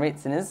Bukhari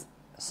narrates in his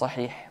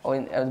Sahih, or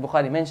as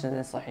Bukhari mentions in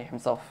his Sahih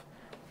himself.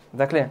 Is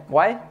that clear?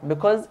 Why?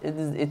 Because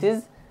it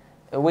is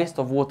a waste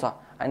of water.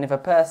 And if a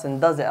person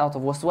does it out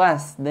of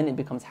waswas, then it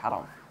becomes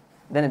haram.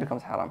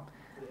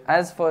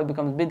 As for it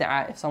becomes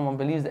bid'ah, if someone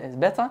believes that it's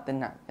better,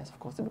 then nah. Yes, of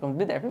course, it becomes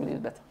bid'ah if he believes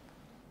better.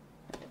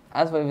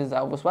 As for if it's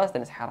waswas,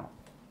 then it's haram.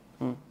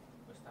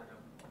 It's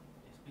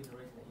been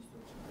narrated that he used to,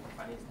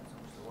 by instance,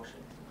 to wash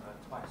it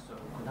twice, so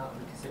could that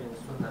be considered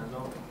sunnah as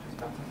well?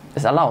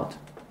 It's allowed.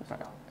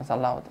 It's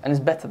allowed. And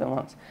it's better than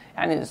once.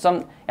 And is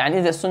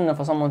it sunnah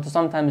for someone to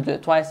sometimes do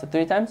it twice or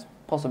 3 times?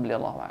 Possibly,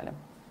 Allahu A'lam.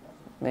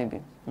 Maybe.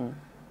 I don't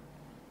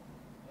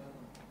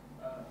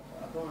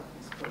know if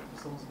it's correct,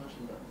 but someone's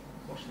mentioned that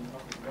washing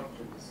half the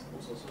barajim is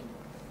also sunnah.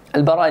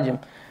 Al-barajim.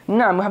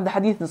 نعم, we have the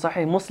hadith in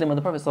Sahih Muslim where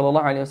the Prophet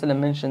ﷺ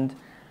mentioned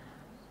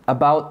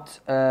about,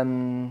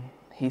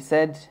 he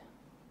said,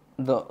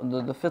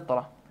 the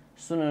fitrah,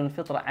 sunan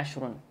al-fitrah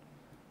ashrun.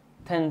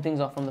 10 things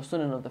are from the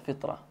sunan of the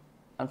fitrah.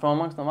 And from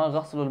amongst them are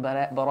ghasl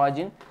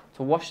al-barajin,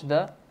 to wash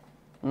the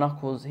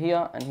knuckles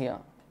here and here.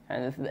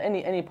 And if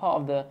any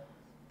part of the,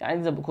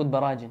 these are called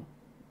barajin,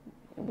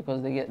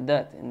 because they get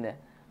dirt in there.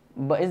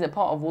 But is it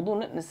part of wudu?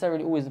 Not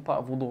necessarily always a part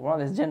of wudu,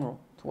 rather it's general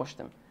to wash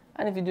them.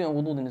 And if you do it in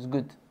wudu, then it's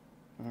good.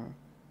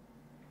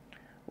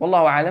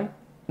 Wallahu a'lam.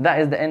 That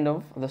is the end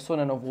of the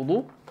sunan of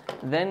wudu.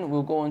 Then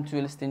we'll go on to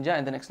al-istinja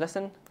in the next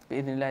lesson.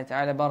 بإذن الله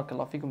تعالى. بارك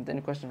الله فيكم. If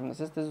any questions from the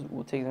sisters,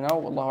 we'll take them now.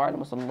 Wallahu a'lam.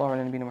 Wa sallallahu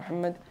ala nabiyyina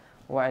Muhammad.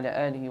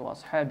 وعلى آله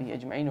وأصحابه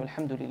أجمعين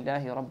والحمد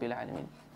لله رب العالمين.